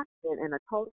 I have been in a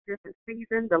totally different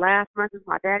season. The last month is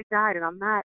my daddy died, and I'm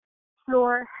not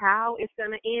sure how it's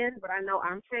going to end, but I know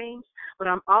I'm changed. But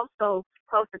I'm also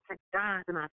closer to God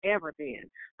than I've ever been.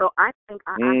 So I think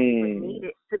I actually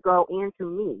needed to go into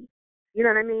me. You know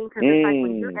what I mean? Because it's like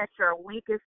when you're at your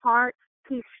weakest part,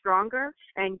 he's stronger,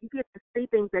 and you get to see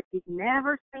things that you've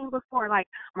never seen before. Like,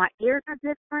 my ears are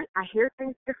different. I hear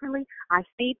things differently. I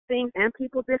see things and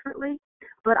people differently.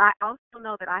 But I also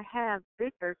know that I have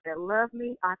victors that love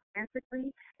me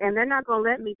authentically, and they're not going to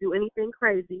let me do anything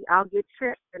crazy. I'll get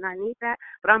tripped, and I need that.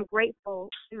 But I'm grateful,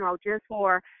 just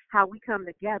for how we come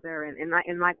together.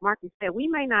 And like Marcus said, we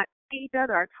may not see each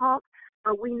other or talk,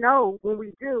 but we know when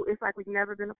we do, it's like we've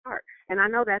never been apart. And I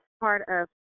know that's part of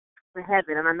the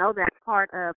heaven, and I know that's part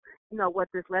of, what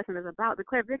this lesson is about.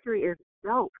 Declare Victory is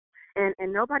dope.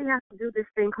 And nobody has to do this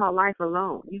thing called life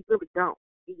alone. You really don't.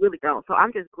 You really don't. So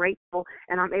I'm just grateful,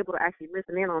 and I'm able to actually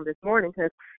listen in on this morning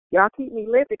because y'all keep me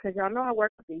lifted because y'all know I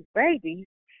work with these babies,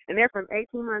 and they're from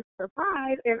 18 months to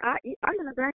 5, and I'm in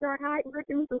the backyard hiding,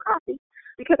 drinking me some coffee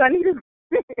because I need it.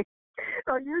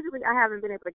 So usually I haven't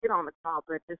been able to get on the call,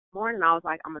 but this morning I was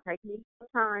like, I'm going to take me some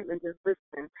time and just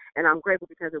listen. And I'm grateful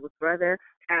because it was Brother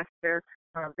Pastor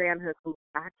Van Hook who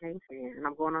I can't stand, and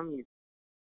I'm going on mute.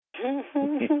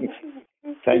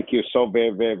 Thank you so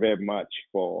very, very, very much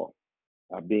for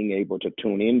being able to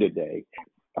tune in today.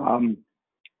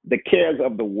 The cares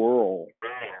of the world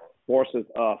forces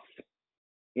us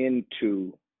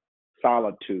into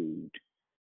solitude.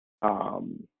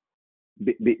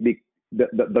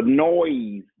 The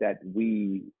noise that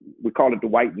we call it the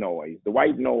white noise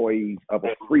of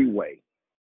a freeway.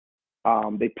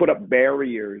 They put up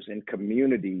barriers in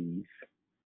communities,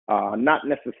 not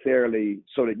necessarily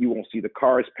so that you won't see the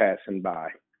cars passing by,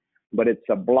 but it's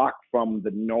a block from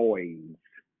the noise.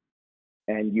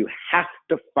 And you have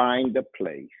to find a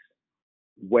place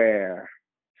where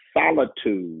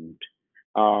solitude.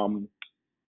 I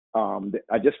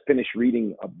just finished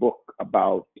reading a book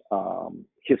about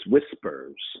his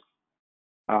whispers.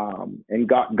 And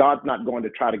God's not going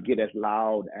to try to get as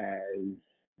loud as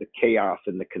the chaos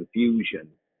and the confusion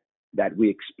that we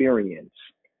experience.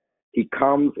 He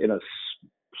comes in a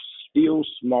still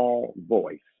small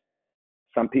voice.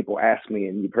 Some people ask me,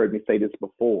 and you've heard me say this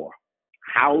before,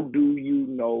 how do you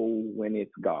know when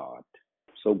it's God?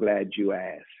 So glad you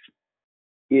asked.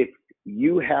 If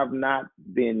you have not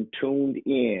been tuned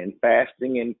in,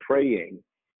 fasting and praying,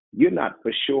 you're not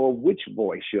for sure which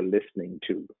voice you're listening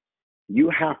to. You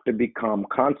have to become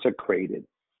consecrated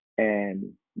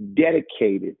and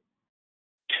dedicated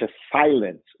to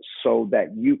silence so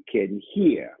that you can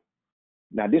hear.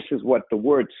 Now, this is what the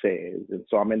word says, and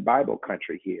so I'm in Bible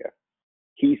country here.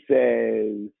 He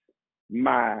says,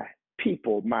 my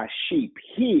people, my sheep,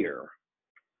 hear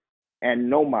and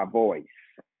know my voice.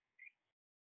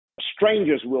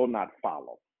 Strangers will not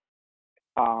follow.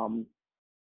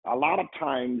 A lot of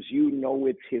times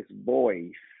it's his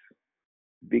voice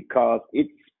because it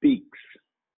speaks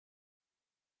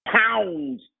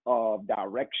pounds of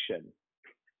direction.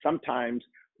 Sometimes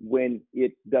when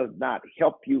it does not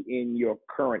help you in your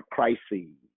current crises,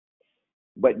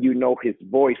 but his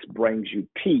voice brings you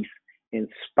peace in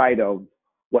spite of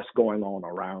what's going on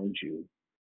around you.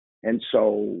 And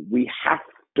so we have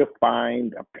to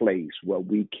find a place where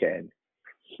we can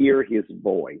hear his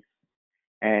voice.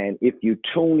 And if you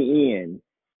tune in,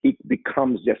 he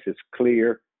becomes just as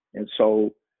clear. And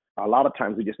so a lot of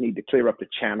times we just need to clear up the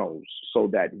channels so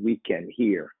that we can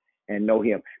hear and know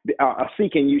him.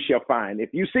 Seek and you shall find. If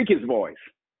you seek his voice,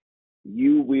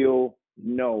 you will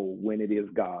know when it is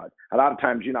God. A lot of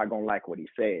times you're not going to like what he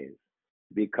says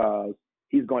because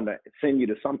he's going to send you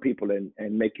to some people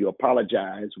and make you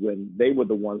apologize when they were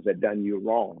the ones that done you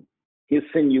wrong. He'll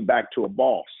send you back to a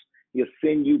boss. He'll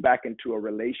send you back into a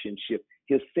relationship.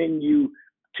 He'll send you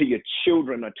to your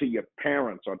children or to your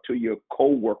parents or to your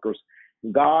co-workers.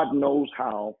 God knows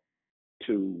how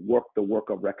to work the work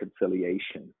of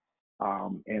reconciliation.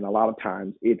 And a lot of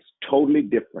times it's totally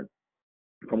different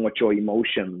from what your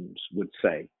emotions would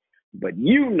say. But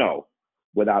you know,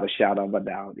 without a shadow of a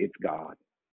doubt, it's God.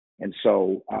 And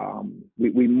so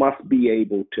we must be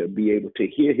able to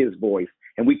hear his voice.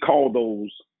 And we call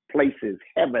those places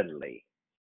heavenly.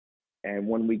 And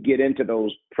when we get into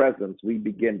those presence, we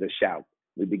begin to shout.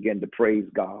 We begin to praise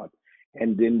God.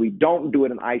 And then we don't do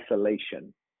it in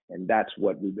isolation. And that's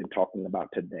what we've been talking about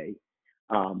today.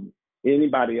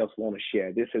 Anybody else want to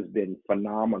share? This has been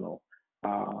phenomenal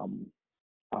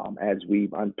as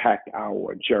we've unpacked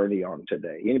our journey on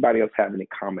today. Anybody else have any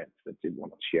comments that they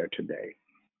want to share today?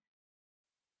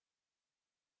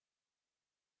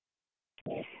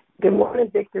 Good morning,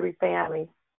 Victory family.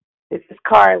 This is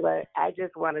Carla. I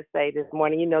just want to say this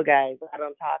morning, you know, guys, I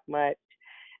don't talk much,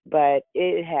 but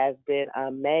it has been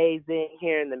amazing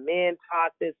hearing the men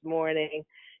talk this morning,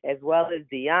 as well as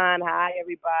Dion. Hi,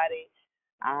 everybody.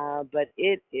 But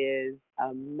it is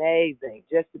amazing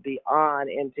just to be on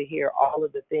and to hear all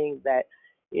of the things that,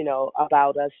 you know,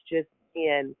 about us just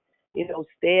being, you know,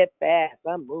 steadfast,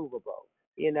 unmovable,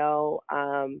 you know,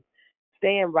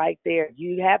 staying right there,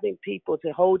 you having people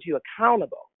to hold you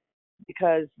accountable,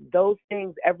 because those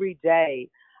things every day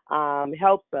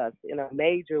helps us in a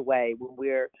major way when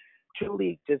we're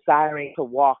truly desiring to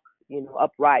walk, you know,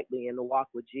 uprightly in the walk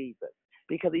with Jesus,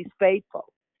 because he's faithful.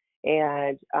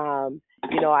 And,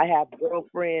 you know, I have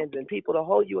girlfriends and people to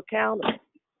hold you accountable.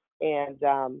 And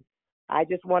I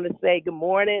just want to say good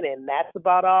morning, and that's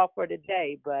about all for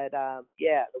today. But,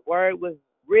 yeah, the word was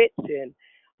rich and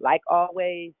like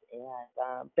always.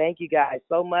 And thank you guys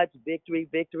so much. Victory,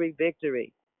 victory,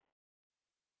 victory.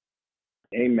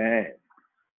 Amen.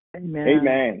 Amen.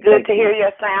 Amen. Good to hear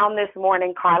your sound this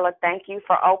morning, Carla. Thank you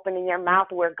for opening your mouth.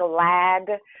 We're glad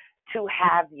to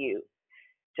have you.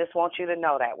 Just want you to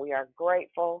know that we are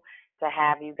grateful to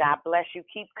have you. God bless you.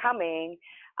 Keep coming.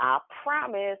 I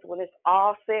promise when it's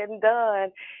all said and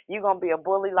done, you're going to be a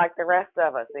bully like the rest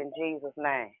of us in Jesus'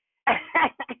 name.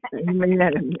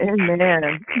 Amen.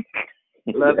 Amen.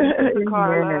 Love you,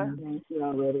 Carla. She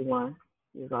already won.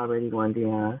 She's already won,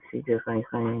 Dion. She just ain't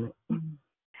saying it.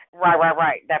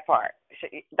 Right. That part.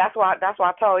 That's why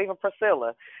I told even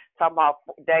Priscilla, talking about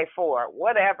day 4,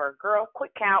 whatever. Girl,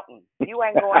 quit counting. You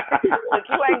ain't going. Look,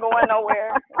 you ain't going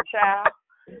nowhere, child.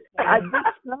 I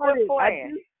just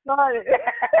started.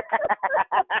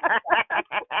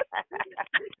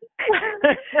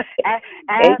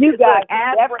 And you guys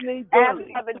definitely ask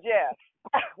Brother Jeff.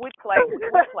 We play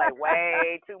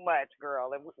way too much,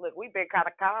 girl. And look, we've been kind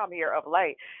of calm here of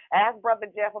late. Ask Brother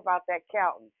Jeff about that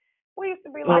counting. We used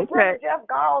to be like, Brother Jeff,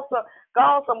 go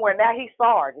somewhere. Now he's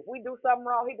sorry. If we do something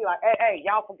wrong, he'd be like, hey,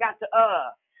 y'all forgot to,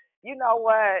 you know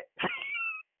what?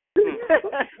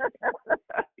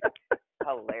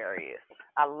 Hilarious.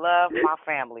 I love my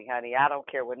family, honey. I don't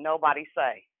care what nobody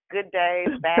say. Good days,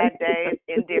 bad days,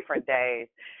 indifferent days.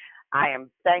 I am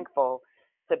thankful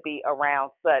to be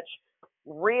around such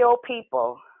real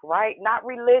people, right? Not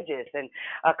religious, and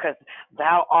because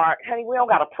thou art, honey, we don't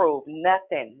got to prove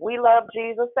nothing. We love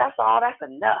Jesus. That's all. That's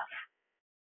enough.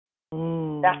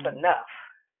 That's enough.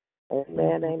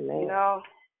 Amen, amen. You know,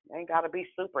 ain't got to be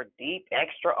super deep,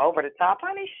 extra, over the top.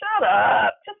 Honey, shut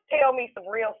up. Just tell me some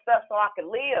real stuff so I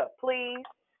can live, please.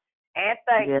 And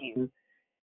thank you.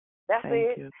 That's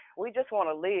it. You. We just want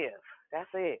to live. That's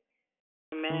it.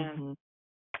 Amen. Mm-hmm.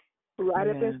 Right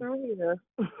up in here.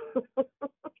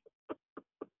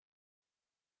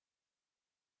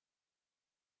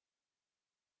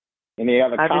 Any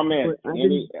other comments?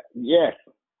 Yes.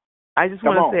 I just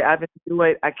want to say I've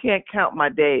enjoyed. I can't count my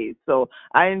days, so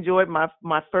I enjoyed my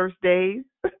first days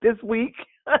this week.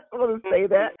 I want to say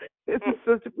that. This is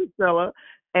Sister Priscilla,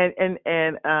 and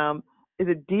is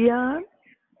it Dion?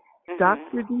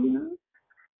 Dr. Dion?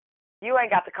 You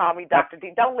ain't got to call me Dr.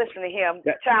 D. Don't listen to him.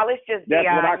 Child, it's just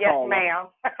Dion. Yes, ma'am.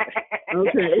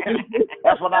 Okay.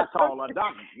 That's what I call her.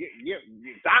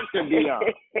 Dr. Dion.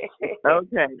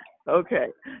 Okay.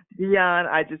 Dion,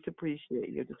 I just appreciate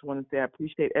you. I just want to say I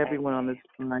appreciate everyone on this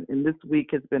line. And this week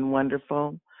has been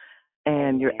wonderful.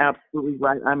 And you're absolutely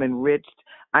right. I'm enriched.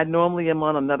 I normally am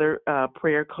on another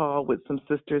prayer call with some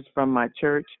sisters from my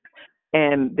church.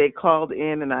 And they called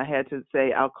in, and I had to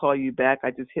say, I'll call you back.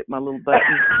 I just hit my little button.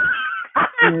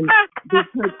 And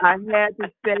because I had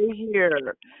to stay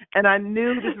here. And I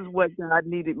knew this is what God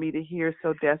needed me to hear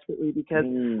so desperately, because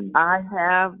I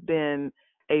have been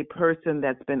a person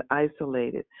that's been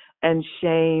isolated, and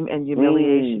shame and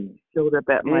humiliation showed up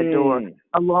at my door,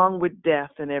 along with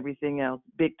death and everything else,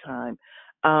 big time.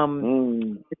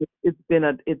 It's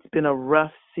been a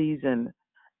rough season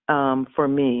for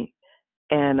me,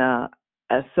 and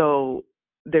so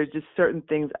there's just certain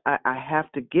things I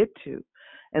have to get to,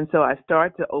 and so I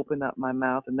start to open up my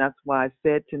mouth, and that's why I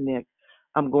said to Nick,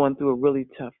 I'm going through a really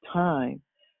tough time,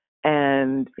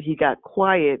 and he got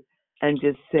quiet and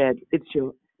just said, "It's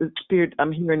your spirit.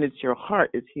 I'm hearing it's your heart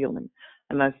is healing,"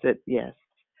 and I said, "Yes."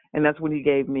 And that's when he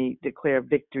gave me Declare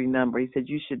Victory number. He said,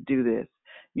 "You should do this.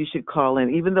 You should call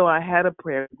in." Even though I had a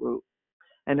prayer group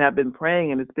and have been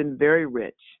praying, and it's been very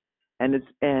rich, and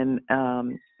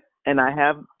I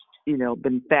have,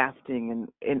 been fasting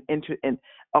and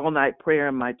all night prayer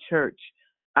in my church.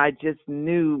 I just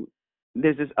knew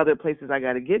there's just other places I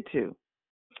got to get to,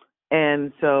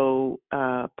 and so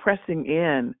pressing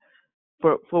in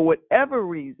for whatever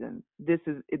reason, this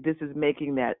is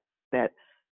making that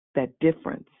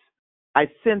difference. I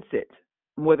sense it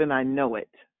more than I know it.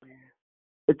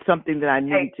 It's something that I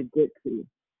need to get to.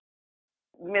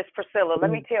 Miss Priscilla,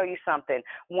 let me tell you something.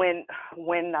 When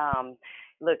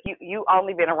look, you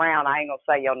only been around, I ain't gonna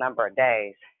say your number of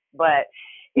days, but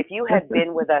if you had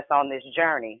been with us on this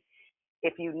journey,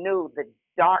 if you knew the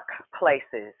dark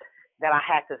places that I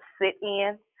had to sit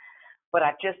in, but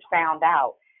I just found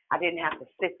out I didn't have to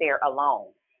sit there alone,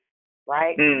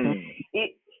 right?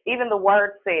 Even the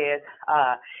word says,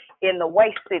 in the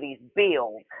waste cities,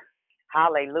 build.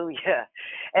 Hallelujah.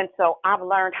 And so I've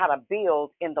learned how to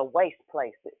build in the waste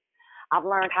places. I've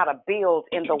learned how to build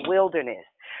in the wilderness,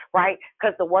 right?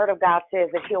 Because the word of God says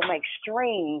that he'll make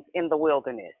streams in the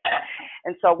wilderness.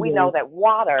 And so we know that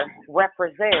water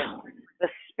represents the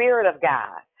Spirit of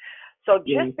God. So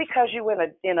just because you're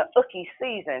in a ooky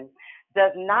season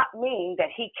does not mean that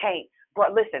he can't.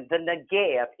 But listen, the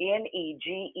Negev,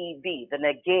 Negeb, the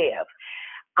Negev.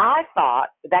 I thought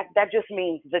that just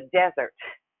means the desert,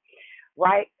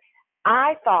 right?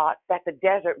 I thought that the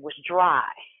desert was dry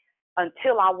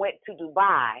until I went to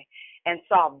Dubai and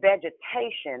saw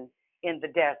vegetation in the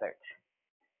desert.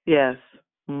 Yes.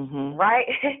 Right?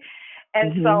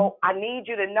 And so I need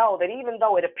you to know that even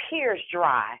though it appears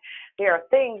dry, there are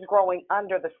things growing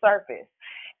under the surface.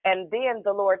 And then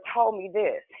the Lord told me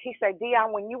this. He said,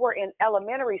 Dion, when you were in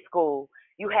elementary school,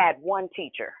 you had one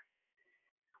teacher.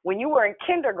 When you were in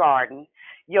kindergarten,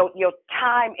 your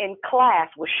time in class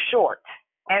was short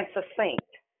and succinct.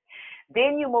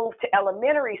 Then you moved to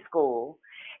elementary school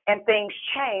and things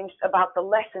changed about the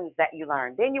lessons that you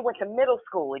learned. Then you went to middle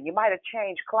school and you might have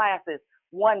changed classes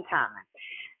one time.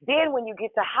 Then when you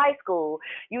get to high school,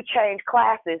 you change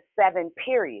classes 7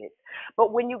 periods.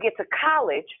 But when you get to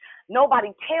college, nobody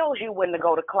tells you when to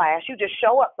go to class. You just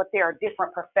show up, but there are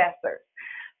different professors.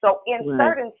 So in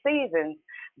certain seasons,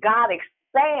 God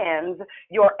expands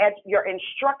your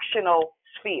instructional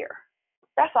sphere.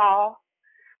 That's all.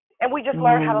 And we just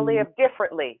learn how to live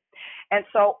differently. And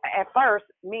so at first,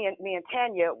 me and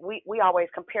Tanya, we always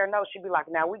compare notes. She'd be like,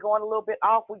 now we going a little bit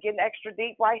off. We getting extra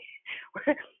deep, right?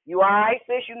 You all right,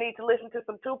 sis? You need to listen to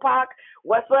some Tupac?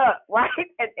 What's up, right?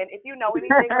 And if you know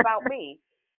anything about me,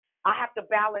 I have to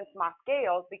balance my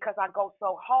scales because I go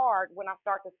so hard when I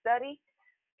start to study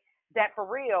that for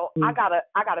real, I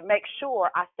gotta make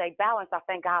sure I stay balanced. I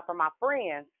thank God for my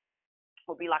friends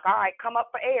who'll be like, all right, come up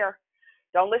for air.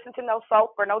 Don't listen to no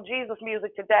soap or no Jesus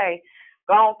music today.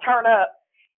 Go on, turn up.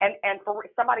 And for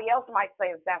somebody else might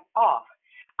say that's off.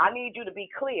 I need you to be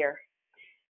clear.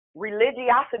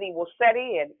 Religiosity will set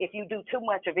in if you do too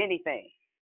much of anything.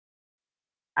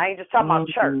 I ain't just talking about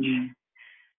church.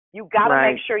 You got to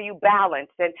make sure you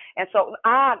balance. And so,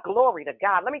 glory to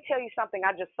God. Let me tell you something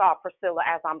I just saw, Priscilla,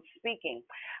 as I'm speaking.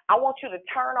 I want you to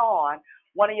turn on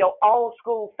one of your old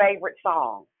school favorite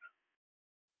songs.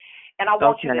 And I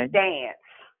want you to dance.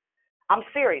 I'm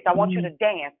serious. I want you to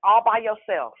dance all by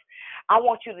yourself. I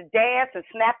want you to dance and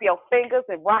snap your fingers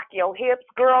and rock your hips,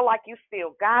 girl, like you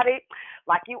still got it,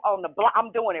 like you on the block.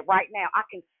 I'm doing it right now. I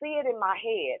can see it in my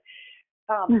head.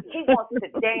 He wants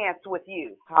to dance with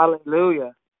you.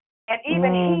 Hallelujah. And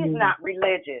even he's not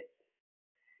religious.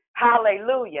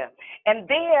 Hallelujah. And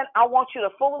then I want you to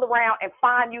fool around and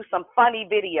find you some funny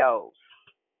videos.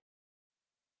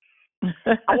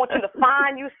 I want you to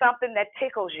find you something that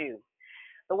tickles you.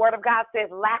 The word of God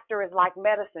says laughter is like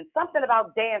medicine. Something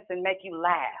about dancing make you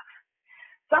laugh.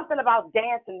 Something about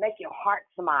dancing make your heart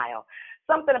smile.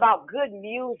 Something about good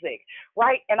music,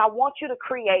 right? And I want you to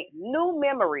create new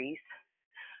memories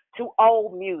to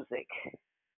old music.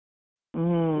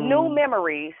 New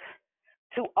memories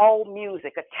to old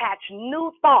music. Attach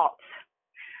new thoughts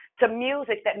to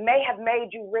music that may have made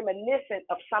you reminiscent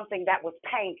of something that was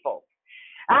painful.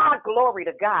 Glory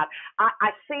to God.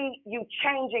 I see you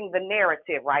changing the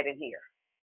narrative right in here.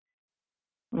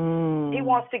 He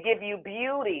wants to give you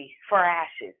beauty for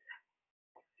ashes.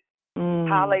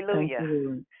 Hallelujah.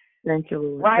 Thank you,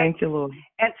 Lord. Right? Thank you, Lord.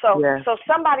 And so, yes. so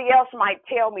somebody else might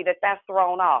tell me that that's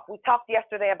thrown off. We talked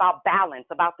yesterday about balance,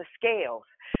 about the scales.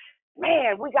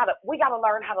 Man, we gotta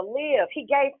learn how to live. He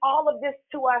gave all of this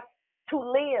to us to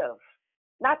live,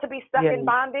 not to be stuck in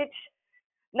bondage,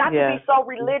 not to be so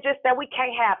religious that we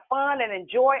can't have fun and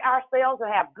enjoy ourselves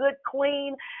and have good,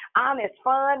 clean, honest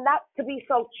fun, not to be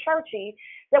so churchy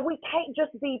that we can't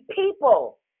just be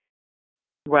people.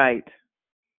 Right.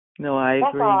 No, I agree.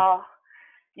 That's all.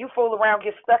 You fool around,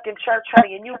 get stuck in church,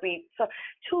 honey, and you be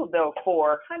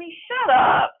 204. Honey, shut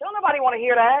up. Don't nobody want to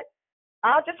hear that.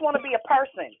 I just want to be a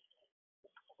person.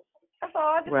 That's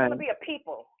all. I just want to be a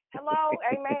people. Hello,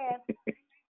 amen.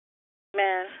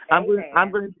 Man,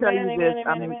 I'm going to tell you this.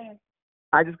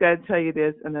 I just got to tell you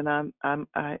this, and then I'm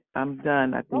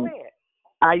done. I think. Go ahead.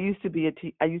 I used to be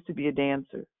a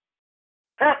dancer.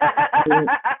 I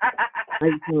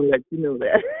just want to let you know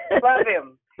that. Love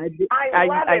him. I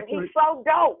love him. He's so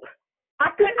dope. I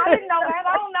didn't know that.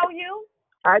 I don't know you.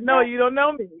 I know you don't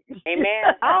know me.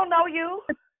 Amen. I don't know you.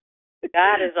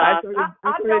 God is awesome.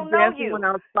 I don't know you.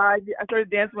 I started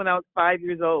dancing when I was 5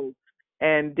 years old,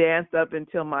 and danced up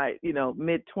until my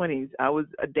mid-20s. I was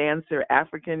a dancer,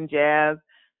 African jazz,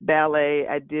 ballet.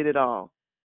 I did it all.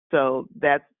 So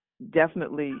that's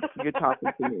definitely you're talking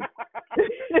to me.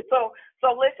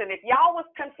 So listen, if y'all was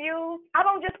confused, I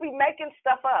don't just be making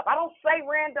stuff up. I don't say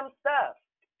random stuff.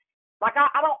 Like I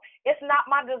don't. It's not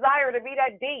my desire to be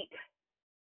that deep.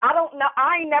 I don't know.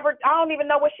 I don't even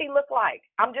know what she looked like.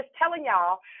 I'm just telling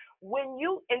y'all when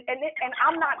you and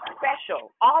I'm not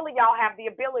special. All of y'all have the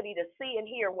ability to see and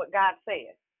hear what God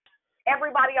says.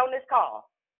 Everybody on this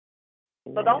call.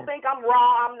 So don't think I'm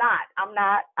raw. I'm not.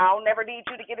 I'll never need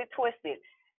you to get it twisted.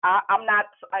 I'm not.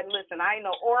 Listen, I ain't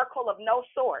no oracle of no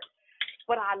sort.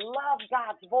 But I love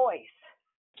God's voice.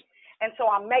 And so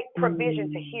I make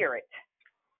provision to hear it.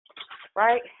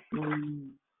 Right?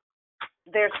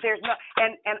 There's no,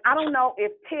 and I don't know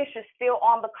if Tish is still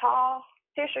on the call.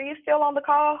 Tish, are you still on the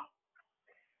call?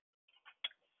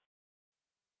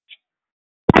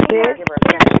 Can you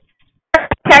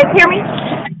guys hear me?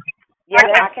 Yes,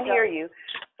 I can hear you.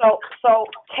 So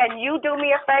can you do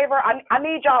me a favor? I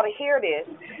need y'all to hear this,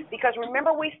 because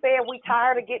remember we said we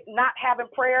tired of not having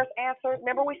prayers answered.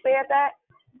 Remember we said that?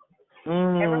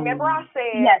 And remember I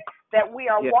said that we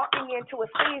are walking into a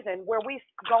season where we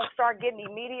gonna start getting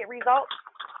immediate results.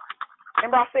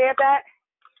 Remember I said that?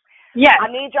 Yes.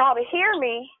 I need y'all to hear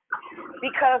me,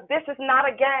 because this is not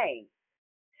a game.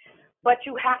 But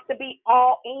you have to be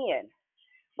all in.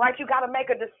 Right? You got to make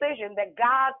a decision that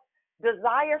God's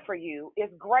desire for you is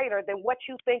greater than what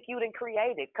you think you done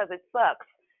created, because it sucks.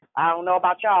 I don't know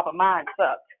about y'all, but mine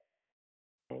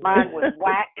sucked. Mine was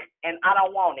whack, and I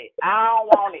don't want it. I don't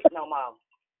want it no more.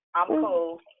 I'm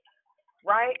cool.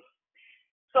 Right?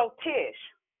 So, Tish,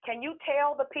 can you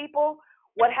tell the people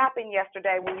what happened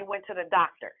yesterday when you went to the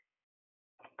doctor?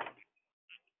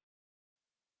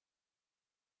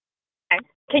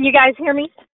 Can you guys hear me?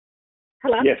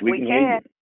 Hello? Yes, we can hear you.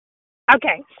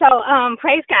 Okay, so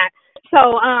praise God.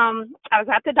 So I was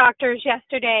at the doctor's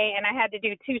yesterday, and I had to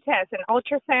do 2 tests, an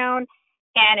ultrasound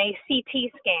and a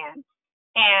CT scan.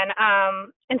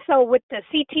 And so with the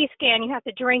CT scan, you have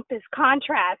to drink this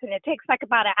contrast, and it takes like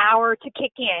about an hour to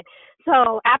kick in.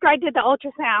 So after I did the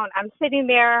ultrasound, I'm sitting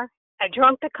there, I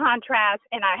drank the contrast,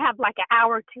 and I have like an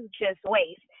hour to just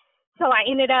waste. So I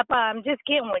ended up just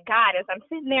getting with God as I'm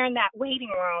sitting there in that waiting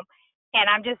room. And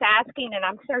I'm just asking, and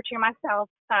I'm searching myself.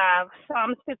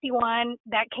 Psalms 51,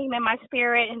 that came in my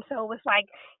spirit. And so it was like,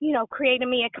 creating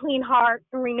me a clean heart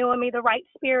and renewing me the right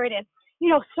spirit, and,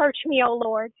 search me, O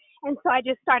Lord. And so I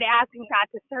just started asking God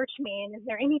to search me. And is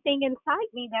there anything inside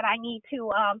me that I need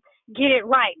to get it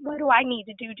right? What do I need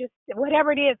to do? Just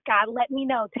whatever it is, God, let me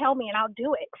know. Tell me, and I'll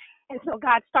do it. And so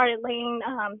God started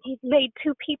he laid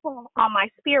 2 people on my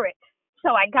spirit.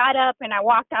 So I got up and I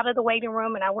walked out of the waiting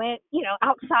room, and I went,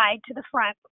 outside to the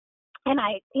front, and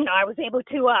I was able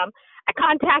to, I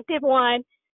contacted one,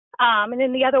 and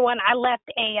then the other one, I left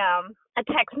a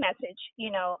text message,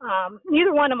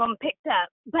 neither one of them picked up.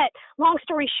 But long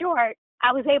story short,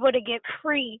 I was able to get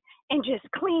free and just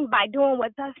clean by doing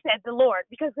what thus said the Lord,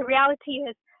 because the reality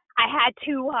is I had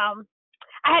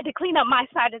to clean up my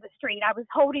side of the street. I was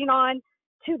holding on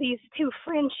to these 2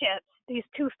 friendships, these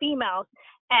 2 females,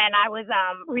 and I was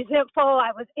resentful,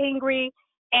 I was angry,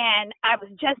 and I was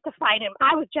justifying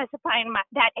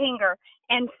that anger.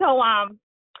 And so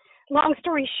long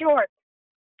story short,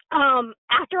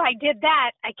 after I did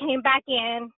that, I came back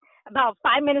in. About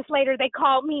 5 minutes later, they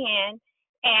called me in,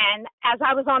 and as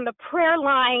I was on the prayer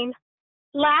line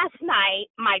last night,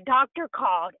 my doctor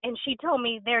called and she told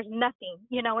me there's nothing,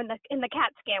 in the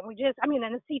CAT scan.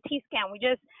 In the CT scan.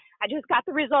 I just got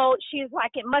the result. She's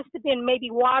like, it must have been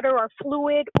maybe water or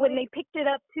fluid when they picked it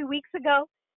up 2 weeks ago,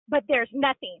 but there's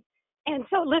nothing. And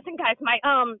so, listen, guys, my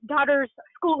daughter's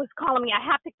school is calling me. I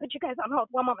have to put you guys on hold.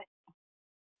 One moment.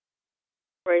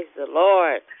 Praise the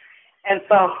Lord. And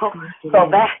so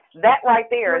that right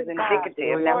there is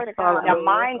indicative. Now,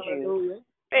 mind you,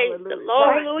 praise the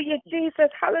Lord. Hallelujah, Jesus.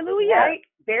 Hallelujah. Right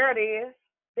there it is.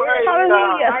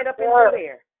 Hallelujah. Right up into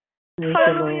there.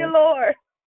 Hallelujah, Lord.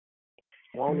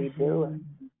 Won't he do it?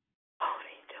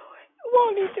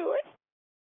 Won't he do it?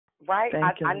 Right?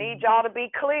 I need y'all to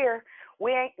be clear.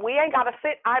 We ain't got to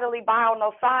sit idly by on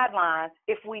those sidelines.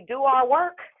 If we do our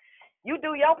work, you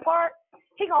do your part,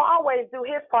 he going to always do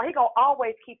his part. He going to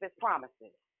always keep his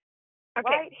promises.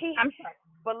 Okay. Right? I'm sorry.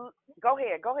 But go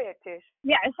ahead, Tish.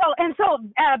 Yeah, and so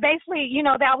basically,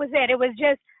 that was it. It was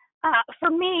just for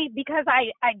me, because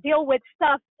I deal with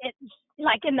stuff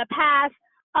like in the past,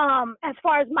 as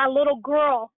far as my little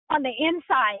girl on the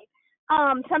inside.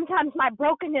 Sometimes my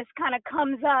brokenness kind of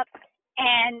comes up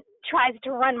and tries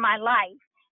to run my life.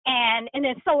 And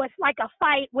so it's like a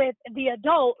fight with the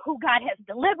adult who God has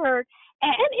delivered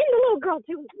and the little girl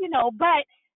too, but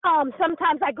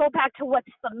sometimes I go back to what's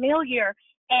familiar,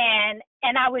 and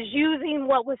I was using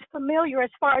what was familiar as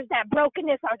far as that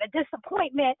brokenness or the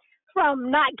disappointment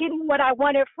from not getting what I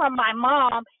wanted from my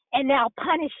mom and now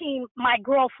punishing my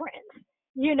girlfriends,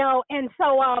 and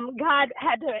so God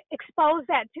had to expose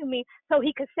that to me so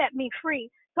he could set me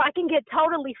free, so I can get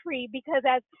totally free, because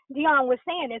as Dion was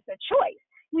saying, it's a choice.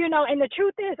 And the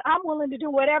truth is, I'm willing to do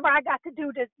whatever I got to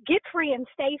do to get free and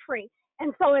stay free.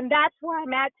 And that's where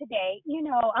I'm at today,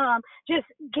 just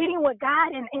getting with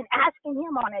God and asking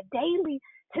him on a daily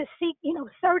to seek,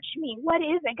 search me. What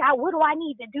is it, God? What do I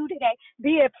need to do today?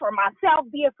 Be it for myself,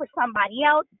 be it for somebody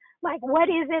else. Like, what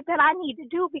is it that I need to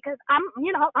do? Because I'm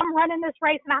running this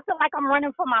race and I feel like I'm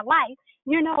running for my life,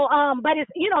 but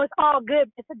it's, it's all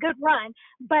good. It's a good run,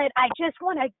 but I just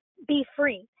want to be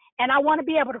free, and I want to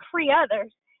be able to free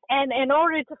others. And in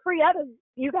order to free others,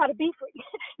 you got to be free.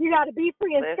 You got to be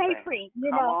free and stay free,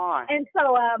 Come on. And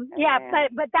so,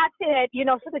 but that's it,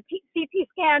 So the CT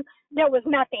scan, there was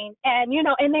nothing. And,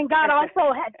 and then God has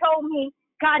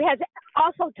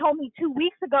also told me 2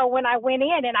 weeks ago when I went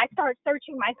in and I started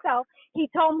searching myself, he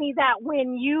told me that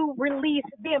when you release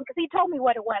them, because he told me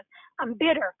what it was, I'm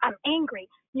bitter, I'm angry,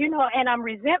 and I'm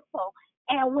resentful.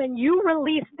 And when you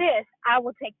release this, I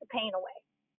will take the pain away.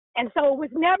 And so it was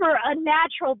never a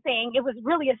natural thing. It was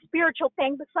really a spiritual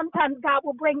thing. But sometimes God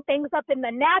will bring things up in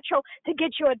the natural to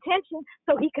get your attention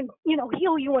so he can,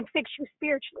 heal you and fix you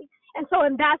spiritually. And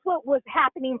that's what was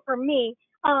happening for me.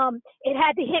 It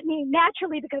had to hit me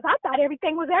naturally because I thought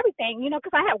everything was everything,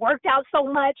 because I had worked out so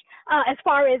much as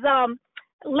far as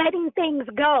letting things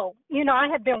go. I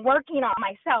had been working on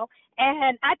myself,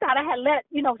 and I thought I had let,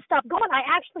 stuff go. And I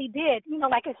actually did,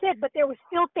 like I said, but there were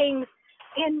still things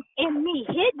in me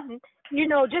hidden,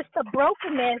 just the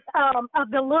brokenness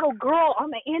of the little girl on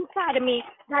the inside of me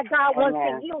that God wants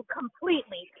to heal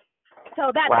completely.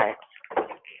 So that's right.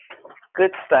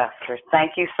 Good stuff, Trish.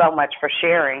 Thank you so much for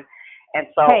sharing. And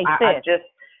so hey, I just,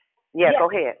 go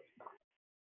ahead.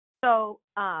 So,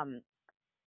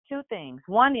 two things.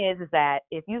 One is that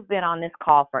if you've been on this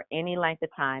call for any length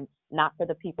of time, not for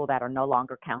the people that are no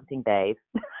longer counting days.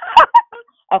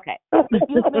 Okay. If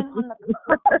you've been on the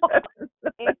call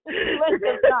in any length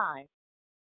of time,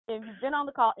 if you've been on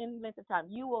the call any length of time,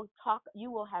 you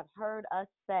will have heard us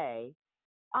say,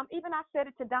 even I said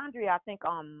it to Dondria, I think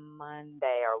on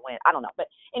Monday or when, I don't know. But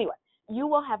anyway, you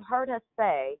will have heard us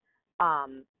say,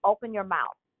 open your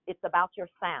mouth. It's about your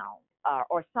sound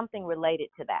or something related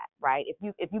to that, right?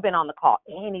 If you've been on the call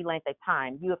any length of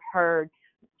time, you have heard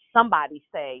somebody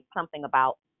say something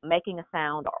about making a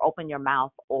sound or open your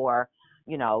mouth, or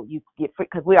you get free,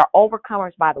 because we are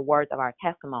overcomers by the words of our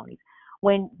testimonies.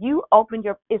 When you open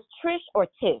is Trish or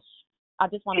Tish? I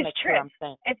just want to make sure I'm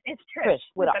saying it's Trish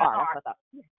with an R.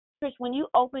 Trish, when you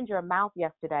opened your mouth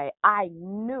yesterday, I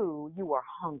knew you were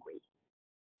hungry,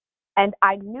 and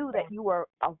I knew that you were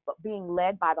being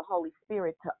led by the Holy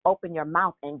Spirit to open your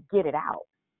mouth and get it out.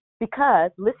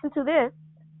 Because listen to this,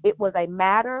 it was a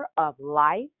matter of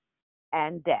life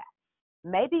and death.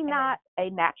 Maybe not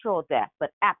a natural death, but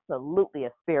absolutely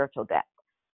a spiritual death.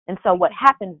 And so what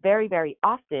happens very, very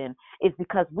often is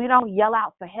because we don't yell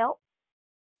out for help.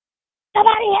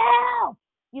 Somebody help!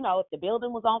 if the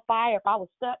building was on fire, if I was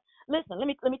stuck. Listen, let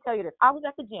me tell you this. I was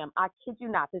at the gym. I kid you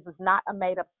not. This is not a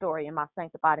made up story in my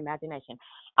sanctified imagination.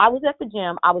 I was at the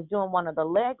gym. I was doing one of the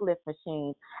leg lift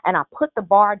machines, and I put the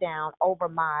bar down over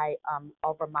my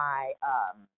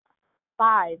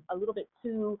thighs a little bit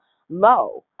too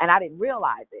low, and I didn't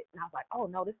realize it. And I was like, oh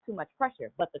no, this is too much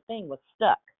pressure. But the thing was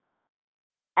stuck.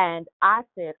 And I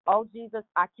said, oh, Jesus,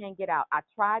 I can't get out. I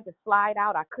tried to slide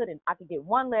out. I couldn't. I could get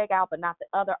one leg out, but not the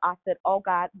other. I said, oh,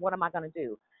 God, what am I going to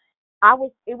do?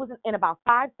 It was in about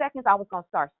 5 seconds, I was going to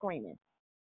start screaming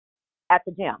at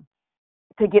the gym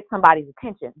to get somebody's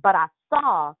attention. But I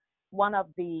saw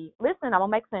listen, I'm going to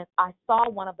make sense. I saw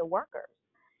one of the workers.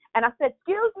 And I said,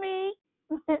 excuse me,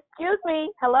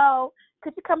 hello,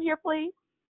 could you come here, please?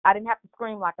 I didn't have to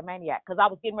scream like a maniac because I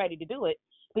was getting ready to do it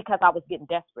because I was getting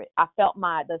desperate. I felt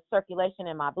the circulation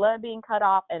in my blood being cut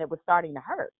off, and it was starting to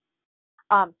hurt.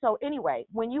 So anyway,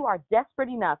 when you are desperate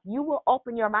enough, you will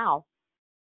open your mouth.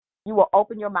 You will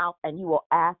open your mouth and you will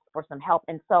ask for some help.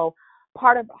 And so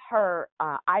part of her,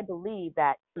 I believe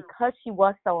that because she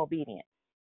was so obedient,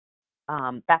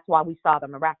 that's why we saw the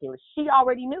miraculous. She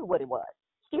already knew what it was.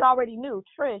 She already knew,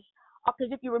 Trish,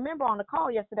 because if you remember on the call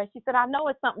yesterday, she said, I know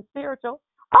it's something spiritual.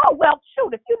 Oh, well,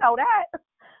 shoot, if you know that.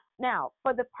 Now,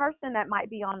 for the person that might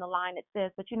be on the line that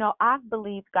says, but I've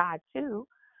believed God too.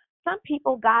 Some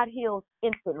people God heals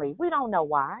instantly. We don't know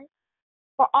why.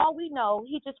 For all we know,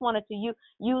 he just wanted to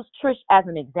use Trish as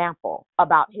an example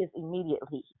about his immediate,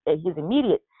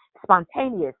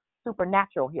 spontaneous,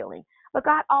 supernatural healing. But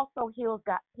God also heals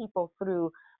people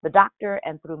through the doctor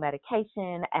and through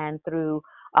medication and through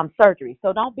surgery.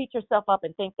 So don't beat yourself up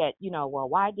and think that, well,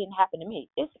 why it didn't happen to me?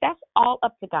 That's all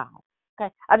up to God.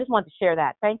 Okay. I just wanted to share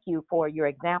that. Thank you for your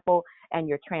example and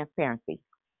your transparency.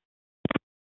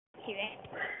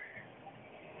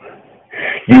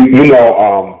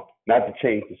 Not to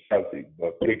change the subject,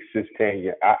 but Big Sis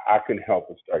Tanya, I couldn't help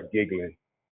but start giggling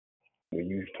when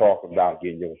you talk about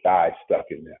getting your thighs stuck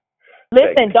in there.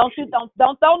 Listen, don't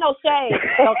throw no shade.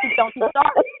 Don't you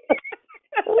start.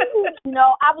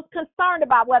 I was concerned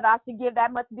about whether I should give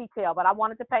that much detail, but I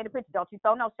wanted to paint a picture. Don't you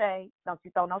throw no shade.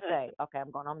 Okay,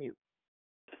 I'm going on mute.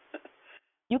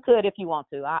 You could if you want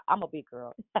to. I'm a big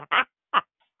girl.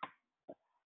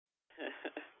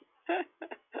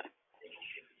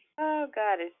 Oh,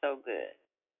 God is so good.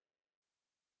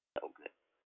 So good.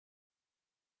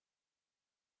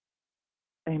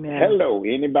 Amen. Hello,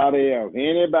 anybody else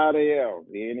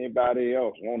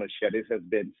want to share? This has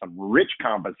been some rich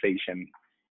conversation,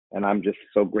 and I'm just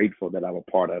so grateful that I'm a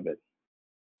part of it.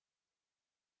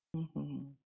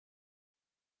 Mm-hmm.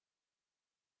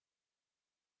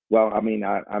 Well, I mean,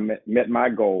 I met my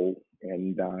goal,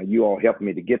 and you all helped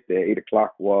me to get there. 8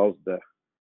 o'clock was the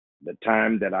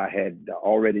time that I had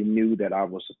already knew that I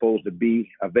was supposed to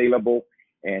be available,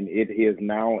 and it is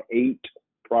now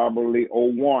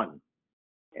 8:01.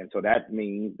 And so that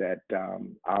means that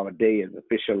our day is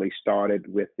officially started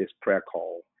with this prayer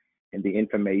call and the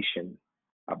information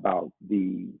about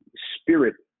the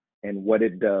spirit and what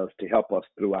it does to help us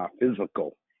through our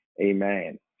physical.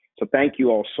 Amen. So thank you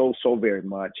all so very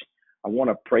much. I want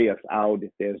to pray us out.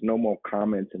 If there's no more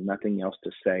comments and nothing else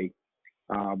to say,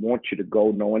 I want you to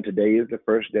go knowing today is the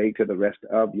first day to the rest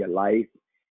of your life,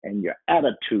 and your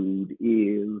attitude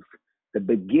is the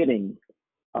beginning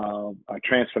of a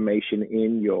transformation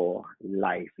in your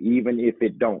life. Even if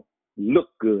it don't look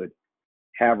good,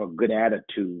 have a good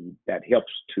attitude that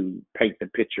helps to paint the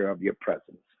picture of your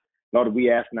presence. Lord,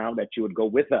 we ask now that you would go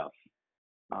with us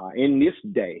in this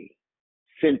day.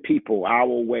 Send people our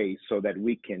way so that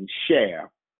we can share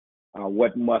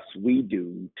what must we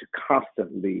do to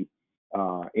constantly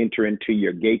enter into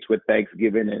your gates with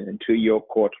thanksgiving and into your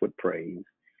courts with praise.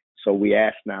 So we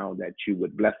ask now that you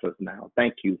would bless us now.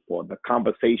 Thank you for the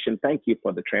conversation. Thank you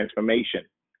for the transformation.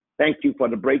 Thank you for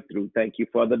the breakthrough. Thank you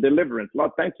for the deliverance.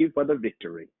 Lord, thank you for the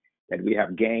victory that we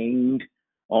have gained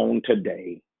on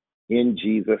today. In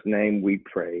Jesus' name we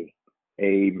pray.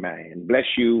 Amen.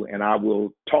 Bless you, and I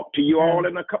will talk to you all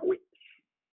in a couple weeks.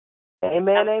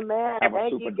 Amen.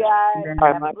 Thank you, guys.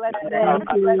 Have a blessed day.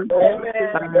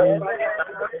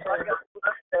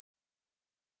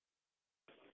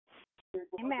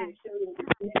 Amen.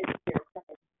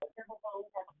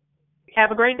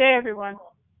 Have a great day, everyone.